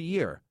billions a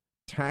year,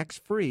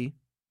 tax-free,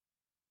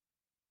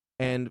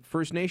 and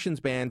First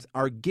Nations bands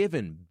are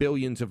given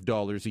billions of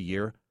dollars a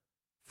year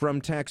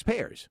from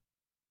taxpayers.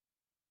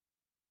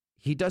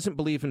 He doesn't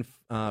believe in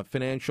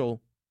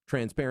financial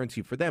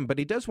transparency for them, but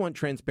he does want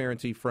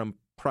transparency from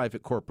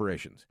private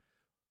corporations.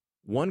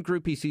 One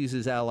group he sees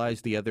as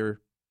allies, the other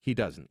he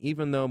doesn't,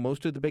 even though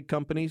most of the big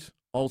companies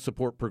all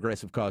support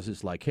progressive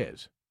causes like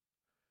his.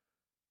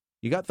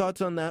 You got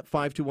thoughts on that?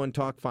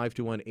 521-TALK,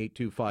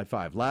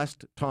 521-8255.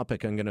 Last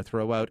topic I'm going to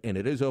throw out, and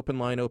it is open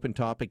line, open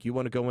topic. You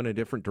want to go in a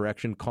different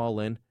direction, call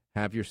in,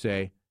 have your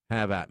say,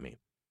 have at me.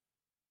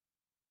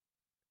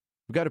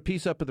 We've got a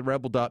piece up at the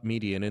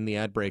Rebel.media, and in the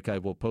ad break, I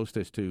will post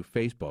this to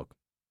Facebook,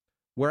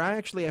 where I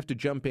actually have to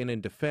jump in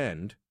and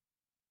defend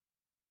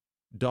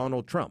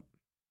Donald Trump.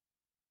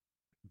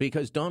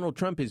 Because Donald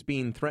Trump is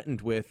being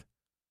threatened with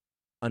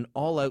an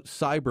all-out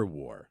cyber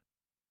war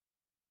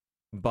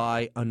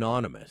by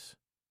Anonymous.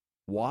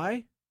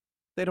 Why?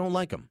 They don't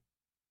like him.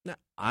 Now,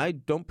 I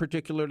don't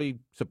particularly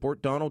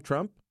support Donald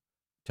Trump,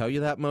 tell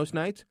you that most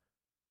nights,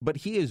 but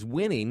he is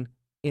winning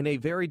in a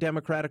very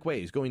democratic way.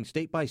 He's going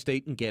state by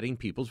state and getting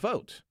people's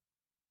votes.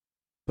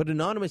 But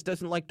Anonymous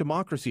doesn't like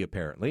democracy,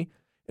 apparently,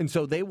 and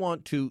so they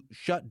want to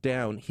shut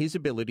down his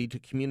ability to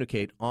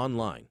communicate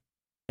online.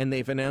 And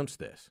they've announced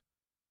this.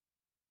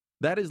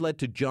 That has led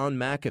to John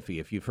McAfee,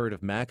 if you've heard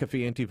of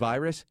McAfee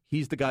Antivirus.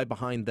 He's the guy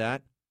behind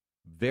that.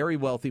 Very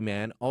wealthy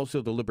man,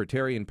 also the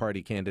Libertarian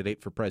Party candidate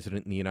for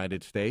president in the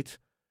United States.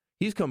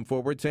 He's come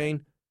forward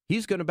saying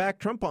he's going to back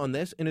Trump on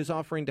this and is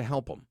offering to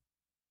help him.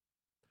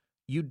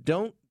 You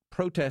don't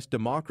protest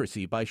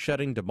democracy by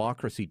shutting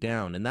democracy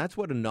down, and that's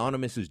what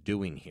Anonymous is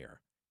doing here,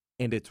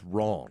 and it's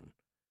wrong.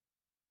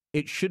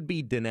 It should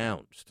be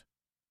denounced,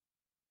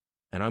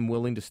 and I'm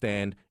willing to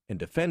stand and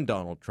defend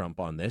Donald Trump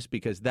on this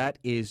because that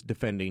is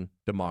defending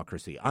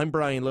democracy. I'm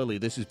Brian Lilley.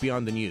 This is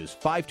Beyond the News.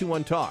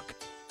 521-TALK,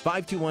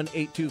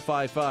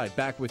 521-8255.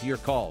 Back with your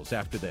calls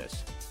after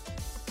this.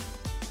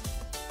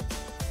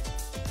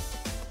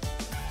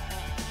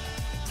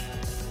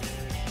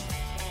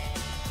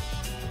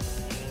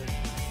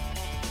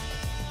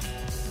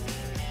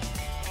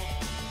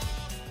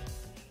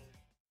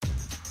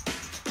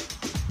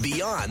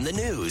 Beyond the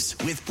News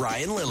with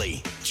Brian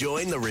Lilley.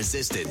 Join the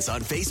resistance on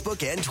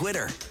Facebook and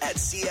Twitter at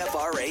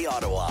CFRA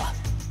Ottawa.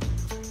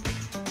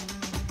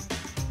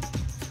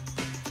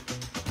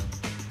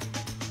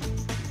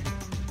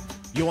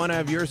 You want to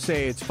have your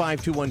say, it's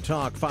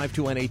 521-TALK,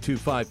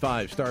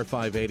 521-8255, star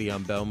 580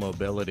 on Bell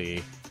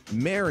Mobility.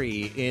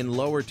 Mary in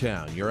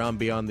Lowertown, you're on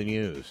Beyond the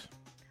News.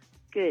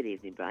 Good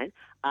evening, Brian.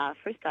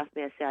 First off,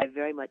 may I say I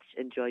very much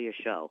enjoy your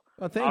show.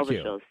 Oh, thank all you.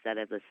 the shows that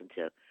I've listened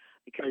to.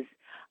 Because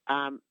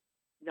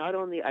not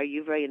only are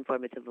you very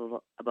informative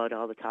about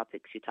all the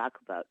topics you talk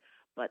about,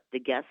 but the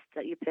guests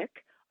that you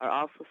pick are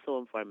also so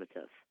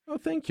informative. Oh,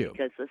 thank you.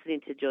 Because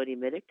listening to Jody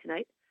Middick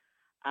tonight,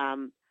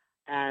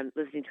 and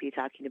listening to you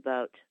talking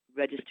about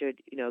registered,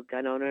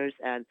 gun owners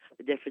and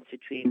the difference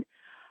between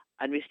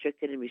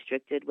unrestricted and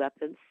restricted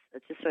weapons,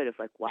 it's just sort of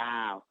like,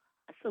 wow,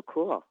 that's so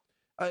cool.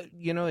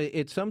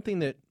 It's something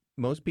that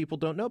most people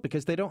don't know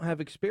because they don't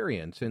have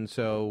experience. And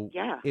so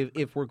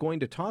if we're going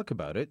to talk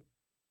about it,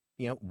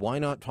 why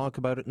not talk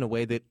about it in a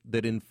way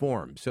that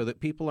informs so that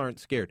people aren't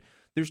scared?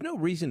 There's no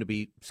reason to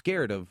be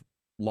scared of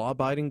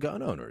law-abiding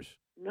gun owners.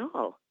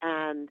 No.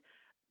 And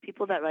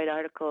people that write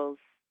articles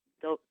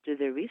don't do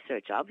their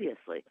research,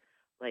 obviously,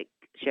 like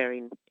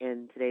sharing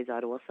in today's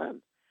Ottawa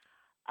Sun.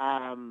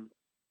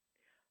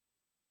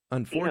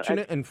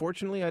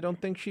 Unfortunately, I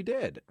don't think she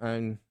did.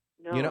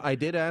 No. I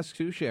did ask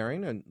Sue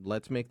Sharing, and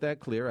let's make that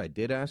clear. I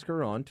did ask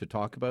her on to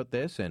talk about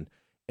this and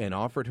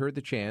offered her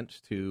the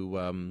chance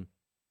to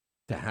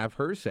have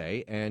her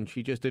say, and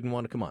she just didn't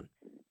want to come on.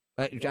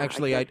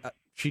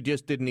 She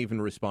just didn't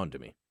even respond to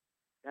me.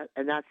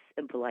 And that's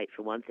impolite,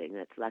 for one thing.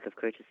 That's lack of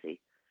courtesy.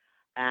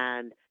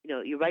 And,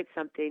 you write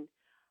something,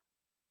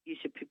 you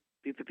should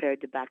be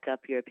prepared to back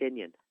up your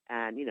opinion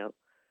and,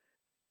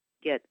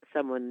 get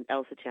someone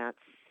else a chance,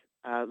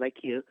 like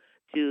you,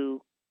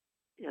 to,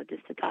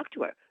 just to talk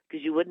to her.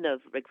 Because you wouldn't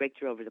have raked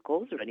her over the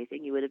coals or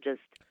anything. You would have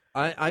just,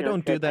 I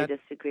don't do that. I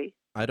disagree.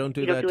 I don't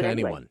do that to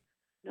anyone.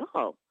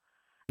 No.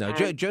 No,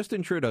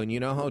 Justin Trudeau, and you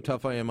know how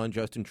tough I am on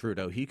Justin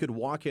Trudeau. He could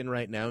walk in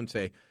right now and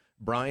say,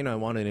 Brian, I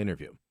want an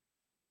interview.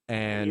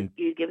 And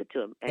you give it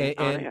to him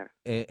on air.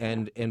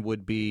 And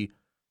would be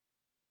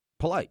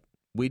polite.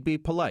 We'd be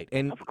polite.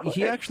 And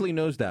he actually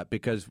knows that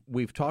because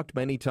we've talked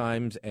many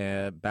times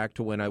back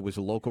to when I was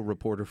a local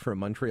reporter for a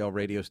Montreal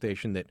radio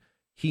station that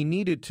he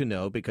needed to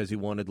know because he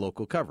wanted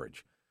local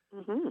coverage.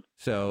 Mm-hmm.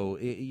 So,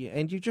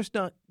 and you just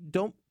don't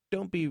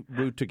be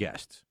rude to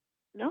guests.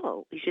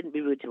 No, you shouldn't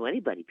be rude to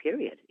anybody,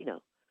 period.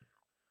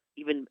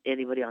 Even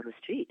anybody on the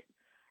street.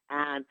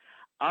 And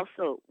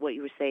also what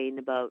you were saying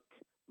about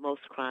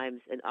most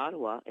crimes in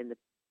Ottawa in the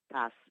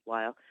past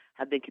while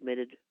have been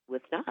committed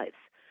with knives.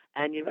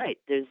 And you're right.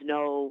 There's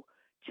no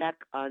check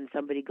on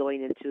somebody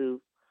going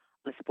into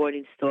a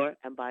sporting store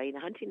and buying a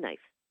hunting knife.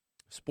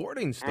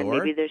 Sporting store? And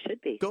maybe there should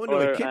be. Going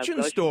to a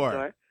kitchen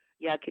store.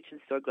 Yeah, kitchen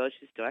store,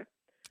 grocery store.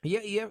 Yeah,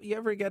 you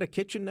ever get a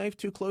kitchen knife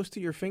too close to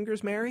your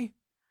fingers, Mary?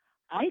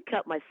 I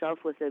cut myself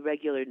with a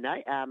regular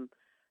knife,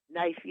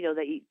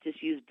 that you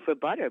just use for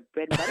butter,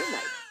 bread and butter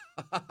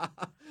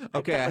knife.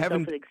 Okay, I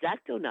haven't. An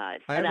X-Acto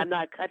knife, and I'm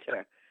not a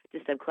cutter.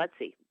 Just I'm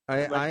klutzy.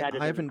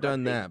 I haven't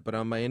done that, but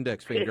on my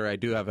index finger, I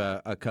do have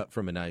a cut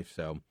from a knife.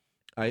 So,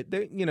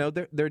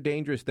 they're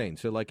dangerous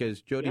things. So, like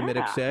as Jody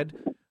Middick said,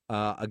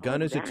 a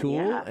gun is a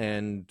tool,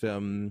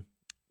 and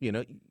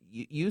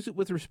use it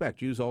with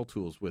respect. Use all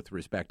tools with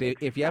respect.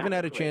 Exactly. If you haven't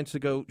had a chance to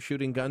go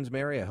shooting guns,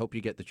 Mary, I hope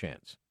you get the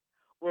chance.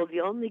 Well,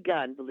 the only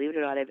gun, believe it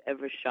or not, I've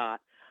ever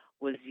shot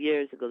was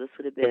years ago. This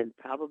would have been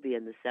probably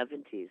in the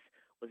 70s.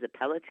 Was a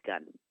pellet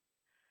gun,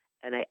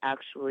 and I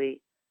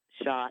actually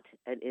shot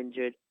and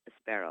injured a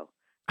sparrow.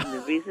 And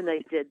the reason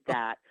I did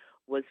that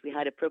was we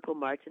had a Purple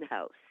Martin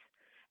house,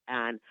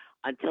 and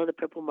until the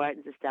Purple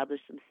Martins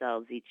established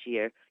themselves each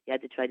year, you had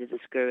to try to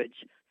discourage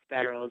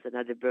sparrows and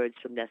other birds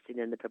from nesting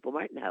in the Purple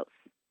Martin house.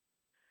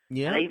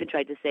 Yeah. And I even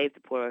tried to save the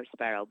poor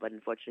sparrow, but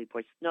unfortunately, it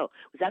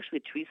was actually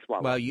a tree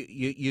swallow. Well,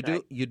 you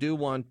do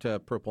want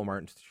Purple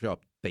Martins to show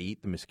up. They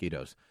eat the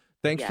mosquitoes.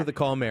 Thanks for the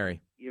call,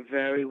 Mary. You're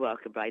very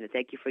welcome, Brian, and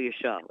thank you for your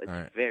show.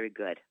 It's very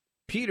good.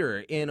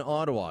 Peter in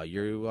Ottawa,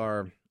 you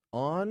are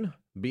on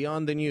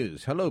Beyond the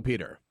News. Hello,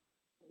 Peter.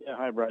 Yeah,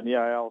 hi, Brian. Yeah,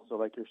 I also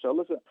like your show.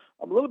 Listen,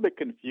 I'm a little bit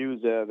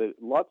confused. There's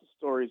lots of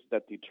stories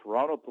that the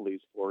Toronto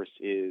police force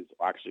is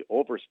actually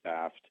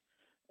overstaffed,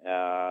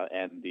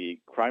 and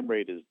the crime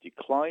rate is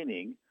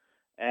declining.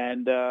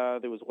 And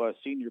there was a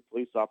senior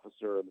police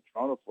officer in the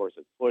Toronto force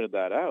that pointed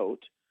that out.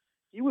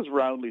 He was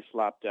roundly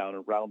slapped down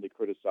and roundly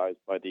criticized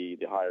by the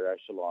higher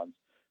echelons.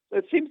 So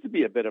it seems to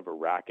be a bit of a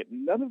racket.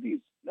 None of these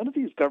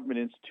government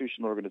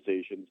institutional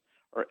organizations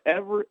are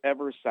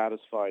ever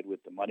satisfied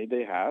with the money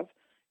they have.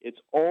 It's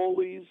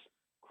always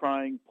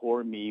crying,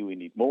 poor me, we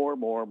need more,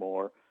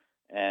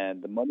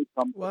 and the money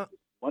comes from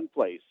one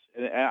place.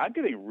 And I'm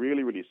getting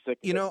really, really sick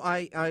of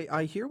it.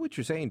 I hear what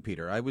you're saying,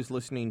 Peter. I was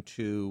listening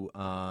to,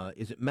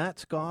 is it Matt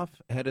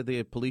Scoff, head of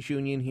the police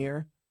union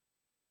here?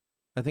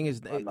 I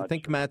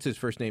think Matt's his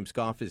first name.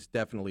 Scoff is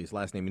definitely his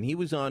last name. And he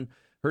was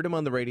heard him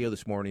on the radio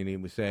this morning, and he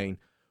was saying,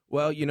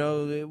 well,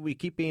 we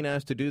keep being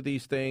asked to do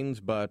these things,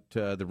 but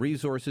the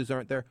resources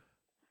aren't there.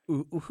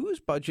 Whose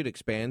budget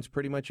expands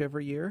pretty much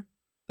every year?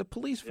 The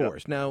police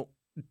force. Yeah. Now,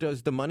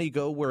 does the money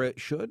go where it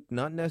should?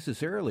 Not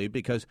necessarily,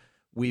 because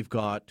we've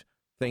got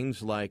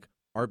things like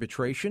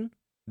arbitration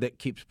that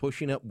keeps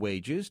pushing up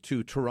wages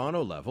to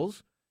Toronto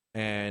levels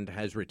and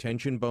has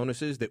retention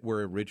bonuses that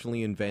were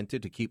originally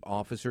invented to keep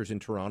officers in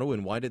Toronto.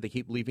 And why did they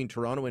keep leaving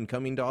Toronto and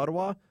coming to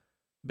Ottawa?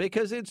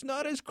 Because it's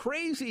not as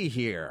crazy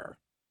here.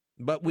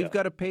 But we've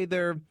got to pay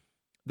the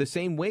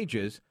same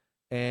wages,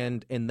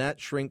 and that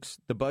shrinks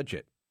the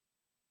budget.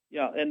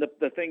 Yeah, and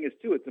the thing is,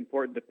 too, it's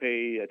important to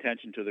pay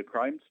attention to the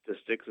crime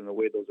statistics and the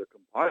way those are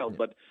compiled.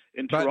 But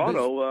in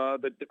Toronto,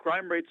 the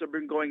crime rates have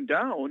been going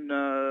down,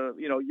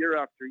 year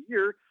after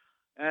year.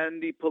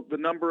 And the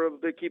number of,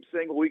 they keep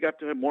saying, well, we got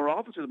to have more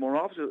officers.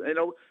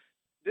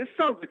 This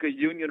sounds like a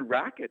union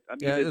racket. I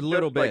mean, yeah, a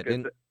little bit.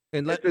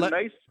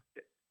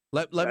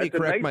 Let me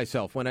correct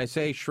myself. When I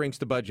say shrinks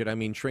the budget, I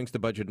mean shrinks the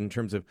budget in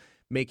terms of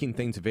making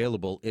things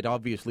available. It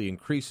obviously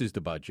increases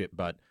the budget,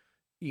 but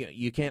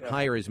you can't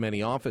hire as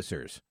many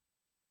officers.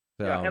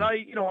 So. Yeah, and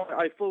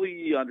I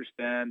fully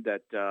understand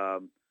that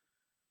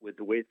with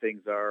the way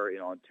things are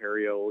in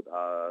Ontario,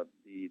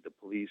 the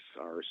police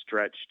are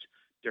stretched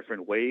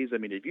different ways. I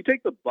mean, if you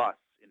take the bus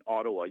in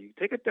Ottawa, you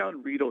take it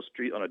down Rideau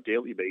Street on a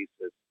daily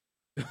basis.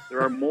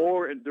 There are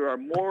more and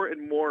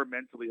more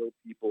mentally ill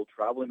people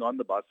traveling on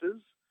the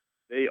buses.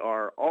 They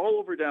are all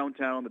over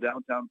downtown, the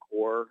downtown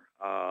core,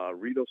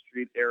 Rideau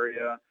Street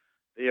area.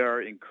 They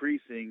are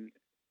increasing,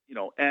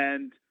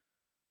 and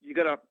you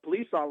got a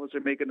police officer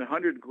making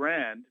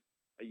 $100,000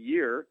 a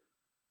year,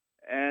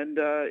 and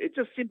it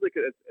just seems like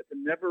it's a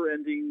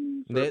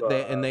never-ending.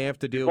 And they have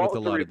to deal with a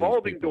lot of these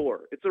people. It's a revolving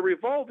door. It's a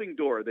revolving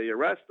door. They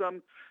arrest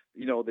them,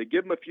 they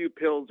give them a few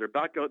pills. They're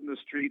back out in the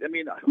street. I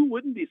mean, who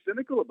wouldn't be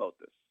cynical about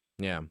this?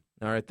 Yeah.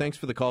 All right. Thanks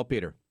for the call,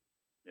 Peter.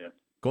 Yeah.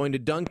 Going to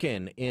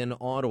Duncan in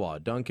Ottawa.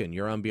 Duncan,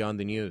 you're on Beyond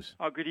the News.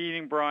 Good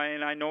evening,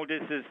 Brian. I know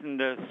this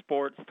isn't a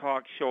sports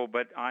talk show,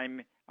 but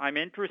I'm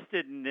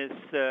interested in this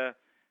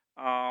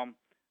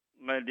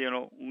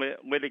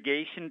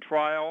litigation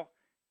trial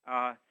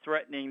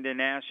threatening the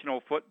National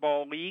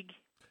Football League.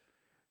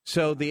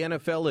 So the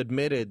NFL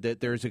admitted that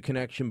there's a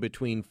connection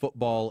between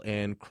football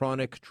and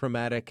chronic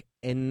traumatic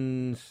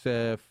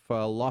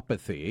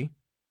encephalopathy,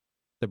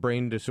 the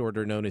brain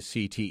disorder known as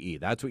CTE.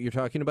 That's what you're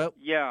talking about?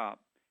 Yeah.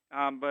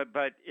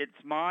 But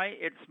it's my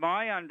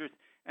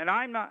and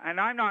I'm not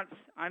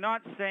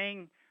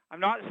saying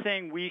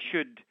we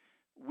should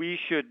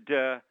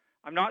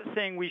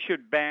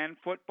ban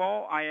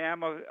football. I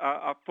am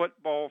a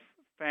football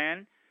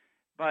fan,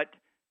 but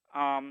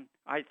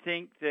I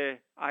think it's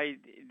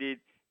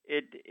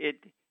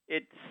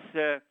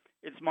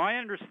my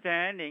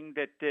understanding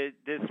that the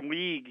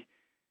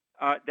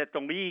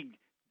league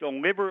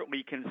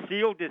deliberately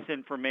concealed this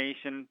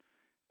information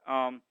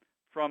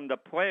from the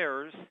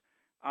players.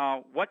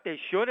 What they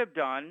should have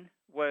done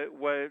was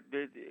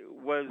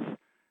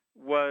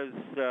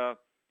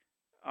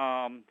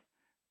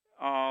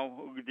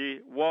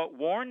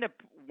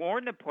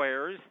warn the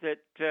players that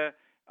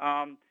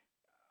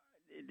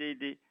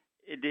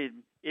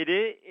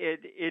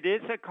it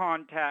is a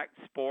contact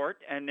sport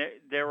and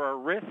there are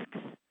risks.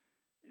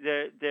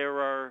 There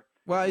are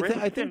risks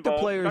I think involved,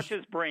 the players, such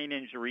as brain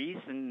injuries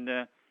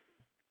and.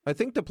 I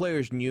think the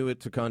players knew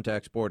it's a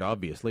contact sport,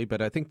 obviously,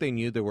 but I think they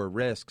knew there were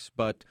risks.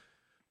 But,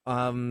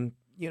 I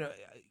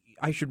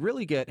should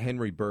really get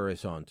Henry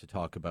Burris on to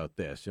talk about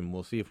this, and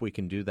we'll see if we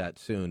can do that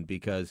soon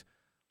because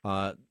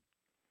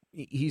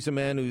he's a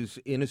man who's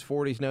in his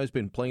 40s now. He's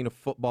been playing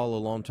football a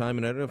long time,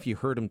 and I don't know if you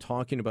heard him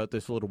talking about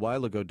this a little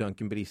while ago,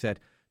 Duncan, but he said,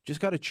 just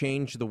got to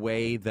change the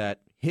way that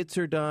hits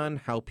are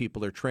done, how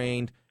people are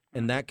trained,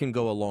 and that can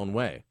go a long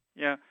way.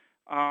 Yeah.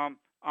 I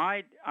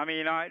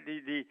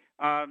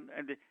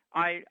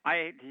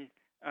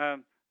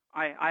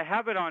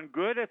have it on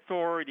good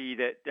authority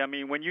that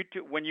when you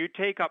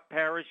take up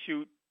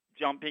parachute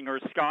jumping or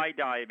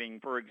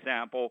skydiving, for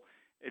example,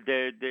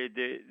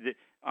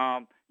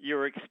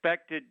 you're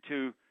expected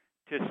to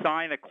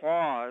sign a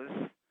clause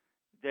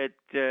that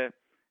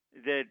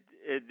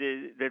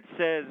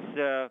says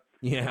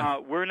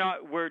we're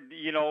not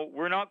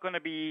going to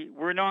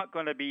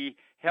be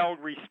held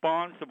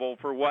responsible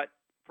for what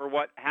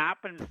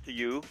happens to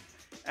you.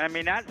 I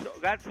mean that's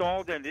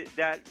all that's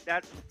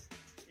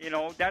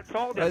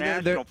all the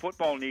National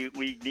Football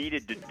League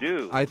needed to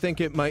do. I think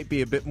it might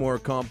be a bit more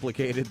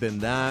complicated than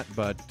that,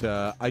 but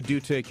I do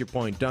take your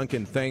point.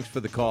 Duncan, thanks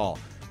for the call.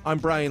 I'm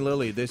Brian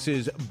Lilly. This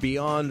is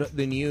Beyond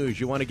the News.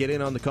 You want to get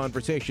in on the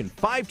conversation?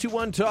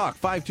 521-TALK,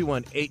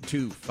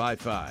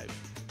 521-8255.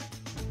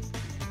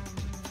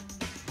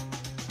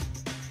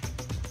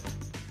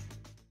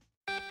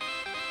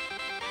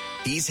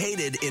 He's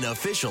hated in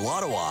official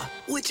Ottawa,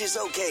 which is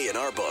okay in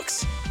our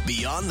books.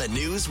 Beyond the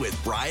News with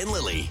Brian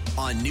Lilly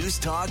on News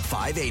Talk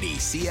 580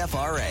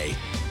 CFRA.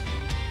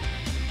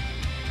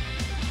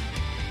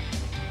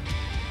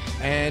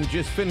 And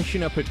just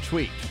finishing up a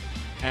tweet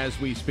as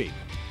we speak.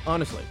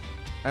 Honestly,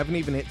 I haven't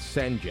even hit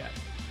send yet.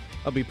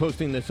 I'll be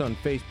posting this on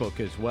Facebook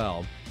as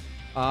well.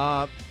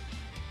 My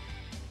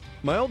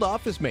old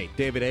office mate,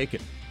 David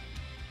Aiken,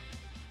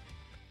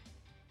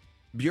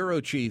 bureau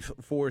chief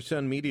for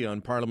Sun Media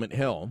on Parliament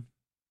Hill,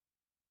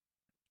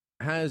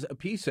 has a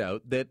piece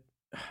out that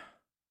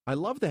I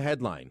love the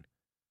headline.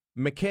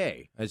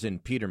 MacKay, as in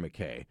Peter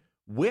MacKay,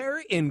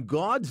 where in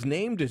God's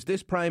name does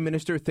this Prime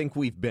Minister think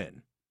we've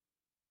been?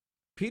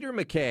 Peter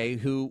MacKay,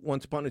 who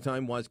once upon a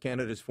time was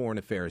Canada's Foreign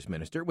Affairs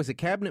Minister, was a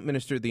cabinet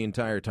minister the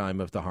entire time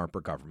of the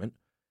Harper government,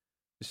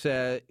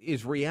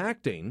 is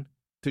reacting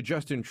to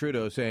Justin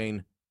Trudeau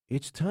saying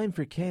It's time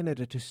for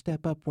Canada to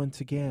step up once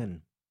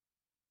again.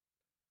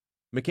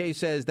 McKay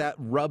says that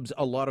rubs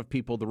a lot of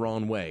people the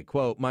wrong way.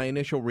 Quote, my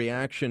initial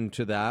reaction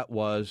to that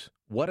was,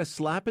 what a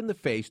slap in the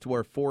face to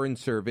our foreign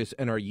service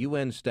and our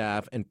UN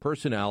staff and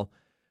personnel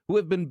who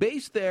have been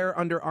based there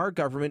under our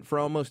government for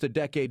almost a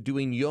decade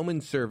doing yeoman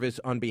service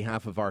on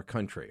behalf of our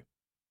country.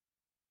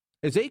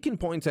 As Akin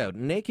points out,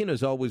 and Akin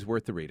is always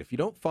worth the read. If you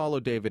don't follow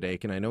David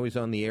Akin, I know he's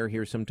on the air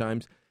here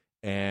sometimes,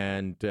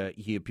 and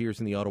he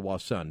appears in the Ottawa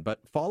Sun, but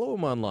follow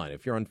him online.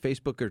 If you're on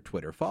Facebook or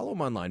Twitter, follow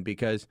him online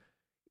because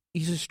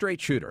he's a straight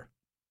shooter.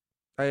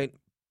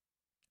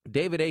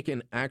 David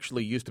Akin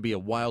actually used to be a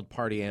wild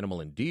party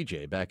animal and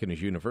DJ back in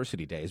his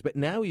university days, but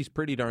now he's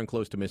pretty darn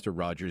close to Mr.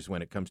 Rogers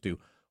when it comes to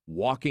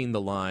walking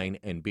the line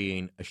and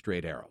being a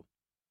straight arrow.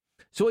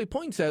 So he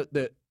points out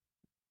that,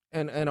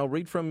 and I'll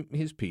read from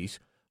his piece,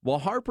 while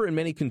Harper and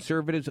many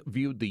conservatives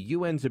viewed the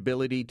UN's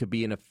ability to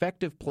be an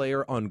effective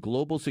player on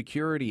global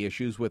security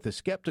issues with a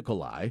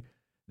skeptical eye,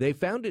 they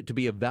found it to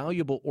be a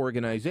valuable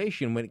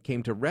organization when it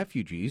came to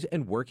refugees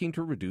and working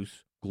to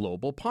reduce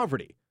global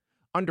poverty.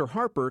 Under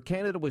Harper,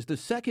 Canada was the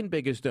second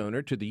biggest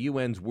donor to the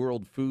UN's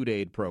World Food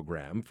Aid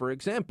Program, for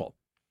example.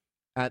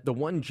 At the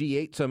One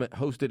G8 summit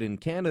hosted in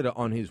Canada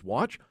on his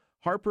watch,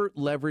 Harper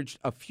leveraged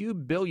a few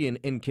billion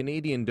in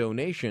Canadian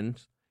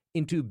donations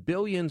into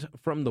billions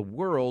from the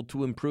world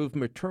to improve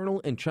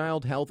maternal and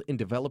child health in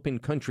developing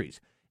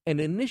countries, an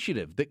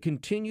initiative that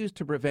continues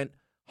to prevent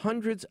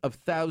hundreds of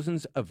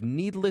thousands of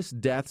needless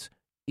deaths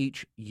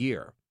each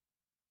year.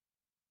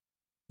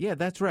 Yeah,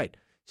 that's right.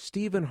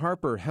 Stephen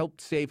Harper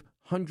helped save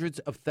hundreds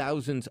of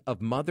thousands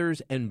of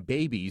mothers and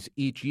babies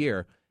each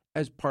year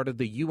as part of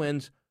the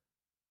UN's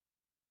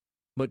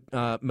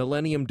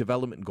Millennium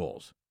Development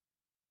Goals.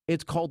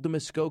 It's called the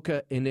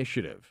Muskoka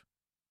Initiative.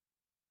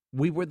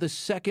 We were the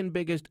second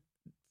biggest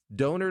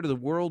donor to the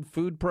World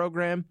Food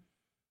Program.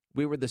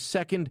 We were the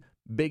second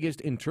biggest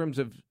in terms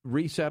of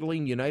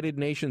resettling United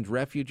Nations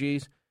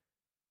refugees.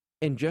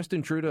 And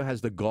Justin Trudeau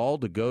has the gall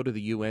to go to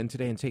the UN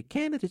today and say,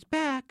 Canada's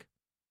back.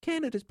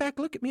 Canada's back.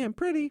 Look at me. I'm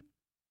pretty.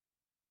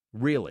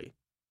 Really?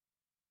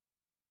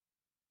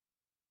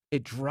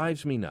 It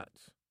drives me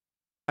nuts.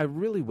 I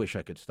really wish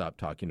I could stop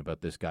talking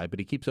about this guy, but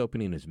he keeps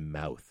opening his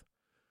mouth.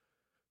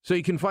 So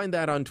you can find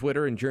that on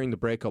Twitter, and during the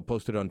break, I'll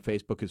post it on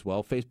Facebook as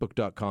well,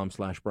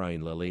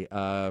 facebook.com/Brian Lilley.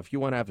 If you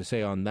want to have a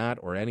say on that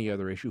or any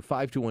other issue,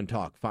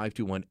 521-TALK,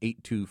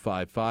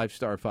 521-8255,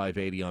 star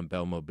 580 on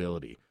Bell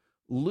Mobility.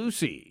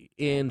 Lucy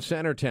in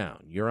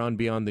Centertown, you're on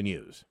Beyond the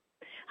News.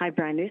 Hi,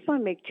 Brian. I just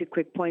want to make 2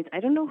 quick points. I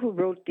don't know who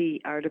wrote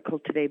the article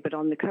today, but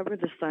on the cover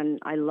of the Sun,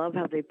 I love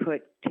how they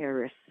put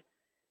terrorists,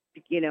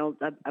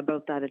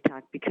 about that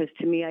attack, because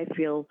to me, I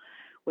feel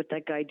what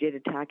that guy did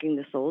attacking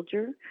the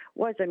soldier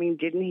was. I mean,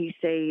 didn't he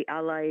say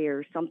Allah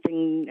or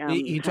something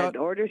he had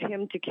ordered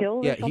him to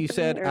kill? Yeah, he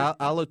said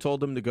Allah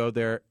told him to go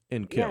there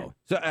and kill. Yeah.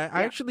 So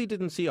I actually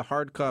didn't see a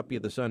hard copy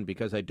of the Sun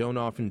because I don't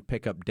often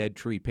pick up Dead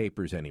Tree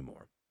papers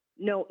anymore.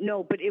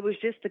 No, but it was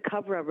just the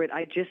cover of it.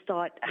 I just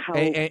thought how...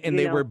 And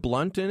they were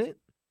blunt in it?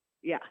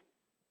 Yeah.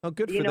 Oh,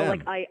 good for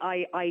them. Like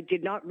I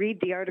did not read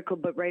the article,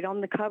 but right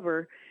on the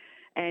cover,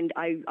 and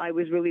I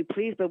was really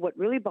pleased. But what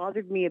really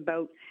bothered me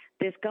about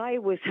this guy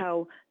was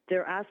how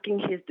they're asking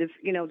his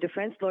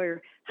defense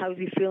lawyer, how's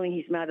he feeling?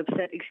 He's mad,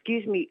 upset.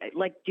 Excuse me,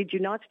 did you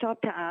not stop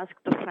to ask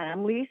the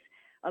families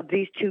of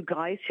these 2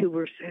 guys who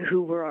were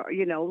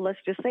let's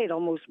just say it,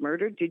 almost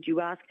murdered? Did you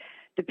ask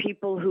the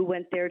people who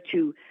went there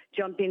to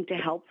jump in to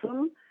help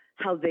them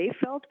how they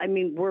felt? I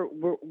mean,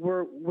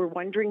 we're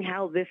wondering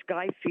how this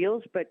guy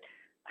feels, but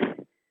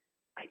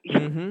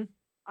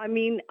I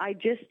mean, I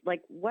just,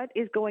 what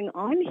is going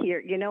on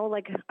here?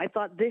 I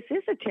thought this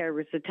is a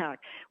terrorist attack.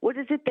 What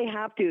is it they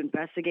have to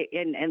investigate?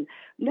 And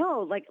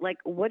no,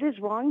 what is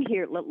wrong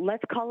here?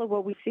 Let's call it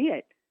what we see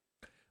it.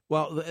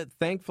 Well,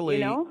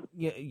 thankfully,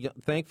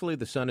 thankfully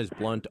the Sun is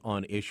blunt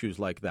on issues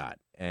like that.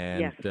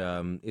 And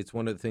it's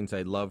one of the things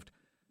I loved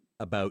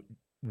about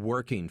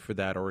working for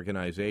that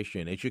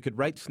organization is you could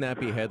write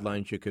snappy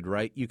headlines, you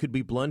could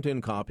be blunt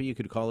in copy, you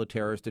could call a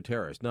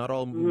terrorist. Not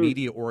all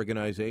media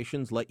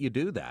organizations let you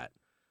do that.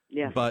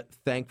 Yeah. But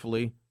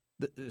thankfully,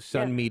 the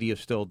Sun Media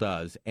still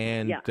does.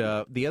 And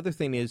the other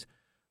thing is,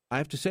 I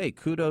have to say,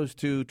 kudos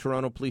to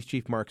Toronto Police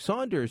Chief Mark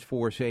Saunders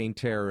for saying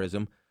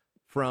terrorism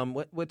from,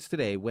 what's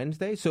today,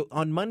 Wednesday? So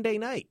on Monday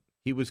night,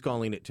 he was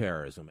calling it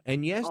terrorism.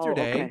 And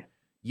yesterday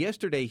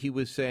he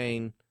was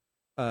saying,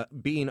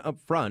 being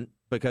upfront,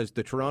 because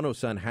the Toronto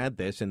Sun had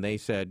this, and they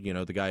said,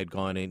 the guy had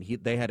gone in.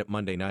 They had it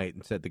Monday night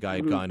and said the guy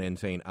had gone in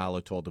saying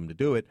Allah told him to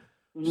do it.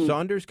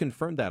 Saunders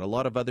confirmed that. A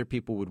lot of other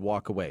people would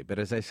walk away. But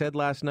as I said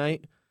last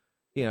night,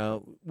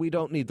 we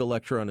don't need the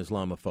lecture on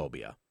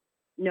Islamophobia.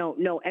 No.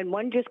 And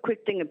one just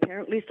quick thing,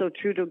 apparently, so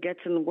Trudeau gets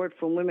in the word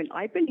from women.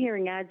 I've been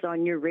hearing ads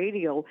on your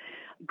radio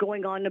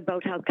going on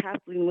about how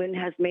Kathleen Wynne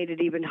has made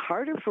it even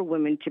harder for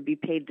women to be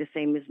paid the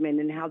same as men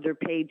and how they're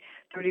paid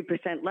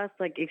 30% less.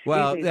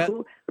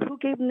 Who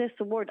gave them this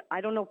award? I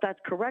don't know if that's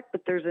correct,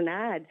 but there's an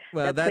ad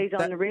that plays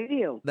on the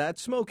radio.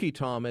 That's Smokey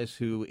Thomas,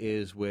 who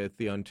is with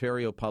the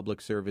Ontario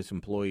Public Service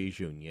Employees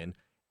Union.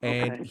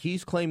 And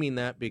he's claiming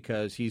that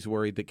because he's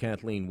worried that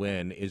Kathleen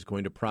Wynne is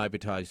going to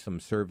privatize some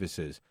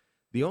services.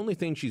 The only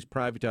thing she's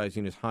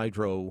privatizing is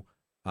Hydro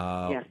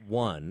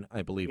One,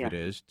 I believe it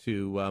is,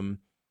 to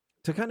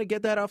kind of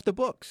get that off the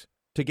books,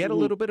 to get a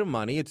little bit of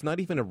money. It's not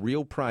even a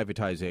real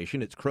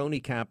privatization. It's crony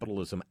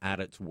capitalism at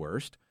its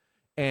worst.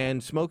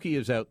 And Smokey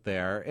is out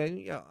there,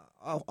 and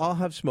I'll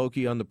have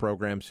Smokey on the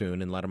program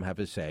soon and let him have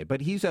his say.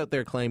 But he's out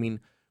there claiming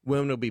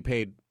women will be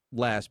paid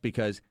less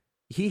because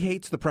he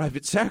hates the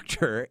private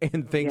sector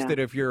and thinks that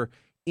if you're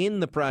in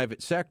the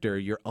private sector,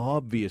 you're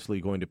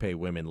obviously going to pay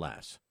women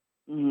less.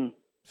 Mm-hmm.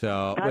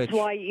 So that's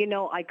why,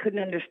 I couldn't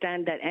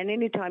understand that. And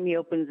anytime he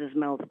opens his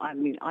mouth, I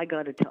mean, I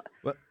got to tell.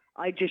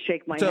 I just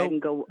shake my head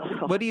and go.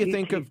 Oh, what do you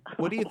think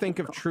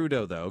of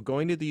Trudeau though,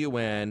 going to the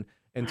UN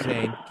and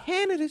saying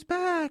Canada's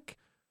back?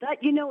 That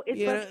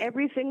it's like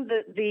everything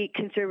that the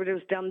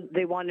Conservatives done.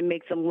 They want to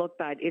make them look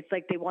bad. It's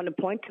like they want to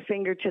point the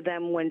finger to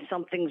them when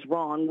something's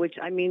wrong. Which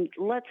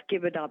let's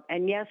give it up.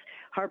 And yes,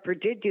 Harper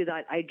did do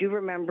that. I do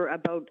remember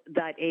about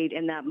that aid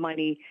and that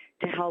money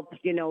to help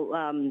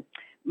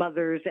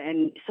mothers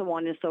and so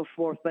on and so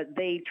forth. But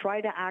they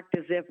try to act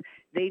as if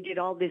they did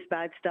all this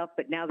bad stuff.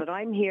 But now that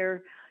I'm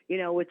here,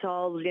 it's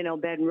all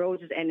bed and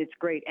roses and it's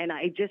great. And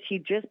he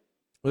just.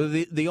 Well,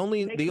 the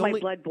only my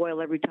blood boil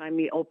every time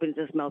he opens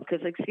his mouth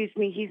because, excuse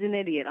me, he's an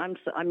idiot. I'm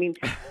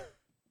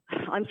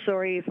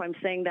sorry if I'm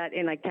saying that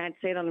and I can't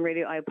say it on the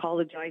radio. I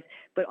apologize.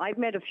 But I've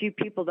met a few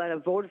people that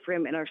have voted for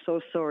him and are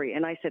so sorry.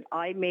 And I said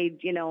I made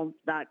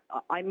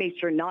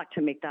sure not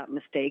to make that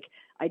mistake.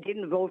 I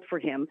didn't vote for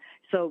him.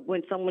 So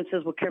when someone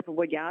says, "Well, careful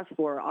what you ask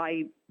for,"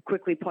 I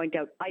quickly point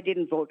out I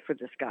didn't vote for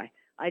this guy.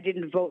 I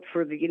didn't vote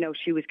for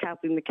she was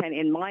Kathleen McKenna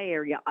in my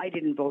area. I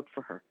didn't vote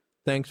for her.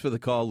 Thanks for the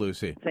call,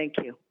 Lucy. Thank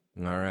you.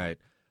 All right.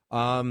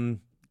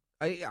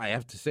 I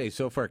have to say,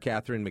 so far,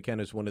 Catherine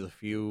McKenna is one of the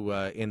few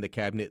in the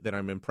cabinet that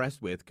I'm impressed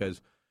with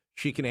because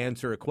she can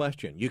answer a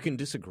question. You can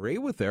disagree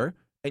with her,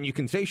 and you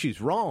can say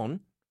she's wrong,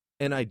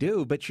 and I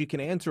do, but she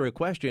can answer a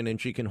question, and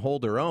she can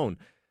hold her own.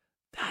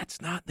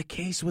 That's not the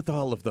case with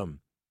all of them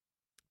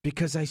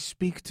because I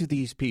speak to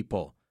these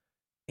people,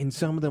 and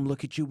some of them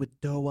look at you with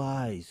doe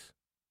eyes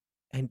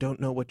and don't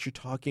know what you're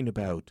talking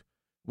about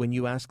when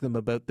you ask them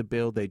about the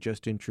bill they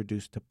just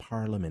introduced to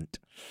Parliament.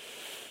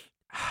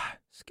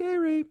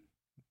 Scary.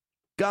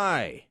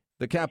 Guy,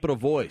 the Capital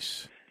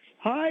Voice.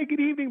 Hi, good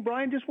evening,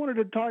 Brian. Just wanted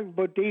to talk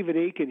about David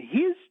Akin.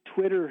 His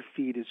Twitter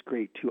feed is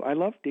great, too. I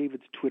love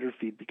David's Twitter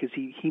feed because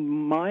he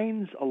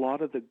mines a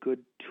lot of the good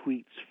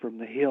tweets from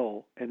the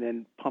Hill and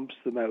then pumps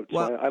them out. So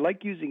I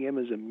like using him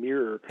as a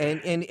mirror.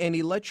 And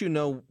he lets you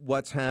know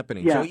what's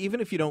happening. Yeah. So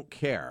even if you don't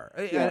care.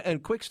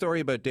 And quick story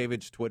about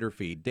David's Twitter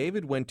feed.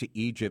 David went to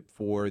Egypt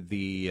for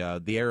the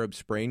Arab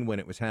Spring when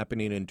it was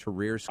happening in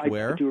Tahrir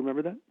Square. I do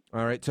remember that.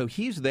 All right, so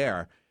he's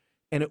there.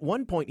 And at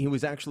one point, he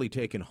was actually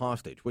taken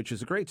hostage, which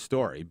is a great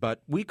story,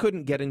 but we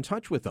couldn't get in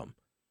touch with him.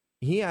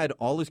 He had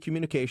all his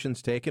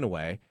communications taken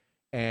away,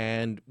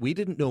 and we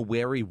didn't know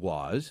where he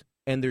was,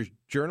 and there's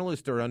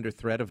journalists that are under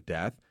threat of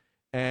death,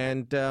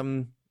 and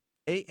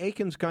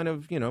Akin's kind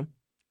of,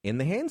 in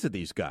the hands of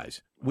these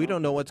guys. We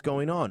don't know what's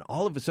going on.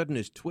 All of a sudden,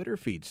 his Twitter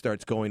feed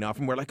starts going off,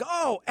 and we're like,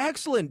 oh,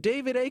 excellent,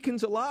 David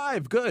Akin's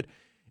alive, good.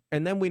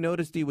 And then we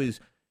noticed he was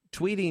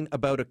tweeting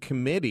about a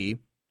committee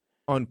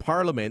on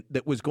Parliament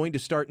that was going to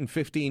start in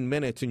 15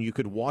 minutes, and you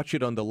could watch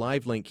it on the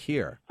live link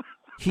here.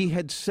 He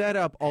had set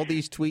up all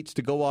these tweets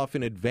to go off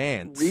in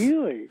advance.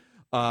 Really?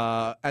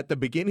 At the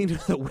beginning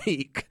of the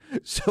week.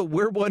 So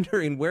we're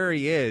wondering where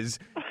he is,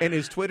 and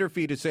his Twitter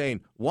feed is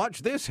saying,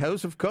 watch this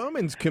House of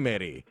Commons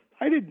committee.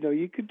 I didn't know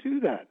you could do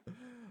that.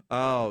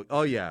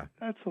 Oh yeah.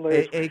 That's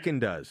hilarious. Akin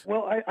does.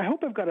 Well, I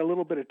hope I've got a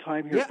little bit of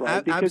time here,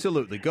 Brian.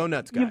 Absolutely. Go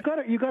nuts, guy.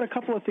 You've got a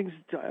couple of things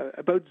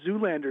about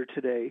Zoolander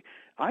today.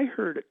 I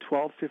heard at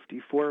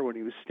 12:54 when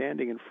he was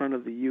standing in front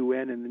of the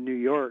UN in New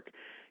York,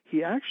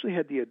 he actually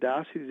had the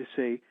audacity to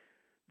say,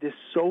 this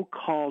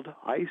so-called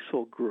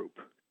ISIL group.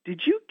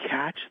 Did you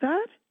catch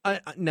that?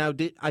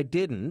 I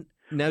didn't.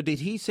 Now, did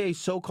he say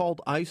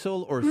so-called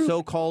ISIL or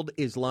so-called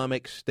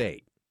Islamic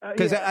State?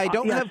 Because I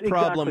don't have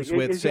problems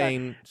with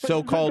saying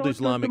so-called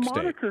Islamic State. The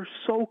moniker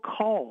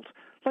so-called.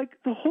 Like,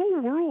 the whole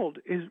world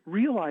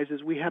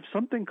realizes we have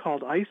something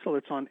called ISIL.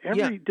 It's on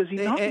every... Yeah, does he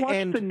not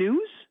watch the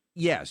news?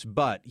 Yes,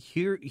 but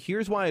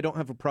here's why I don't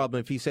have a problem.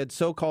 If he said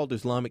so-called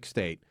Islamic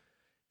State,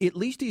 at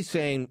least he's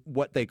saying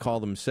what they call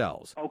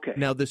themselves. Okay.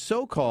 Now, the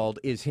so-called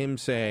is him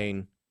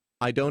saying,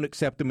 I don't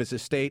accept them as a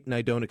state and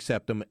I don't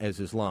accept them as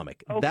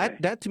Islamic. Okay.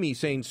 That to me,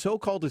 saying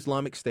so-called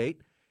Islamic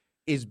State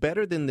is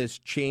better than this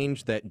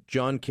change that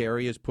John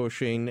Kerry is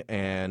pushing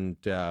and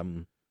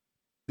the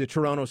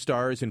Toronto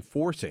Star is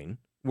enforcing,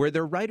 where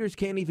their writers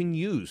can't even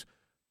use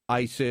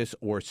ISIS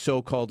or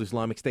so-called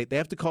Islamic State. They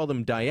have to call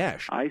them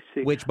Daesh. I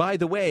see. Which, by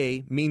the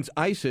way, means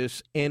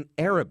ISIS in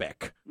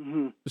Arabic.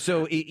 Mm-hmm.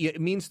 So it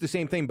means the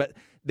same thing, but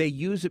they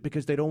use it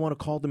because they don't want to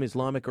call them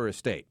Islamic or a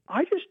state.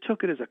 I just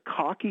took it as a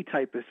cocky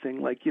type of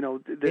thing, like,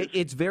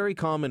 It's very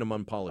common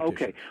among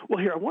politicians. Okay. Well,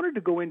 here, I wanted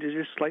to go into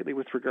just slightly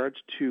with regards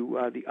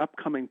to the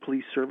upcoming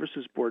Police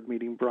Services Board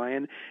meeting,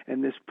 Brian,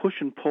 and this push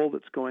and pull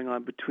that's going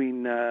on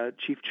between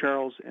Chief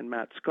Charles and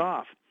Matt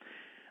Scoff.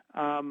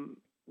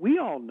 We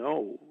all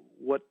know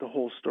what the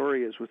whole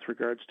story is with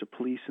regards to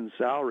police and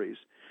salaries.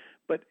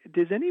 But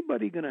is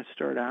anybody going to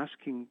start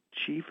asking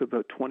Chief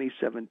about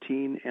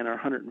 2017 and our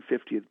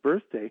 150th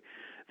birthday?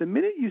 The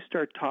minute you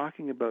start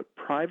talking about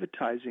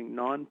privatizing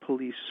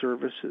non-police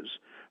services,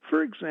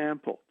 for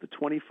example, the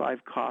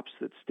 25 cops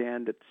that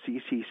stand at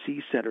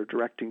CCC Center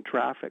directing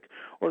traffic,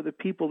 or the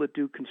people that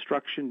do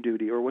construction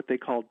duty, or what they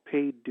call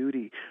paid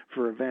duty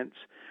for events,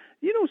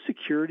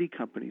 security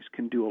companies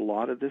can do a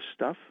lot of this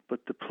stuff,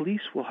 but the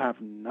police will have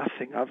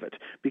nothing of it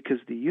because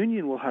the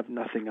union will have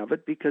nothing of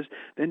it because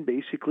then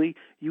basically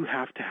you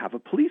have to have a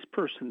police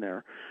person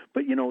there.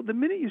 But, the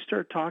minute you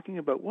start talking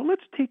about, well,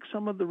 let's take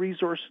some of the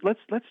resource, let's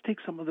take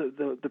some of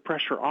the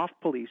pressure off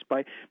police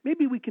by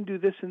maybe we can do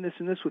this and this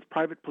and this with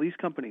private police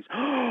companies.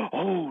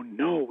 Oh,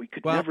 no, we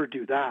could never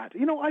do that.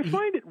 I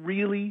find it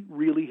really,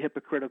 really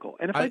hypocritical.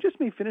 And if I just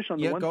may finish on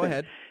the one go thing.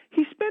 ahead.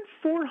 He spent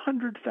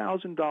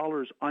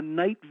 $400,000 on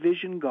night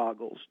vision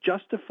goggles,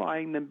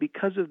 justifying them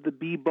because of the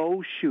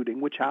Bebo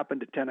shooting, which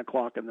happened at 10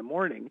 o'clock in the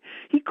morning.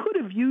 He could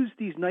have used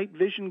these night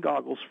vision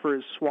goggles for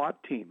his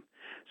SWAT team.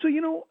 So,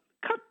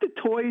 cut the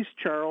toys,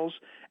 Charles,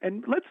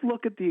 and let's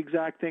look at the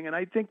exact thing. And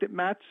I think that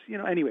Matt's,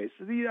 anyways,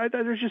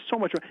 there's just so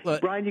much.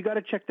 Brian, you got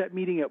to check that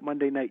meeting out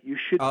Monday night. You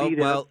should be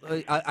there. Well,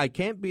 I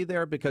can't be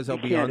there because I'll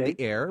be on the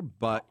air,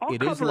 but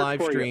it is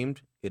live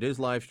streamed. It is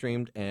live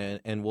streamed,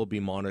 and we'll be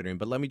monitoring.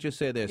 But let me just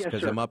say this,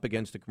 because I'm up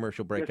against a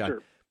commercial break. Yes,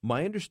 sir.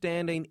 My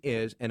understanding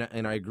is,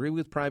 and I agree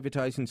with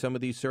privatizing some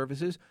of these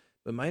services,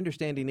 but my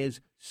understanding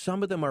is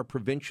some of them are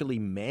provincially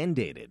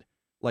mandated.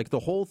 Like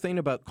the whole thing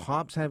about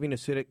cops having to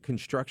sit at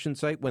construction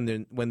site when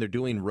they're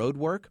doing road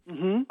work.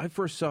 Mm-hmm. I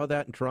first saw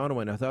that in Toronto,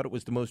 and I thought it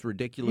was the most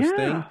ridiculous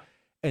thing.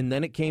 And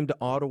then it came to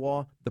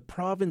Ottawa. The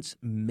province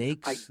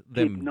makes them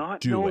do it. I did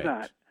not know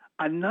that.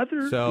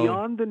 Another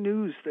Beyond the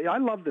News. I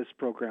love this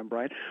program,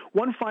 Brian.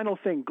 One final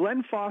thing.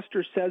 Glenn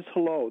Foster says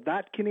hello.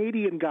 That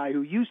Canadian guy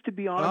who used to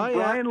be on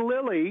Brian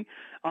Lilly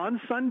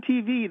on Sun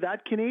TV,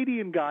 that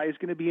Canadian guy is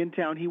going to be in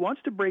town. He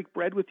wants to break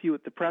bread with you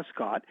at the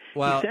Prescott. He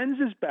sends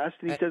his best,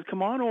 and he says,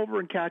 come on over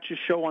and catch his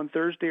show on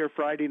Thursday or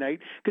Friday night,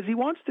 because he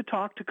wants to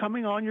talk to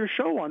coming on your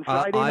show on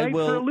Friday night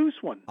for a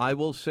loose one. I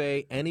will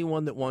say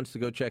anyone that wants to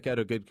go check out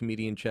a good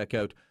comedian, check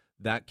out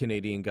that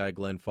Canadian guy,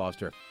 Glenn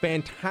Foster.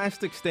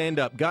 Fantastic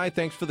stand-up. Guy,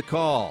 thanks for the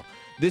call.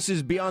 This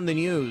is Beyond the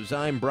News.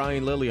 I'm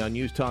Brian Lilly on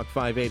News Talk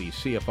 580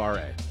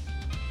 CFRA.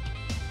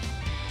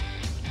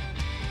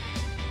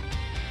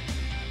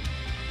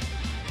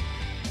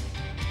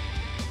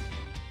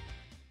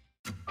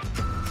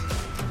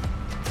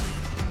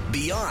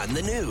 Beyond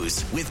the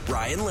News with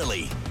Brian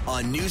Lilly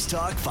on News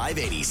Talk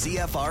 580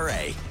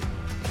 CFRA.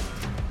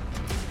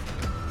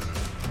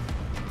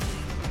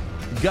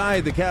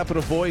 Guy, the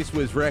Capital Voice,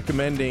 was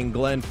recommending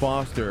Glenn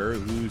Foster,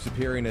 who's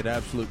appearing at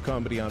Absolute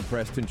Comedy on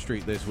Preston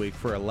Street this week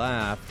for a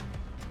laugh.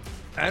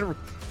 I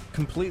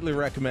completely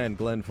recommend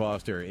Glenn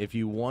Foster. If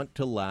you want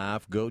to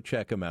laugh, go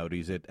check him out.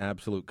 He's at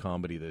Absolute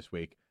Comedy this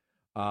week.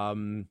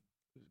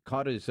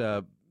 Caught his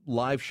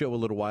live show a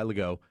little while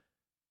ago.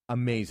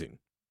 Amazing.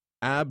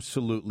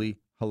 Absolutely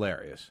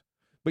hilarious.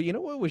 But you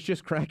know what was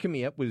just cracking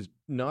me up was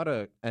not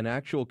an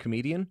actual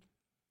comedian.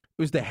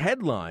 It was the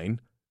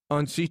headline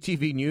on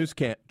CTV News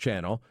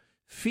channel.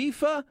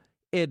 FIFA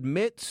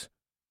admits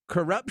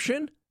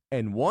corruption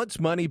and wants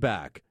money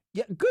back.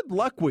 Yeah, good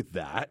luck with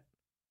that.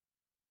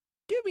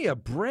 Give me a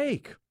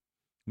break.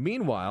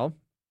 Meanwhile,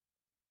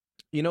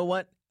 you know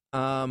what?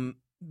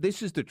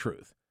 This is the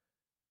truth.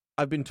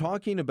 I've been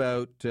talking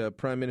about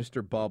Prime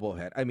Minister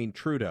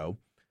Trudeau,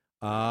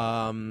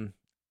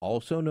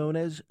 also known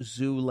as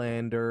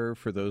Zoolander,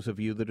 for those of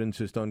you that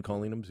insist on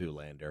calling him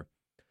Zoolander,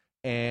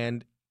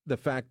 and the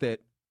fact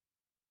that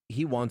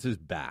he wants us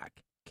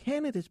back.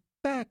 Canada's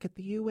back at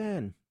the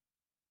UN.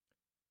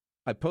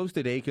 I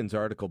posted Aiken's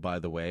article, by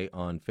the way,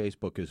 on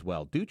Facebook as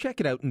well. Do check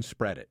it out and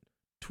spread it.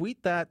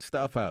 Tweet that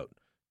stuff out.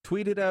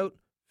 Tweet it out,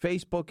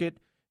 Facebook it,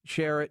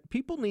 share it.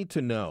 People need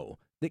to know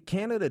that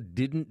Canada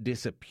didn't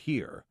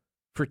disappear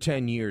for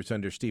 10 years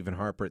under Stephen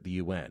Harper at the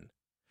UN.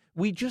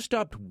 We just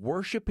stopped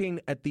worshiping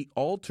at the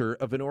altar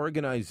of an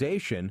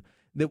organization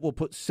that will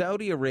put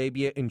Saudi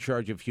Arabia in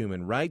charge of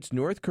human rights,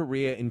 North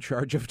Korea in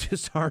charge of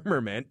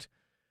disarmament,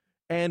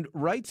 and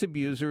rights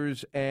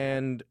abusers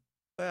and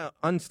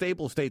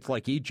unstable states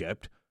like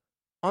Egypt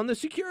on the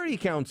Security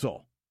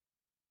Council.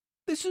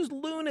 This is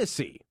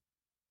lunacy.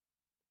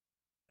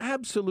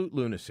 Absolute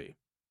lunacy.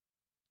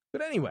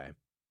 But anyway,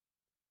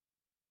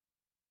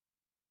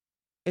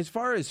 as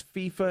far as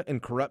FIFA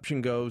and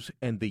corruption goes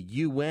and the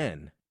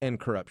UN and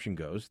corruption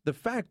goes, the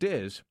fact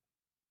is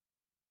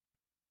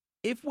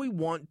if we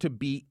want to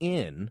be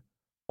in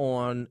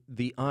on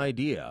the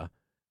idea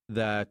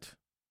that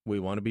we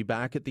want to be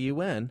back at the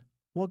UN,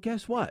 well,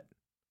 guess what?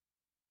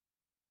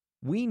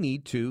 We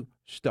need to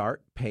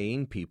start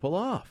paying people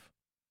off.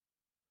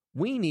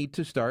 We need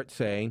to start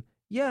saying,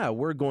 yeah,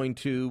 we're going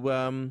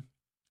to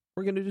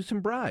do some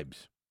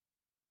bribes.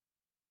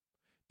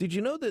 Did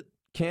you know that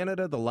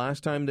Canada, the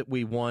last time that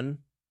we won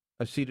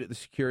a seat at the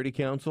Security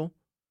Council,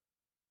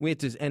 we had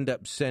to end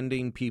up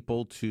sending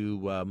people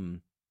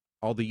to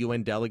all the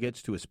UN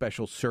delegates to a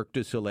special Cirque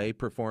du Soleil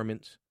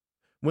performance?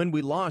 When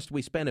we lost,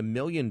 we spent $1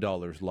 million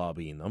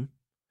lobbying them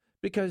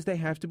because they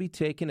have to be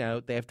taken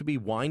out. They have to be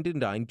wined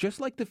and dined,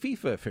 just like the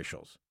FIFA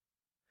officials.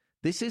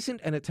 This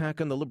isn't an attack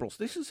on the Liberals.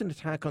 This is an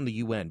attack on the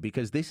UN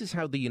because this is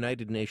how the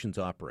United Nations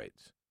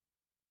operates.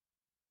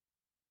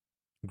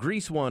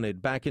 Greece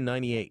wanted, back in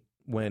 98,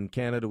 when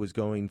Canada was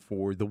going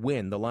for the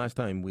win, the last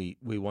time we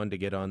wanted to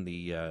get on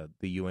the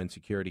UN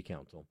Security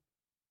Council,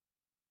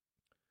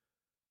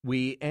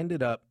 we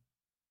ended up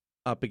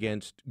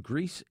against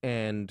Greece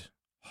and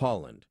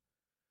Holland.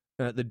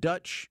 The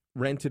Dutch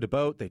rented a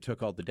boat. They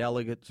took all the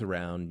delegates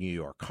around New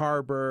York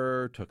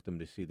Harbor, took them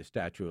to see the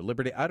Statue of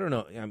Liberty. I don't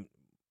know.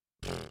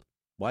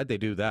 Why'd they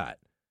do that?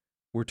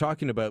 We're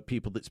talking about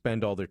people that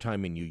spend all their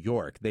time in New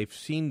York. They've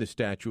seen the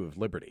Statue of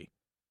Liberty.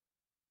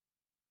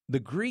 The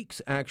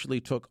Greeks actually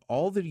took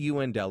all the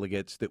UN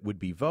delegates that would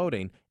be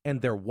voting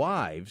and their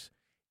wives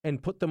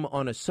and put them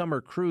on a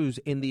summer cruise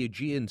in the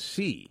Aegean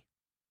Sea.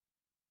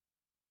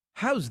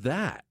 How's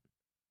that?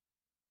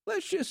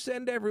 Let's just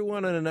send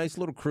everyone on a nice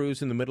little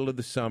cruise in the middle of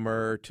the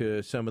summer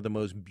to some of the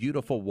most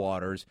beautiful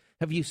waters.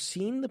 Have you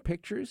seen the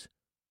pictures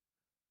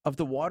of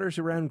the waters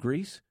around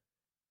Greece?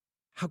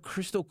 How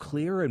crystal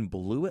clear and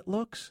blue it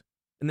looks.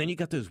 And then you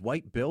got those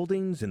white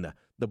buildings and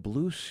the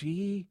blue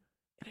sea,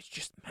 and it's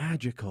just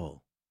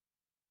magical.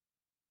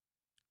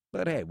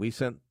 But hey, we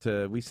sent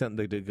them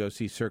to go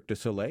see Cirque du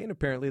Soleil, and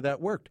apparently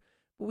that worked.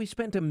 But we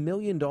spent $1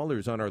 million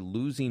on our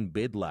losing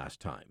bid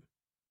last time.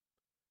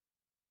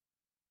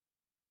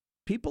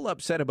 People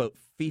upset about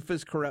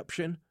FIFA's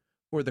corruption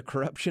or the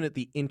corruption at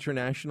the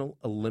International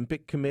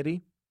Olympic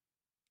Committee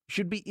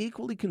should be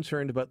equally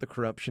concerned about the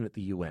corruption at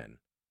the UN.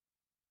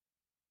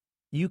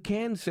 You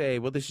can say,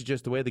 well, this is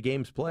just the way the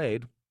game's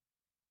played.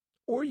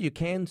 Or you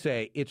can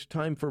say, it's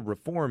time for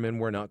reform and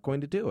we're not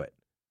going to do it.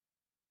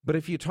 But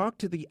if you talk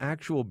to the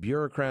actual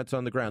bureaucrats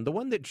on the ground, the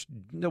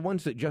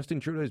ones that Justin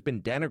Trudeau has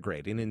been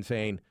denigrating and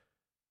saying,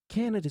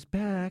 Canada's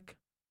back.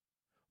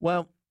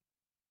 Well,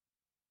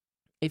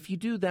 if you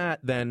do that,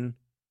 then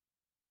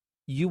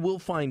you will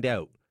find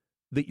out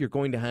that you're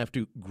going to have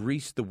to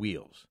grease the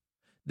wheels.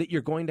 That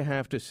you're going to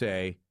have to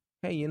say,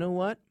 hey, you know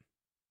what?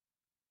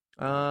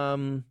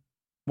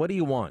 What do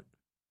you want?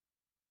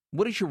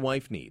 What does your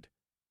wife need?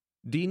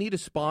 Do you need a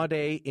spa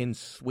day in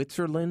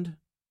Switzerland?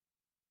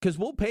 Because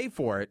we'll pay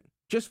for it.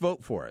 Just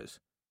vote for us.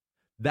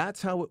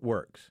 That's how it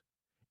works.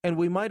 And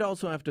we might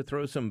also have to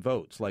throw some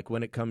votes, like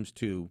when it comes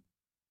to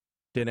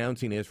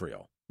denouncing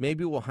Israel.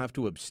 Maybe we'll have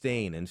to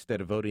abstain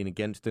instead of voting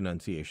against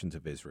denunciations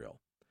of Israel.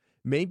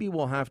 Maybe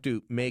we'll have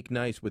to make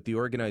nice with the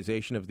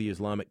Organization of the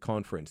Islamic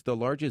Conference, the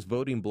largest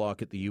voting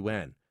bloc at the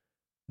UN,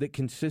 that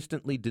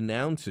consistently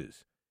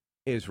denounces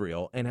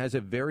Israel and has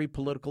a very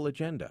political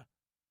agenda.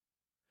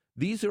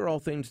 These are all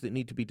things that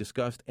need to be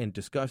discussed and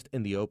discussed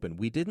in the open.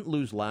 We didn't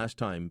lose last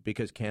time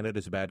because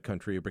Canada's a bad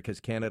country or because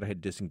Canada had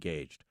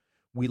disengaged.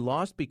 We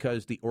lost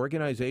because the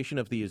Organization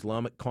of the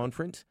Islamic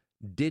Conference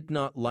did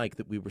not like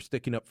that we were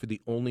sticking up for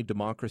the only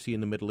democracy in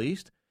the Middle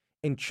East,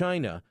 and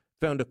China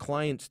found a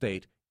client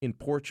state in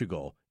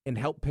Portugal and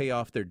helped pay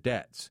off their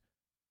debts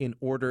in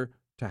order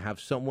to have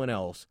someone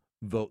else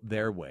vote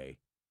their way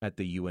at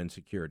the UN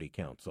Security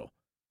Council.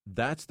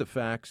 That's the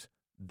facts.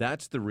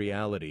 That's the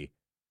reality.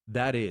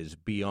 That is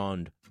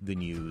beyond the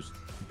news,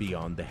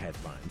 beyond the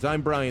headlines.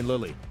 I'm Brian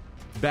Lilley.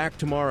 Back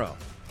tomorrow,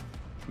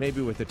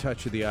 maybe with a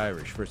touch of the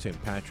Irish for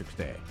St. Patrick's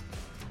Day.